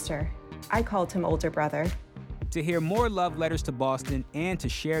younger sister. I called him older brother. To hear more love letters to Boston and to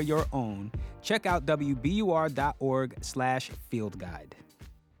share your own, check out wbur.org/fieldguide.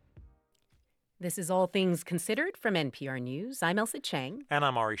 This is All Things Considered from NPR News. I'm Elsa Chang. And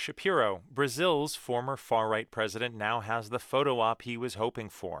I'm Ari Shapiro. Brazil's former far-right president now has the photo op he was hoping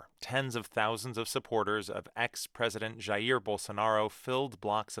for. Tens of thousands of supporters of ex-President Jair Bolsonaro filled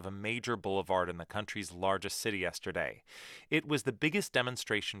blocks of a major boulevard in the country's largest city yesterday. It was the biggest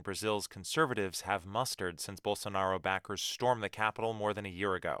demonstration Brazil's conservatives have mustered since Bolsonaro backers stormed the Capitol more than a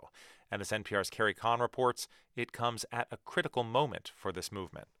year ago. And as NPR's Carrie Kahn reports, it comes at a critical moment for this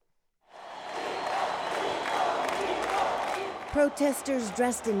movement. Protesters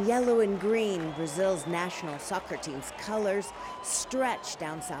dressed in yellow and green, Brazil's national soccer team's colors, stretch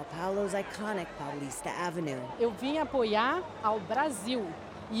down São Paulo's iconic Paulista Avenue. Eu vim apoiar ao Brasil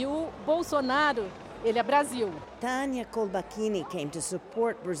e o Bolsonaro, ele é Brasil. Tânia Colbachini came to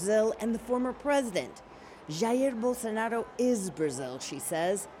support Brazil and the former president. Jair Bolsonaro is Brazil, she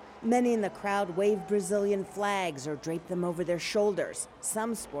says. Many in the crowd wave Brazilian flags or drape them over their shoulders.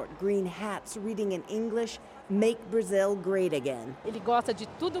 Some sport green hats reading in English, "Make Brazil Great Again." Ele gosta de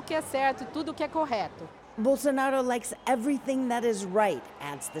tudo que é certo e tudo que é correto. Bolsonaro likes everything that is right,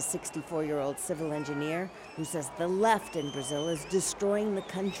 adds the 64-year-old civil engineer, who says the left in Brazil is destroying the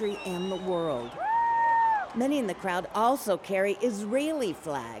country and the world. Many in the crowd also carry Israeli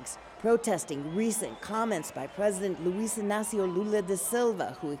flags, protesting recent comments by President Luiz Inácio Lula da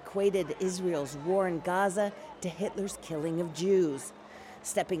Silva, who equated Israel's war in Gaza to Hitler's killing of Jews.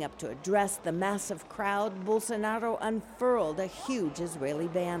 Stepping up to address the massive crowd, Bolsonaro unfurled a huge Israeli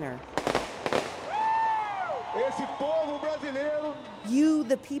banner. Esse povo brasileiro. You,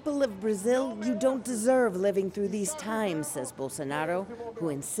 the people of Brazil, you don't deserve living through these times, says Bolsonaro, who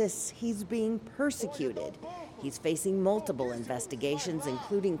insists he's being persecuted. He's facing multiple investigations,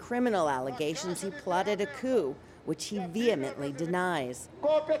 including criminal allegations he plotted a coup, which he vehemently denies.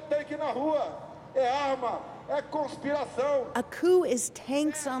 Golpe é tanque na rua, é arma, é conspiração. A coup is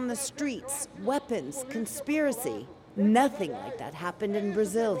tanks on the streets, weapons, conspiracy. Nothing like that happened in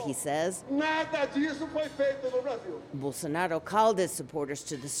Brazil, he says. Nada disso foi feito no Brasil. Bolsonaro called his supporters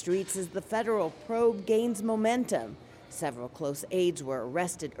to the streets as the federal probe gains momentum. Several close aides were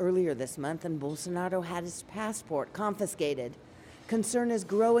arrested earlier this month, and Bolsonaro had his passport confiscated. Concern is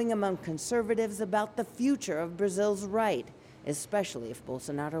growing among conservatives about the future of Brazil's right, especially if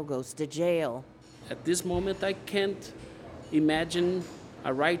Bolsonaro goes to jail. At this moment, I can't imagine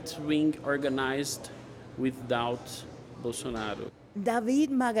a right-wing organized without Bolsonaro.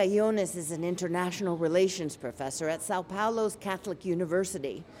 David Magalhães is an international relations professor at São Paulo's Catholic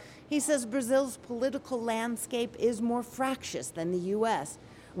University. He says Brazil's political landscape is more fractious than the U.S.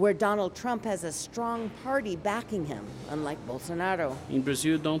 where Donald Trump has a strong party backing him, unlike Bolsonaro. In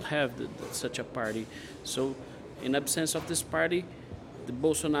Brazil, don't have such a party. So, in absence of this party, the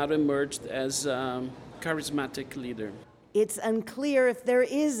Bolsonaro emerged as a charismatic leader. It's unclear if there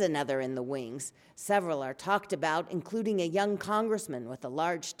is another in the wings. Several are talked about, including a young congressman with a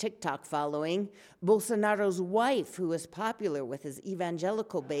large TikTok following, Bolsonaro's wife, who is popular with his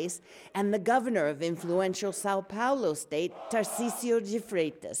evangelical base, and the governor of influential Sao Paulo state, Tarcísio de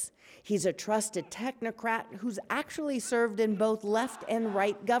Freitas. He's a trusted technocrat who's actually served in both left and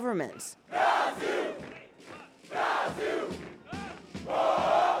right governments.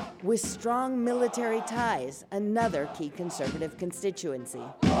 With strong military ties, another key conservative constituency.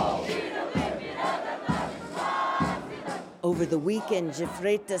 Over the weekend,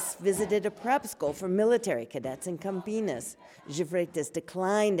 Freitas visited a prep school for military cadets in Campinas. Freitas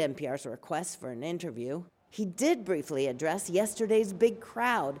declined NPR's request for an interview. He did briefly address yesterday's big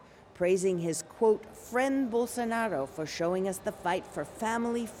crowd, praising his, quote, friend Bolsonaro for showing us the fight for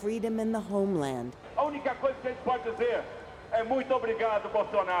family freedom in the homeland. A única coisa que a gente pode dizer é muito obrigado,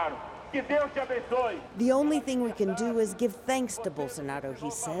 Bolsonaro. Que Deus te abençoe. The only thing we can do is give thanks to Bolsonaro, he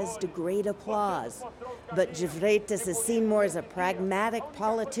says, to great applause. But Freitas is seen more as a pragmatic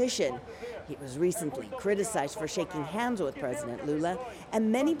politician. He was recently criticized for shaking hands with President Lula, and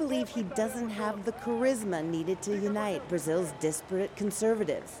many believe he doesn't have the charisma needed to unite Brazil's disparate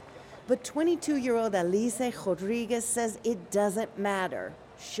conservatives. But 22-year-old Alice Rodriguez says it doesn't matter.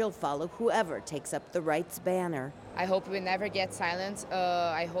 She'll follow whoever takes up the right's banner. I hope we never get silent.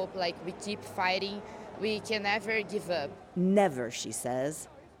 I hope we keep fighting. We can never give up. Never, she says.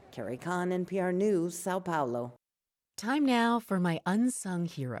 Carrie Kahn, NPR News, Sao Paulo. Time now for My Unsung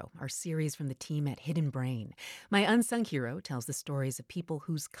Hero, our series from the team at Hidden Brain. My Unsung Hero tells the stories of people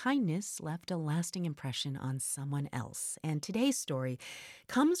whose kindness left a lasting impression on someone else. And today's story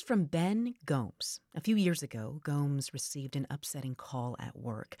comes from Ben Gomes. A few years ago, Gomes received an upsetting call at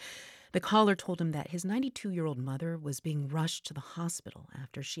work. The caller told him that his 92-year-old mother was being rushed to the hospital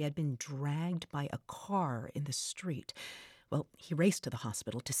after she had been dragged by a car in the street. Well, he raced to the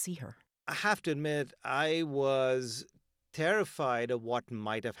hospital to see her. I have to admit, I was terrified of what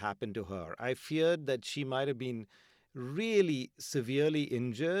might have happened to her. I feared that she might have been really severely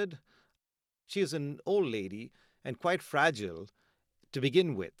injured. She is an old lady and quite fragile to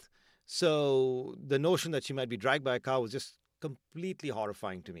begin with. So the notion that she might be dragged by a car was just completely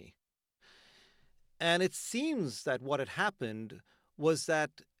horrifying to me. And it seems that what had happened was that,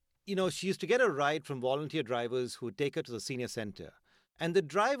 she used to get a ride from volunteer drivers who would take her to the senior center. And the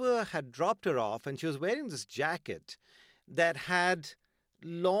driver had dropped her off, and she was wearing this jacket that had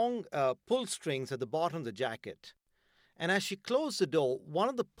long pull strings at the bottom of the jacket. And as she closed the door, one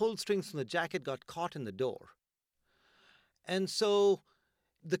of the pull strings from the jacket got caught in the door. And so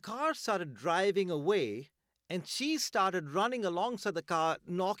the car started driving away, and she started running alongside the car,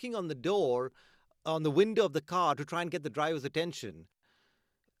 knocking on the door, on the window of the car to try and get the driver's attention.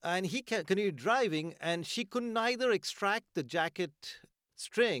 And he continued driving, and she could neither extract the jacket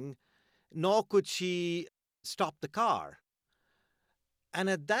string, nor could she stop the car. And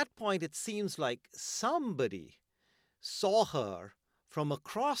at that point, it seems like somebody saw her from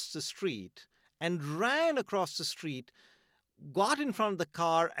across the street and ran across the street, got in front of the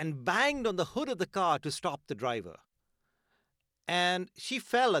car, and banged on the hood of the car to stop the driver. And she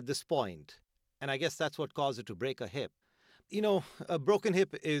fell at this point, and I guess that's what caused her to break her hip. A broken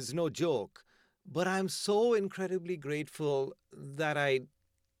hip is no joke, but I'm so incredibly grateful that I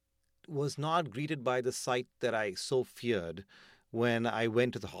was not greeted by the sight that I so feared when I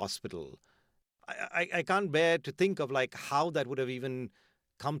went to the hospital. I can't bear to think of how that would have even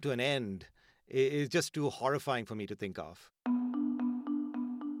come to an end. It's just too horrifying for me to think of.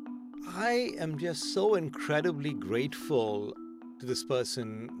 I am just so incredibly grateful to this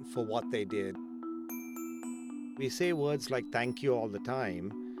person for what they did. We say words like thank you all the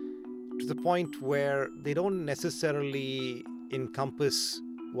time, to the point where they don't necessarily encompass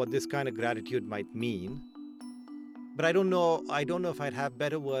what this kind of gratitude might mean. But I don't know if I'd have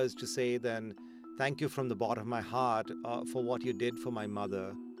better words to say than thank you from the bottom of my heart for what you did for my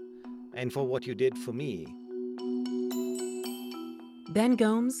mother and for what you did for me. Ben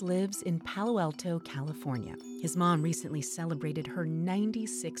Gomes lives in Palo Alto, California. His mom recently celebrated her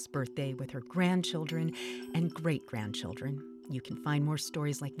 96th birthday with her grandchildren and great-grandchildren. You can find more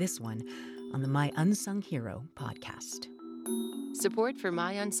stories like this one on the My Unsung Hero podcast. Support for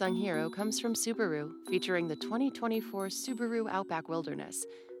My Unsung Hero comes from Subaru, featuring the 2024 Subaru Outback Wilderness.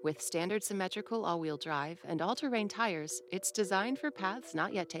 With standard symmetrical all-wheel drive and all-terrain tires, it's designed for paths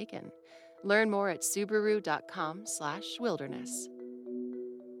not yet taken. Learn more at Subaru.com/wilderness.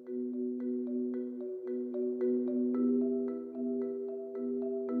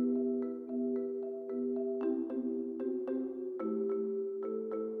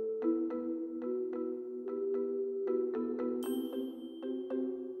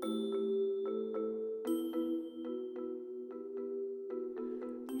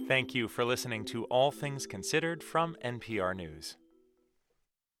 Thank you for listening to All Things Considered from NPR News.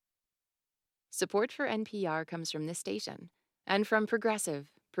 Support for NPR comes from this station and from Progressive.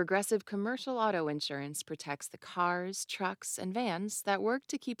 Progressive Commercial Auto Insurance protects the cars, trucks, and vans that work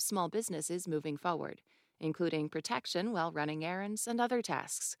to keep small businesses moving forward, including protection while running errands and other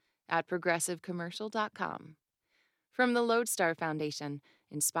tasks at progressivecommercial.com. From the Lodestar Foundation,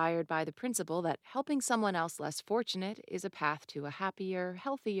 inspired by the principle that helping someone else less fortunate is a path to a happier,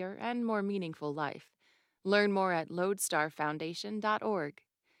 healthier, and more meaningful life. Learn more at lodestarfoundation.org.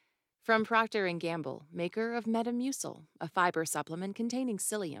 From Procter & Gamble, maker of Metamucil, a fiber supplement containing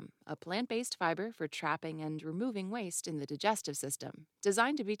psyllium, a plant-based fiber for trapping and removing waste in the digestive system,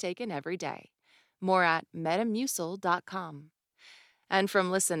 designed to be taken every day. More at metamucil.com. And from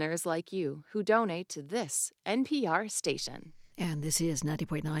listeners like you who donate to this NPR station. And this is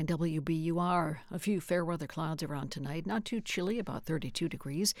 90.9 WBUR. A few fair weather clouds around tonight. Not too chilly, about 32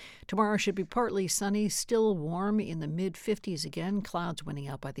 degrees. Tomorrow should be partly sunny, still warm in the mid-50s again. Clouds winning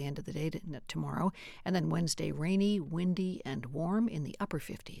out by the end of the day tomorrow. And then Wednesday, rainy, windy, and warm in the upper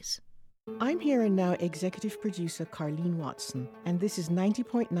 50s. I'm here and now executive producer Carlene Watson, and this is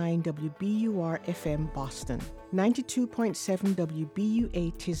 90.9 WBUR FM Boston, 92.7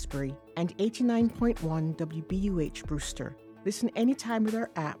 WBUA Tisbury, and 89.1 WBUH Brewster. Listen anytime with our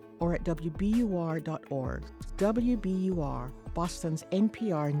app or at WBUR.org. WBUR, Boston's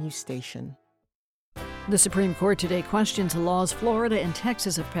NPR news station. The Supreme Court today questions the laws Florida and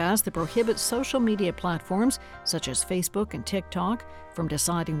Texas have passed that prohibit social media platforms, such as Facebook and TikTok, from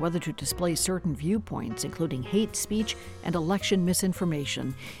deciding whether to display certain viewpoints, including hate speech and election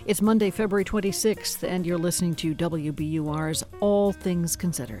misinformation. It's Monday, February 26th, and you're listening to WBUR's All Things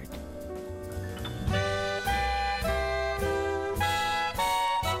Considered.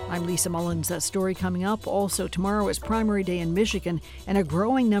 I'm Lisa Mullins. That story coming up. Also, tomorrow is primary day in Michigan, and a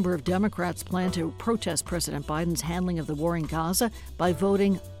growing number of Democrats plan to protest President Biden's handling of the war in Gaza by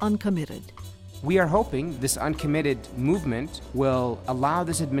voting uncommitted. We are hoping this uncommitted movement will allow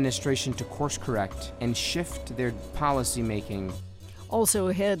this administration to course correct and shift their policy making. Also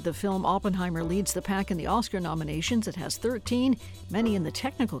ahead, the film Oppenheimer leads the pack in the Oscar nominations. It has 13, many in the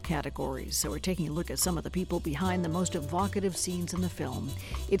technical categories. So we're taking a look at some of the people behind the most evocative scenes in the film.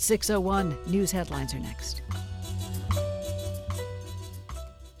 It's 6:01. News headlines are next.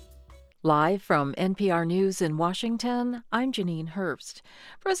 Live from NPR News in Washington, I'm Janine Herbst.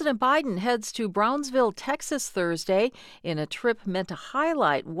 President Biden heads to Brownsville, Texas Thursday in a trip meant to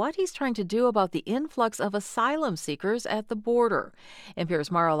highlight what he's trying to do about the influx of asylum seekers at the border. NPR's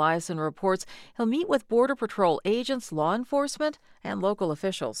Mara Eliason reports he'll meet with Border Patrol agents, law enforcement, and local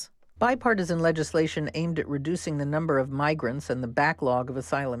officials. Bipartisan legislation aimed at reducing the number of migrants and the backlog of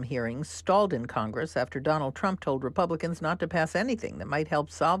asylum hearings stalled in Congress after Donald Trump told Republicans not to pass anything that might help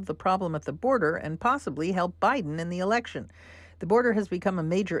solve the problem at the border and possibly help Biden in the election. The border has become a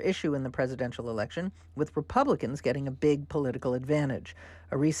major issue in the presidential election, with Republicans getting a big political advantage.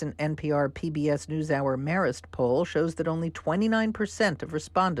 A recent NPR PBS NewsHour Marist poll shows that only 29% of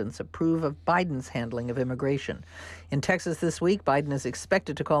respondents approve of Biden's handling of immigration. In Texas this week, Biden is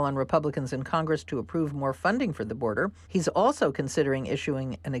expected to call on Republicans in Congress to approve more funding for the border. He's also considering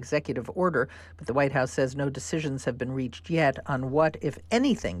issuing an executive order, but the White House says no decisions have been reached yet on what, if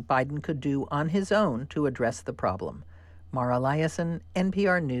anything, Biden could do on his own to address the problem. Mara Eliason,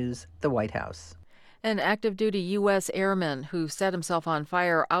 NPR News, the White House. An active-duty U.S. airman who set himself on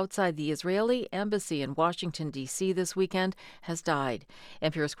fire outside the Israeli embassy in Washington, D.C. this weekend has died.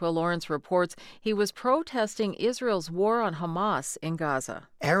 NPR's Quill Lawrence reports he was protesting Israel's war on Hamas in Gaza.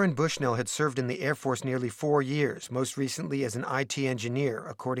 Aaron Bushnell had served in the Air Force nearly 4 years, most recently as an IT engineer,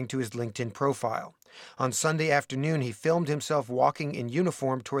 according to his LinkedIn profile. On Sunday afternoon, he filmed himself walking in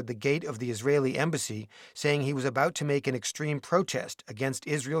uniform toward the gate of the Israeli embassy, saying he was about to make an extreme protest against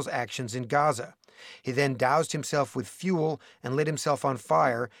Israel's actions in Gaza. He then doused himself with fuel and lit himself on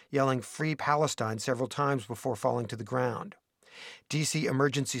fire, yelling "Free Palestine" several times before falling to the ground. D.C.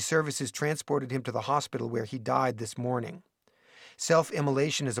 Emergency Services transported him to the hospital where he died this morning.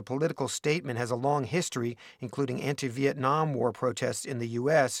 Self-immolation as a political statement has a long history, including anti-Vietnam War protests in the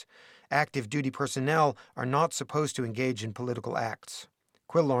U.S. Active duty personnel are not supposed to engage in political acts.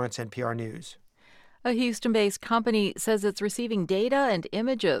 Quill Lawrence, NPR News. A Houston-based company says it's receiving data and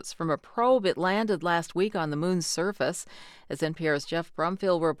images from a probe it landed last week on the moon's surface. As NPR's Jeff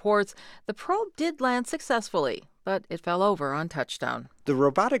Brumfield reports, the probe did land successfully, but it fell over on touchdown. The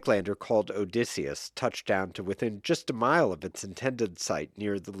robotic lander called Odysseus touched down to within just a mile of its intended site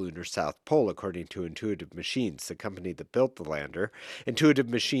near the lunar South Pole, according to Intuitive Machines, the company that built the lander. Intuitive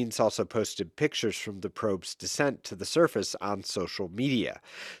Machines also posted pictures from the probe's descent to the surface on social media.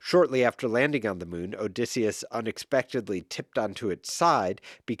 Shortly after landing on the moon, Odysseus unexpectedly tipped onto its side.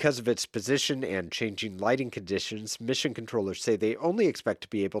 Because of its position and changing lighting conditions, mission controllers say they only expect to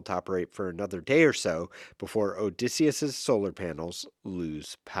be able to operate for another day or so before Odysseus's solar panels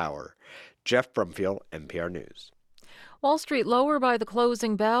lose power. Jeff Brumfield, NPR News. Wall Street lower by the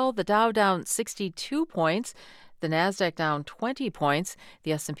closing bell, the Dow down 62 points, the Nasdaq down 20 points,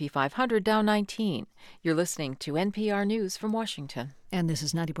 the S&P 500 down 19. You're listening to NPR News from Washington. And this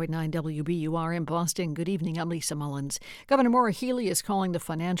is 90.9 WBUR in Boston. Good evening. I'm Lisa Mullins. Governor Maura Healey is calling the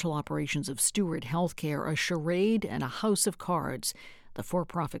financial operations of Steward Healthcare a charade and a house of cards. The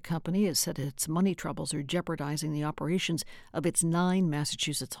for-profit company has said its money troubles are jeopardizing the operations of its 9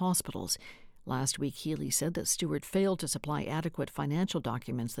 Massachusetts hospitals. Last week, Healey said that Steward failed to supply adequate financial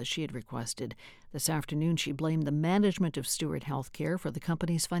documents that she had requested. This afternoon, she blamed the management of Steward Healthcare for the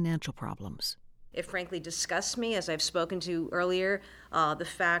company's financial problems. It frankly disgusts me, as I've spoken to earlier, the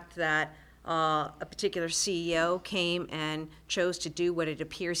fact that a particular CEO came and chose to do what it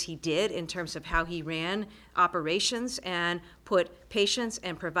appears he did in terms of how he ran operations and put patients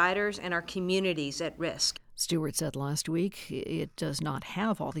and providers and our communities at risk. Stewart said last week it does not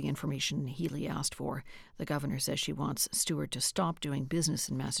have all the information Healey asked for. The governor says she wants Stewart to stop doing business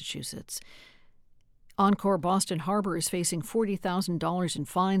in Massachusetts. Encore Boston Harbor is facing $40,000 in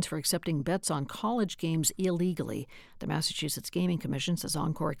fines for accepting bets on college games illegally. The Massachusetts Gaming Commission says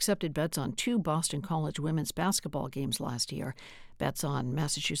Encore accepted bets on 2 Boston College women's basketball games last year. Bets on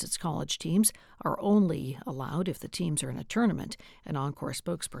Massachusetts college teams are only allowed if the teams are in a tournament. An Encore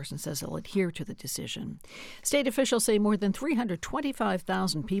spokesperson says they'll adhere to the decision. State officials say more than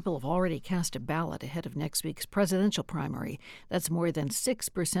 325,000 people have already cast a ballot ahead of next week's presidential primary. That's more than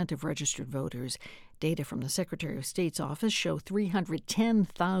 6% of registered voters. Data from the Secretary of State's office show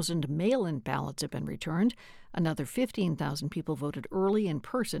 310,000 mail-in ballots have been returned. Another 15,000 people voted early in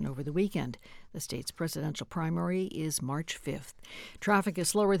person over the weekend. The state's presidential primary is March 5th. Traffic is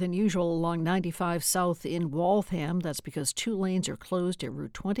slower than usual along 95 South in Waltham. That's because 2 lanes are closed at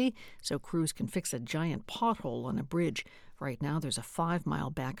Route 20, so crews can fix a giant pothole on a bridge. Right now, there's a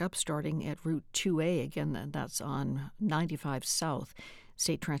 5-mile backup starting at Route 2A. Again, that's on 95 South.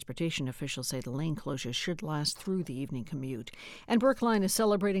 State transportation officials say the lane closures should last through the evening commute. And Brookline is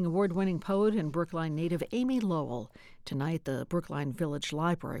celebrating award-winning poet and Brookline native Amy Lowell. Tonight, the Brookline Village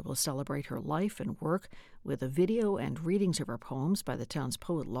Library will celebrate her life and work with a video and readings of her poems by the town's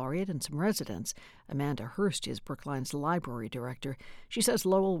poet laureate and some residents. Amanda Hurst is Brookline's library director. She says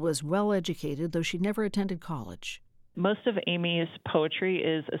Lowell was well-educated, though she never attended college. Most of Amy's poetry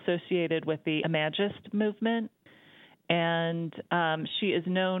is associated with the Imagist movement. And she is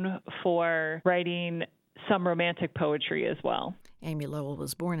known for writing some romantic poetry as well. Amy Lowell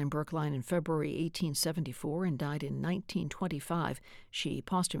was born in Brookline in February 1874 and died in 1925. She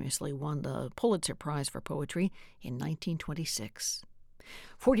posthumously won the Pulitzer Prize for Poetry in 1926.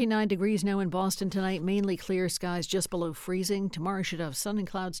 49 degrees now in Boston tonight, mainly clear skies just below freezing. Tomorrow should have sun and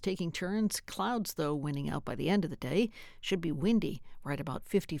clouds taking turns. Clouds, though, winning out by the end of the day. Should be windy, right about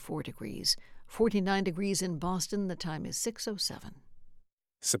 54 degrees. 49 degrees in Boston. The time is 6:07.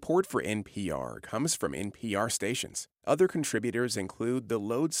 Support for NPR comes from NPR stations. Other contributors include the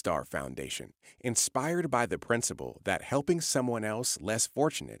Lodestar Foundation, inspired by the principle that helping someone else less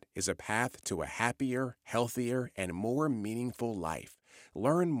fortunate is a path to a happier, healthier, and more meaningful life.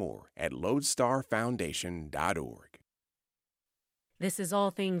 Learn more at lodestarfoundation.org. This is All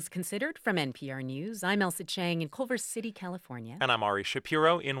Things Considered from NPR News. I'm Elsa Chang in Culver City, California. And I'm Ari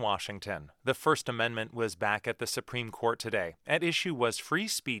Shapiro in Washington. The First Amendment was back at the Supreme Court today. At issue was free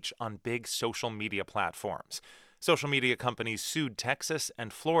speech on big social media platforms. Social media companies sued Texas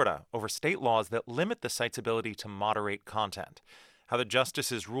and Florida over state laws that limit the site's ability to moderate content. How the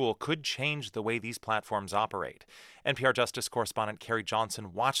justices' rule could change the way these platforms operate. NPR Justice correspondent Carrie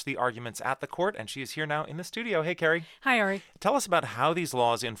Johnson watched the arguments at the court, and she is here now in the studio. Hey, Carrie. Hi, Ari. Tell us about how these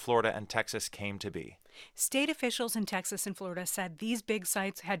laws in Florida and Texas came to be. State officials in Texas and Florida said these big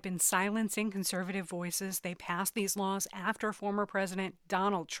sites had been silencing conservative voices. They passed these laws after former President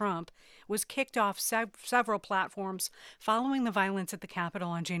Donald Trump was kicked off several platforms following the violence at the Capitol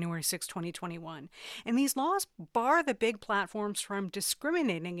on January 6, 2021. And these laws bar the big platforms from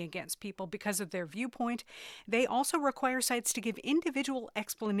discriminating against people because of their viewpoint. They also require sites to give individual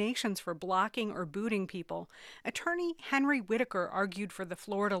explanations for blocking or booting people. Attorney Henry Whitaker argued for the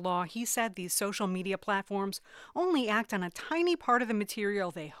Florida law. He said these social media platforms only act on a tiny part of the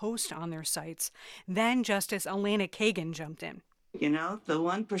material they host on their sites. Then Justice Elena Kagan jumped in. You know, the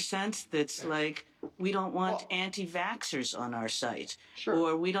 1% that's like, we don't want anti-vaxxers on our site,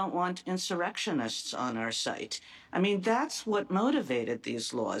 or we don't want insurrectionists on our site. I mean, that's what motivated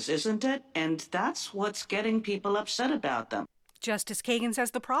these laws, isn't it? And that's what's getting people upset about them. Justice Kagan says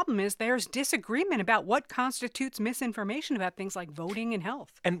the problem is there's disagreement about what constitutes misinformation about things like voting and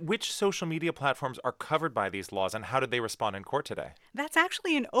health. And which social media platforms are covered by these laws, and how did they respond in court today? That's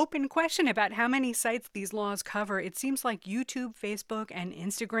actually an open question about how many sites these laws cover. It seems like YouTube, Facebook, and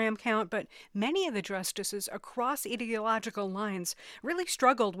Instagram count, but many of the justices across ideological lines really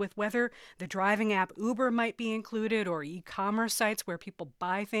struggled with whether the driving app Uber might be included, or e-commerce sites where people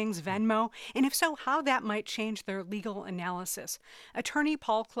buy things, Venmo, and if so, how that might change their legal analysis. Attorney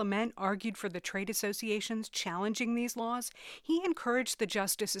Paul Clement argued for the trade associations challenging these laws. He encouraged the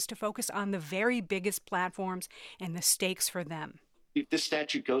justices to focus on the very biggest platforms and the stakes for them. If this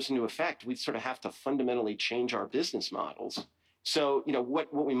statute goes into effect, we sort of have to fundamentally change our business models. So,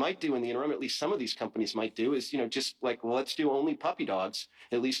 what we might do in the interim, at least some of these companies might do, is, just like, well, let's do only puppy dogs,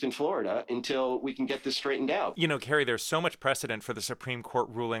 at least in Florida, until we can get this straightened out. Carrie, there's so much precedent for the Supreme Court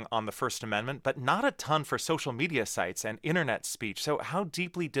ruling on the First Amendment, but not a ton for social media sites and internet speech. So how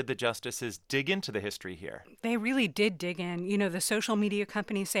deeply did the justices dig into the history here? They really did dig in. The social media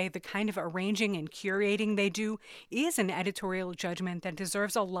companies say the kind of arranging and curating they do is an editorial judgment that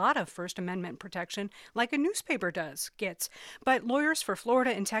deserves a lot of First Amendment protection, like a newspaper gets. But lawyers for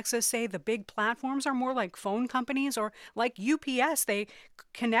Florida and Texas say the big platforms are more like phone companies or like UPS. They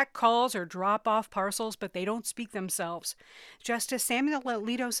connect calls or drop off parcels, but they don't speak themselves. Justice Samuel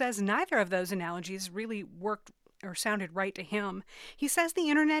Alito says neither of those analogies really worked or sounded right to him. He says the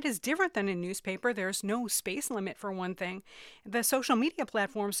internet is different than a newspaper. There's no space limit, for one thing. The social media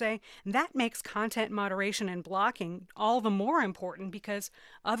platforms say that makes content moderation and blocking all the more important because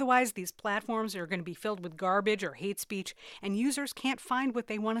otherwise these platforms are going to be filled with garbage or hate speech, and users can't find what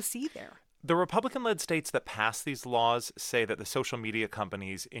they want to see there. The Republican-led states that passed these laws say that the social media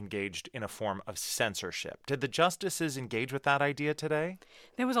companies engaged in a form of censorship. Did the justices engage with that idea today?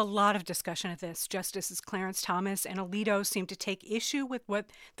 There was a lot of discussion of this. Justices Clarence Thomas and Alito seemed to take issue with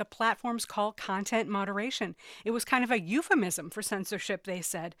what the platforms call content moderation. It was kind of a euphemism for censorship, they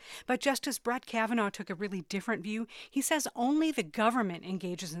said. But Justice Brett Kavanaugh took a really different view. He says only the government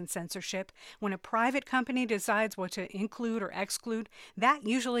engages in censorship. When a private company decides what to include or exclude, that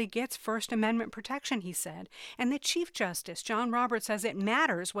usually gets First Amendment protection, he said. And the Chief Justice, John Roberts, says it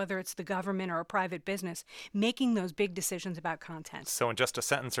matters whether it's the government or a private business making those big decisions about content. So in just a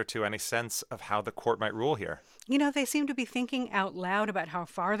sentence or two, any sense of how the court might rule here? They seem to be thinking out loud about how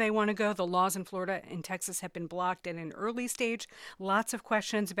far they want to go. The laws in Florida and Texas have been blocked at an early stage. Lots of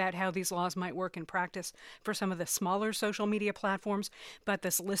questions about how these laws might work in practice for some of the smaller social media platforms. But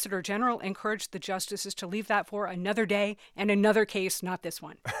the Solicitor General encouraged the justices to leave that for another day and another case, not this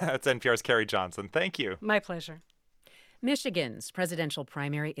one. That's NPR's Carrie Johnson. Thank you. My pleasure. Michigan's presidential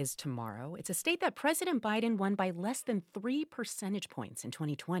primary is tomorrow. It's a state that President Biden won by less than 3 percentage points in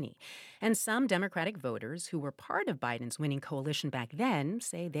 2020. And some Democratic voters who were part of Biden's winning coalition back then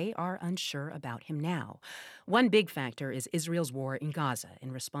say they are unsure about him now. One big factor is Israel's war in Gaza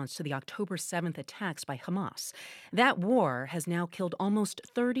in response to the October 7th attacks by Hamas. That war has now killed almost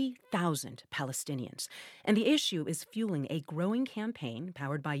 30,000 Palestinians. And the issue is fueling a growing campaign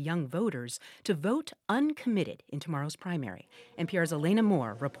powered by young voters to vote uncommitted in tomorrow's primary. NPR's Elena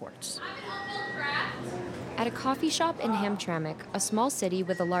Moore reports. At a coffee shop in Hamtramck, a small city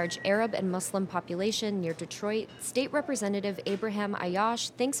with a large Arab and Muslim population near Detroit, State Representative Abraham Ayash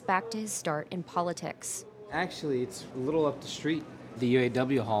thinks back to his start in politics. Actually, it's a little up the street, the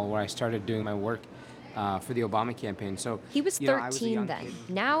UAW hall where I started doing my work for the Obama campaign. So he was 13 then.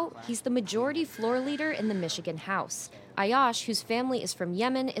 Now he's the majority floor leader in the Michigan House. Ayash, whose family is from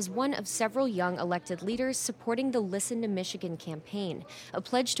Yemen, is one of several young elected leaders supporting the Listen to Michigan campaign, a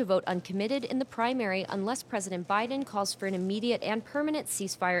pledge to vote uncommitted in the primary unless President Biden calls for an immediate and permanent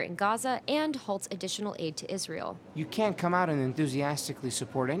ceasefire in Gaza and halts additional aid to Israel. You can't come out and enthusiastically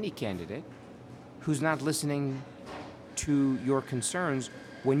support any candidate who's not listening to your concerns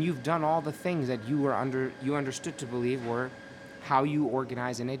when you've done all the things that you understood to believe were how you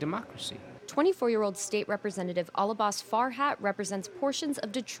organize in a democracy. 24-year-old State Representative Alabas Farhat represents portions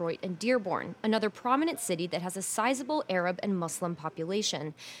of Detroit and Dearborn, another prominent city that has a sizable Arab and Muslim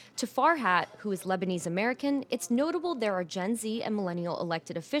population. To Farhat, who is Lebanese American, it's notable there are Gen Z and millennial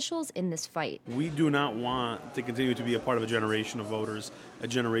elected officials in this fight. We do not want to continue to be a part of a generation of voters, a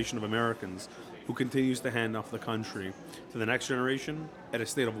generation of Americans who continues to hand off the country to the next generation at a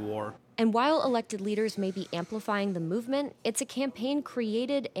state of war. And while elected leaders may be amplifying the movement, it's a campaign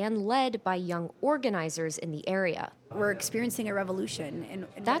created and led by young organizers in the area. We're experiencing a revolution. And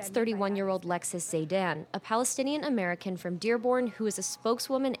that's 31-year-old Lexis Zaydan, a Palestinian-American from Dearborn who is a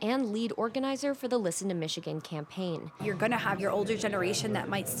spokeswoman and lead organizer for the Listen to Michigan campaign. You're going to have your older generation that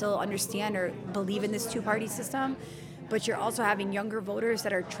might still understand or believe in this two-party system, but you're also having younger voters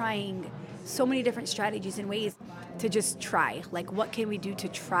that are trying so many different strategies and ways to just try. Like, what can we do to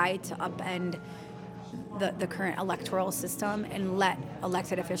try to upend the current electoral system and let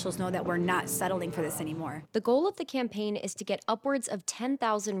elected officials know that we're not settling for this anymore. The goal of the campaign is to get upwards of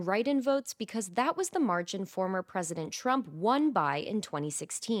 10,000 write-in votes because that was the margin former President Trump won by in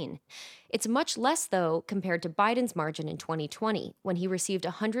 2016. It's much less, though, compared to Biden's margin in 2020, when he received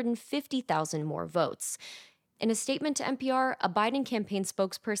 150,000 more votes. In a statement to NPR, a Biden campaign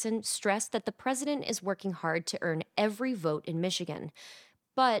spokesperson stressed that the president is working hard to earn every vote in Michigan.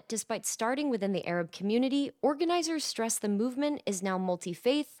 But despite starting within the Arab community, organizers stress the movement is now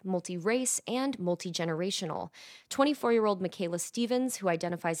multi-faith, multi-race, and multi-generational. 24-year-old Michaela Stevens, who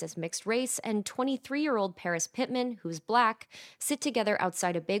identifies as mixed race, and 23-year-old Paris Pittman, who's black, sit together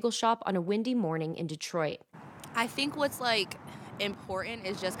outside a bagel shop on a windy morning in Detroit. I think what's important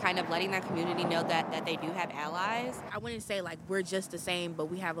is just kind of letting that community know that they do have allies. I wouldn't say we're just the same, but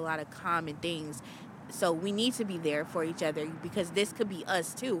we have a lot of common things. So we need to be there for each other because this could be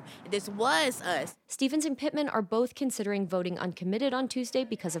us too. This was us. Stevens and Pittman are both considering voting uncommitted on Tuesday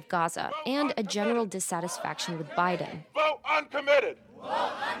because of Gaza and a general dissatisfaction with Biden. Vote uncommitted!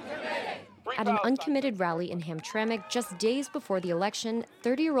 Vote uncommitted! At an uncommitted rally in Hamtramck just days before the election,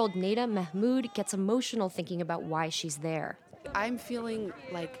 30-year-old Nada Mahmoud gets emotional thinking about why she's there. I'm feeling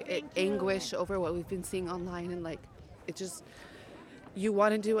anguish over what we've been seeing online, and it just, you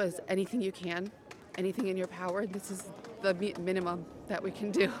want to do as anything you can. Anything in your power, this is the minimum that we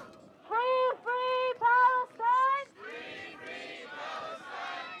can do. Free Palestine! Free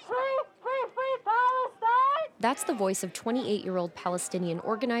Palestine! Free Palestine! That's the voice of 28-year-old Palestinian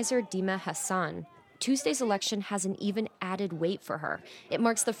organizer Dima Hassan. Tuesday's election has an even added weight for her. It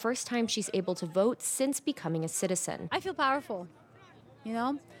marks the first time she's able to vote since becoming a citizen. I feel powerful,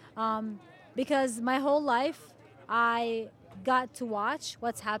 because my whole life I got to watch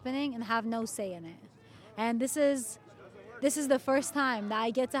what's happening and have no say in it. And this is the first time that I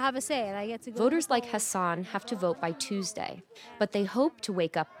get to have a say and I get to go. Voters like Hassan have to vote by Tuesday, but they hope to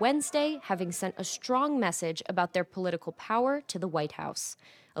wake up Wednesday having sent a strong message about their political power to the White House.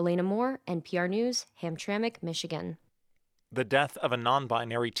 Elena Moore, NPR News, Hamtramck, Michigan. The death of a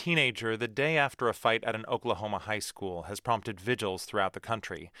non-binary teenager the day after a fight at an Oklahoma high school has prompted vigils throughout the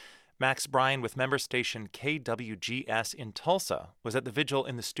country. Max Bryan with member station KWGS in Tulsa was at the vigil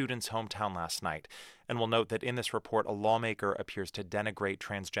in the student's hometown last night, and will note that in this report a lawmaker appears to denigrate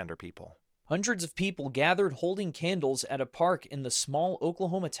transgender people. Hundreds of people gathered holding candles at a park in the small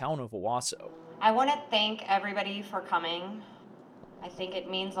Oklahoma town of Owasso. I want to thank everybody for coming. I think it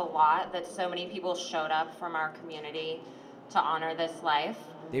means a lot that so many people showed up from our community to honor this life.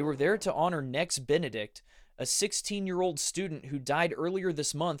 They were there to honor Nex Benedict, a 16-year-old student who died earlier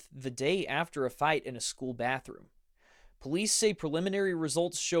this month, the day after a fight in a school bathroom. Police say preliminary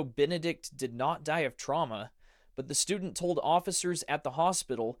results show Benedict did not die of trauma, but the student told officers at the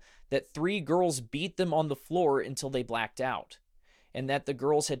hospital that 3 girls beat them on the floor until they blacked out, and that the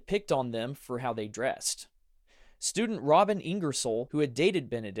girls had picked on them for how they dressed. Student Robin Ingersoll, who had dated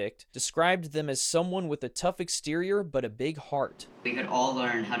Benedict, described them as someone with a tough exterior but a big heart. We could all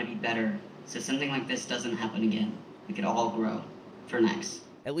learn how to be better so something like this doesn't happen again. We could all grow for Nex.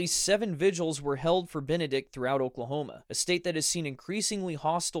 At least 7 vigils were held for Benedict throughout Oklahoma, a state that has seen increasingly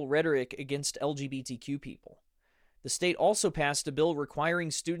hostile rhetoric against LGBTQ people. The state also passed a bill requiring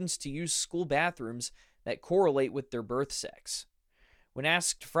students to use school bathrooms that correlate with their birth sex. When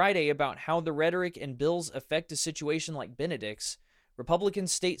asked Friday about how the rhetoric and bills affect a situation like Benedict's, Republican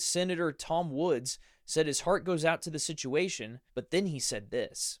State Senator Tom Woods said his heart goes out to the situation, but then he said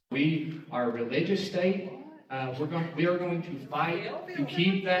this. We are a religious state. We are going to fight to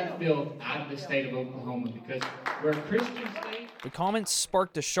keep that bill out of the state of Oklahoma because we're a Christian state. The comments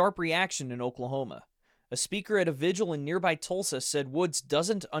sparked a sharp reaction in Oklahoma. A speaker at a vigil in nearby Tulsa said Woods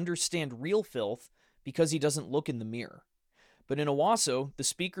doesn't understand real filth because he doesn't look in the mirror. But in Owasso, the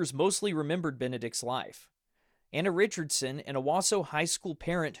speakers mostly remembered Benedict's life. Anna Richardson, an Owasso high school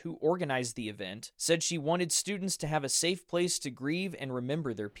parent who organized the event, said she wanted students to have a safe place to grieve and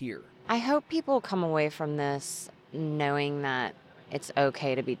remember their peer. I hope people come away from this knowing that it's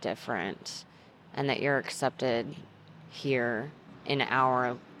okay to be different and that you're accepted here in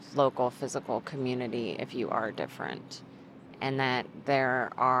our local physical community if you are different, and that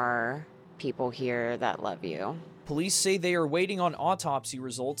there are people here that love you. Police say they are waiting on autopsy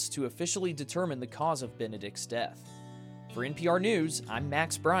results to officially determine the cause of Benedict's death. For NPR News, I'm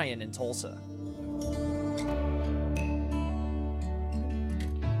Max Bryan in Tulsa.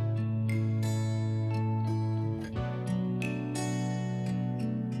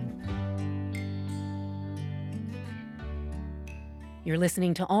 You're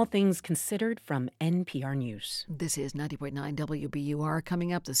listening to All Things Considered from NPR News. This is 90.9 WBUR.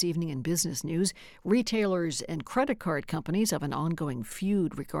 Coming up this evening in business news, retailers and credit card companies have an ongoing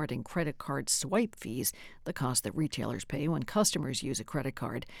feud regarding credit card swipe fees, the cost that retailers pay when customers use a credit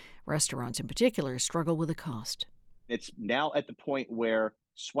card. Restaurants in particular struggle with the cost. It's now at the point where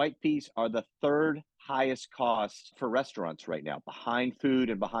swipe fees are the third highest cost for restaurants right now, behind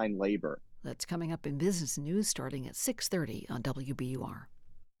food and behind labor. That's coming up in business news starting at 6:30 on WBUR.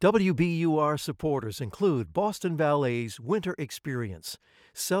 WBUR supporters include Boston Ballet's Winter Experience,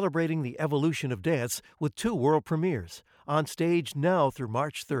 celebrating the evolution of dance with 2 world premieres. On stage now through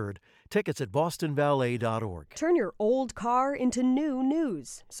March 3rd. Tickets at bostonballet.org. Turn your old car into new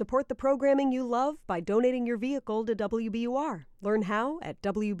news. Support the programming you love by donating your vehicle to WBUR. Learn how at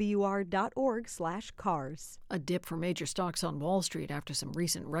wbur.org/cars. A dip for major stocks on Wall Street after some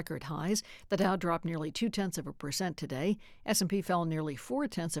recent record highs. The Dow dropped nearly 0.2% today. S&P fell nearly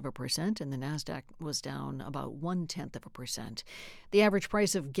 0.4%, and the Nasdaq was down about 0.1%. The average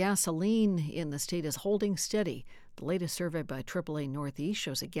price of gasoline in the state is holding steady. The latest survey by AAA Northeast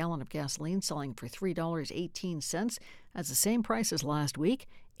shows a gallon of gasoline selling for $3.18. That's the same price as last week,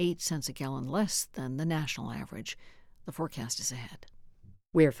 8 cents a gallon less than the national average. The forecast is ahead.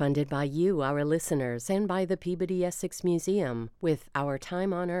 We're funded by you, our listeners, and by the Peabody Essex Museum with Our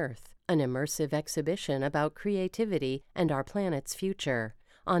Time on Earth, an immersive exhibition about creativity and our planet's future.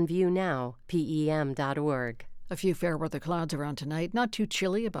 On view now, PEM.org. A few fair weather clouds around tonight. Not too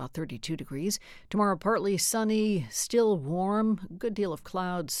chilly, about 32 degrees. Tomorrow, partly sunny, still warm. Good deal of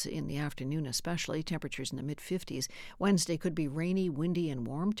clouds in the afternoon, especially. Temperatures in the mid-50s. Wednesday could be rainy, windy, and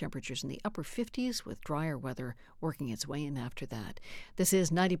warm. Temperatures in the upper 50s with drier weather working its way in after that. This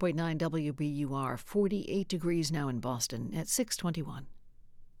is 90.9 WBUR. 48 degrees now in Boston at 6:21.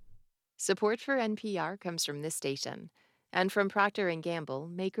 Support for NPR comes from this station and from Procter & Gamble,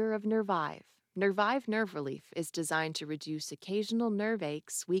 maker of Nervive. Nervive Nerve Relief is designed to reduce occasional nerve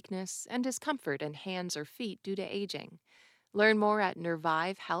aches, weakness, and discomfort in hands or feet due to aging. Learn more at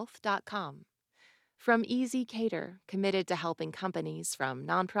nervivehealth.com. From Easy Cater, committed to helping companies from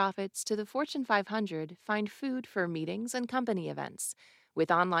nonprofits to the Fortune 500 find food for meetings and company events, with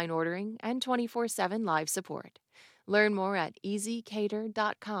online ordering and 24/7 live support. Learn more at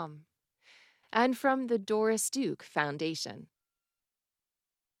easycater.com. And from the Doris Duke Foundation.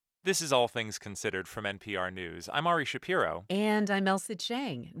 This is All Things Considered from NPR News. I'm Ari Shapiro. And I'm Elsa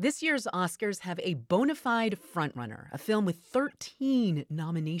Chang. This year's Oscars have a bona fide frontrunner, a film with 13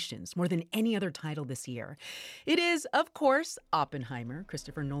 nominations, more than any other title this year. It is, of course, Oppenheimer,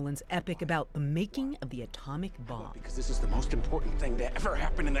 Christopher Nolan's epic about the making of the atomic bomb. Because this is the most important thing to ever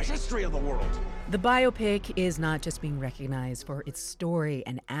happen in the history of the world. The biopic is not just being recognized for its story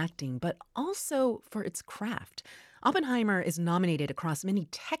and acting, but also for its craft. Oppenheimer is nominated across many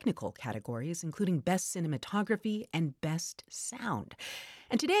technical categories, including Best Cinematography and Best Sound.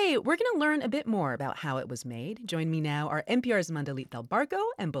 And today, we're going to learn a bit more about how it was made. Join me now are NPR's Mandalit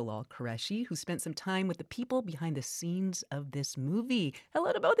Dalbarco and Bilal Qureshi, who spent some time with the people behind the scenes of this movie.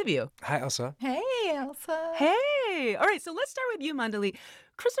 Hello to both of you. Hi, Elsa. Hey, Elsa. Hey. All right, so let's start with you, Mandalit.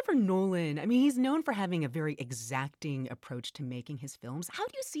 Christopher Nolan, I mean, he's known for having a very exacting approach to making his films. How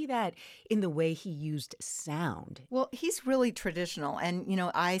do you see that in the way he used sound? Well, he's really traditional. And, you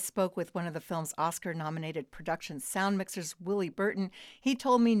know, I spoke with one of the film's Oscar-nominated production sound mixers, Willie Burton. He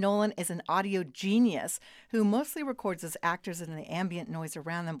told me Nolan is an audio genius who mostly records his actors and the ambient noise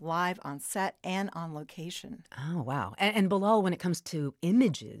around them live on set and on location. Oh, wow. And Bilal, when it comes to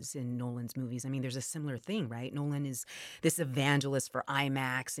images in Nolan's movies, I mean, there's a similar thing, right? Nolan is this evangelist for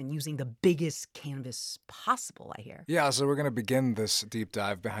IMAX and using the biggest canvas possible, I hear. Yeah, so we're going to begin this deep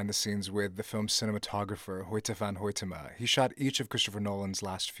dive behind the scenes with the film's cinematographer, Hoyte van Hoytema. He shot each of Christopher Nolan's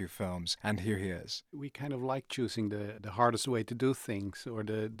last few films, and here he is. We kind of like choosing the hardest way to do things, or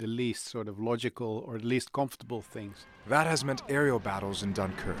the least sort of logical or least comfortable things. That has meant aerial battles in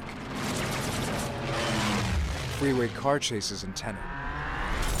Dunkirk, freeway car chases in Tenet,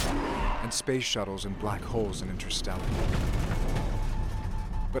 and space shuttles and black holes in Interstellar.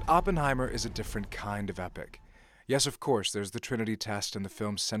 But Oppenheimer is a different kind of epic. Yes, of course, there's the Trinity test and the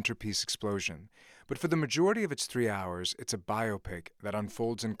film's centerpiece explosion. But for the majority of its 3 hours, it's a biopic that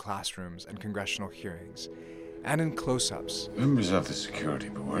unfolds in classrooms and congressional hearings, and in close-ups. Members of the security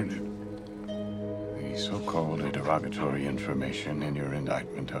board, the so-called derogatory information in your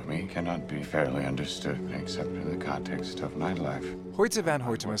indictment of me cannot be fairly understood except in the context of my life. Hoyte van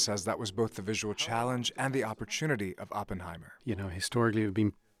Hoytema says that was both the visual challenge and the opportunity of Oppenheimer. You know, historically we've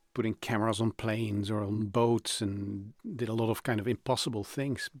been putting cameras on planes or on boats and did a lot of kind of impossible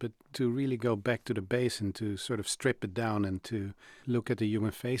things. But to really go back to the base and to sort of strip it down and to look at the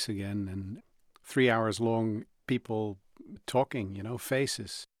human face again, and 3 hours long, people talking, you know,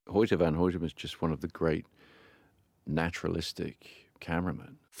 faces. Hoyte van Hoytema is just one of the great naturalistic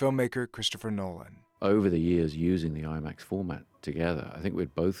cameramen. Filmmaker Christopher Nolan. Over the years, using the IMAX format together, I think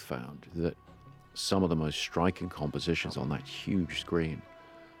we'd both found that some of the most striking compositions on that huge screen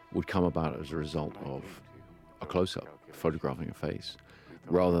would come about as a result of a close-up, photographing a face,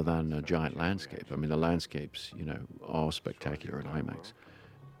 rather than a giant landscape. I mean, the landscapes, you know, are spectacular in IMAX,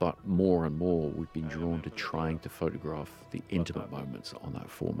 but more and more we've been drawn to trying to photograph the intimate moments on that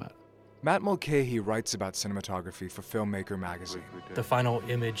format. Matt Mulcahy writes about cinematography for Filmmaker magazine. The final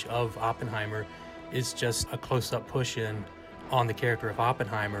image of Oppenheimer is just a close-up push-in on the character of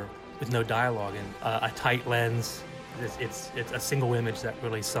Oppenheimer with no dialogue and a tight lens. It's a single image that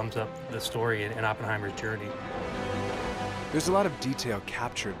really sums up the story and Oppenheimer's journey. There's a lot of detail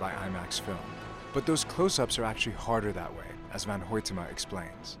captured by IMAX film, but those close-ups are actually harder that way, as Van Hoytema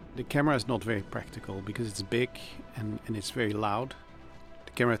explains. The camera is not very practical because it's big and it's very loud.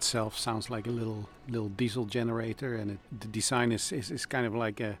 The camera itself sounds like a little diesel generator, and the design is kind of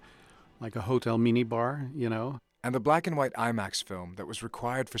like a hotel minibar, you know. And the black and white IMAX film that was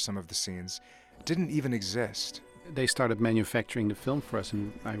required for some of the scenes didn't even exist. They started manufacturing the film for us,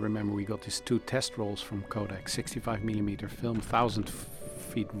 and I remember we got these 2 test rolls from Kodak, 65mm film,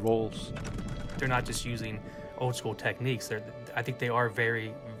 1,000-feet rolls. They're not just using old school techniques. I think they are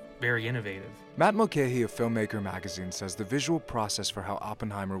very, very innovative. Matt Mulcahy of Filmmaker magazine says the visual process for how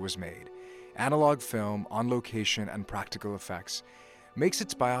Oppenheimer was made, analog film, on location, and practical effects, makes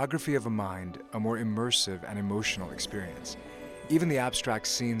its biography of a mind a more immersive and emotional experience. Even the abstract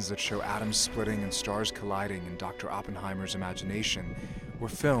scenes that show atoms splitting and stars colliding in Dr. Oppenheimer's imagination were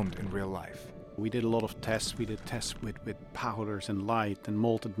filmed in real life. We did a lot of tests. We did tests with powders and light and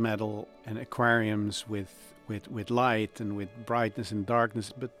molten metal and aquariums with light and with brightness and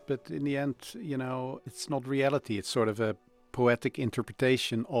darkness. But in the end, you know, it's not reality. It's sort of a poetic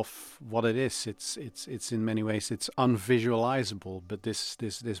interpretation of what it is. It's in many ways it's unvisualizable. But this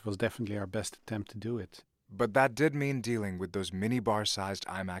was definitely our best attempt to do it. But that did mean dealing with those mini-bar-sized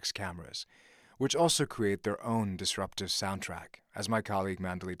IMAX cameras, which also create their own disruptive soundtrack, as my colleague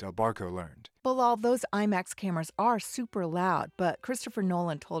Mandalit Del Barco learned. Bilal, those IMAX cameras are super loud, but Christopher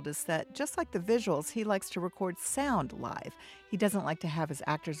Nolan told us that just like the visuals, he likes to record sound live. He doesn't like to have his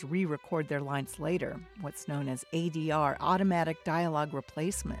actors re-record their lines later, what's known as ADR, automatic dialogue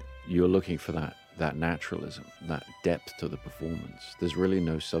replacement. You're looking for that naturalism, that depth to the performance. There's really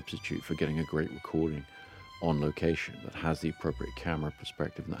no substitute for getting a great recording on location that has the appropriate camera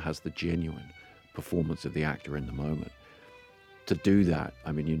perspective and that has the genuine performance of the actor in the moment. To do that,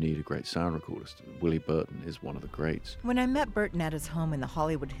 I mean, you need a great sound recordist. Willie Burton is one of the greats. When I met Burton at his home in the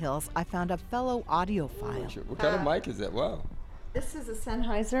Hollywood Hills, I found a fellow audiophile. What kind of mic is that? Wow. This is a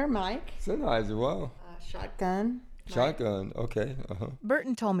Sennheiser mic. Sennheiser, wow. Shotgun. Shotgun, okay.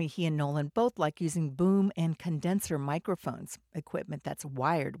 Burton told me he and Nolan both like using boom and condenser microphones, equipment that's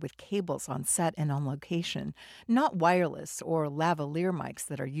wired with cables on set and on location, not wireless or lavalier mics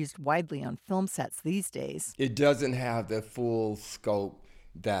that are used widely on film sets these days. It doesn't have the full scope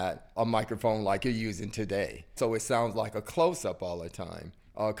that a microphone like you're using today. So it sounds like a close-up all the time.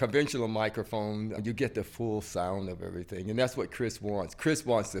 A conventional microphone, you get the full sound of everything, and that's what Chris wants. Chris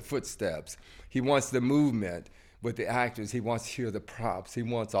wants the footsteps. He wants the movement. With the actors, he wants to hear the props. He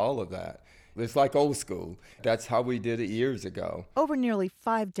wants all of that. It's like old school. That's how we did it years ago. Over nearly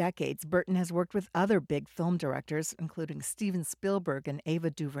 5 decades, Burton has worked with other big film directors, including Steven Spielberg and Ava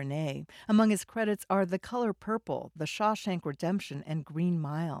DuVernay. Among his credits are The Color Purple, The Shawshank Redemption, and Green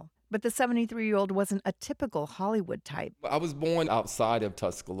Mile. But the 73-year-old wasn't a typical Hollywood type. I was born outside of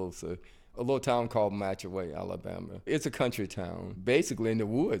Tuscaloosa, a little town called Matchaway, Alabama. It's a country town, basically in the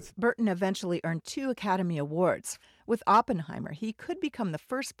woods. Burton eventually earned 2 Academy Awards. With Oppenheimer, he could become the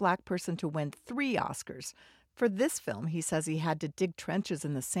first black person to win 3 Oscars. For this film, he says he had to dig trenches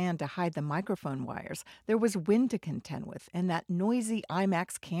in the sand to hide the microphone wires. There was wind to contend with, and that noisy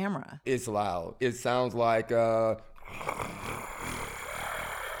IMAX camera. It's loud. It sounds like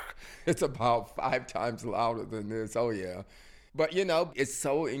It's about 5 times louder than this. Oh, yeah. But, it's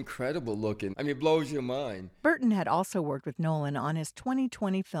so incredible looking. I mean, it blows your mind. Burton had also worked with Nolan on his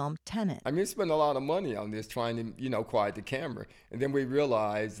 2020 film Tenet. I mean, we spent a lot of money on this trying to, quiet the camera. And then we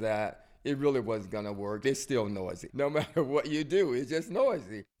realized that it really wasn't going to work. It's still noisy. No matter what you do, it's just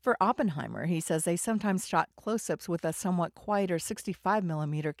noisy. For Oppenheimer, he says they sometimes shot close-ups with a somewhat quieter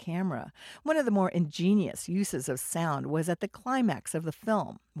 65mm camera. One of the more ingenious uses of sound was at the climax of the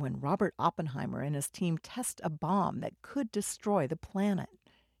film, when Robert Oppenheimer and his team test a bomb that could destroy the planet.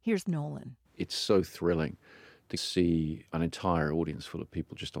 Here's Nolan. It's so thrilling to see an entire audience full of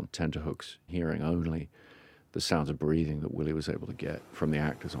people just on tenterhooks, hearing only the sounds of breathing that Willie was able to get from the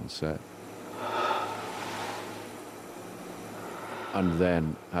actors on set. And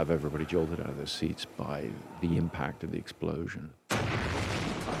then have everybody jolted out of their seats by the impact of the explosion.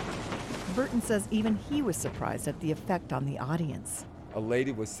 Burton says even he was surprised at the effect on the audience. A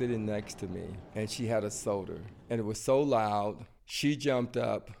lady was sitting next to me, and she had a soda, and it was so loud, she jumped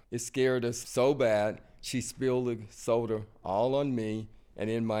up. It scared us so bad, she spilled the soda all on me and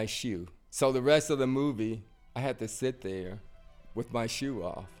in my shoe. So the rest of the movie, I had to sit there with my shoe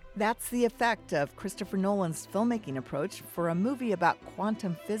off. That's the effect of Christopher Nolan's filmmaking approach for a movie about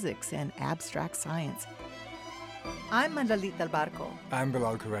quantum physics and abstract science. I'm Mandalit Del Barco. I'm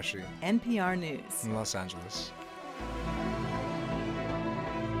Bilal Qureshi. NPR News. In Los Angeles.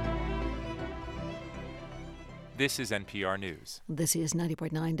 This is NPR News. This is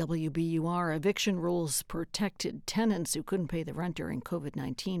 90.9 WBUR. Eviction rules protected tenants who couldn't pay the rent during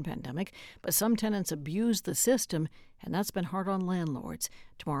COVID-19 pandemic, but some tenants abused the system, and that's been hard on landlords.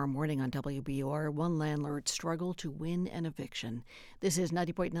 Tomorrow morning on WBUR, one landlord struggled to win an eviction. This is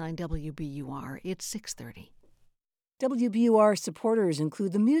 90.9 WBUR. It's 6:30. WBUR supporters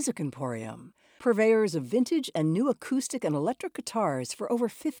include the Music Emporium, purveyors of vintage and new acoustic and electric guitars for over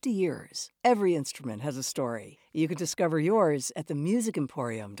 50 years. Every instrument has a story. You can discover yours at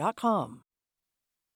themusicemporium.com.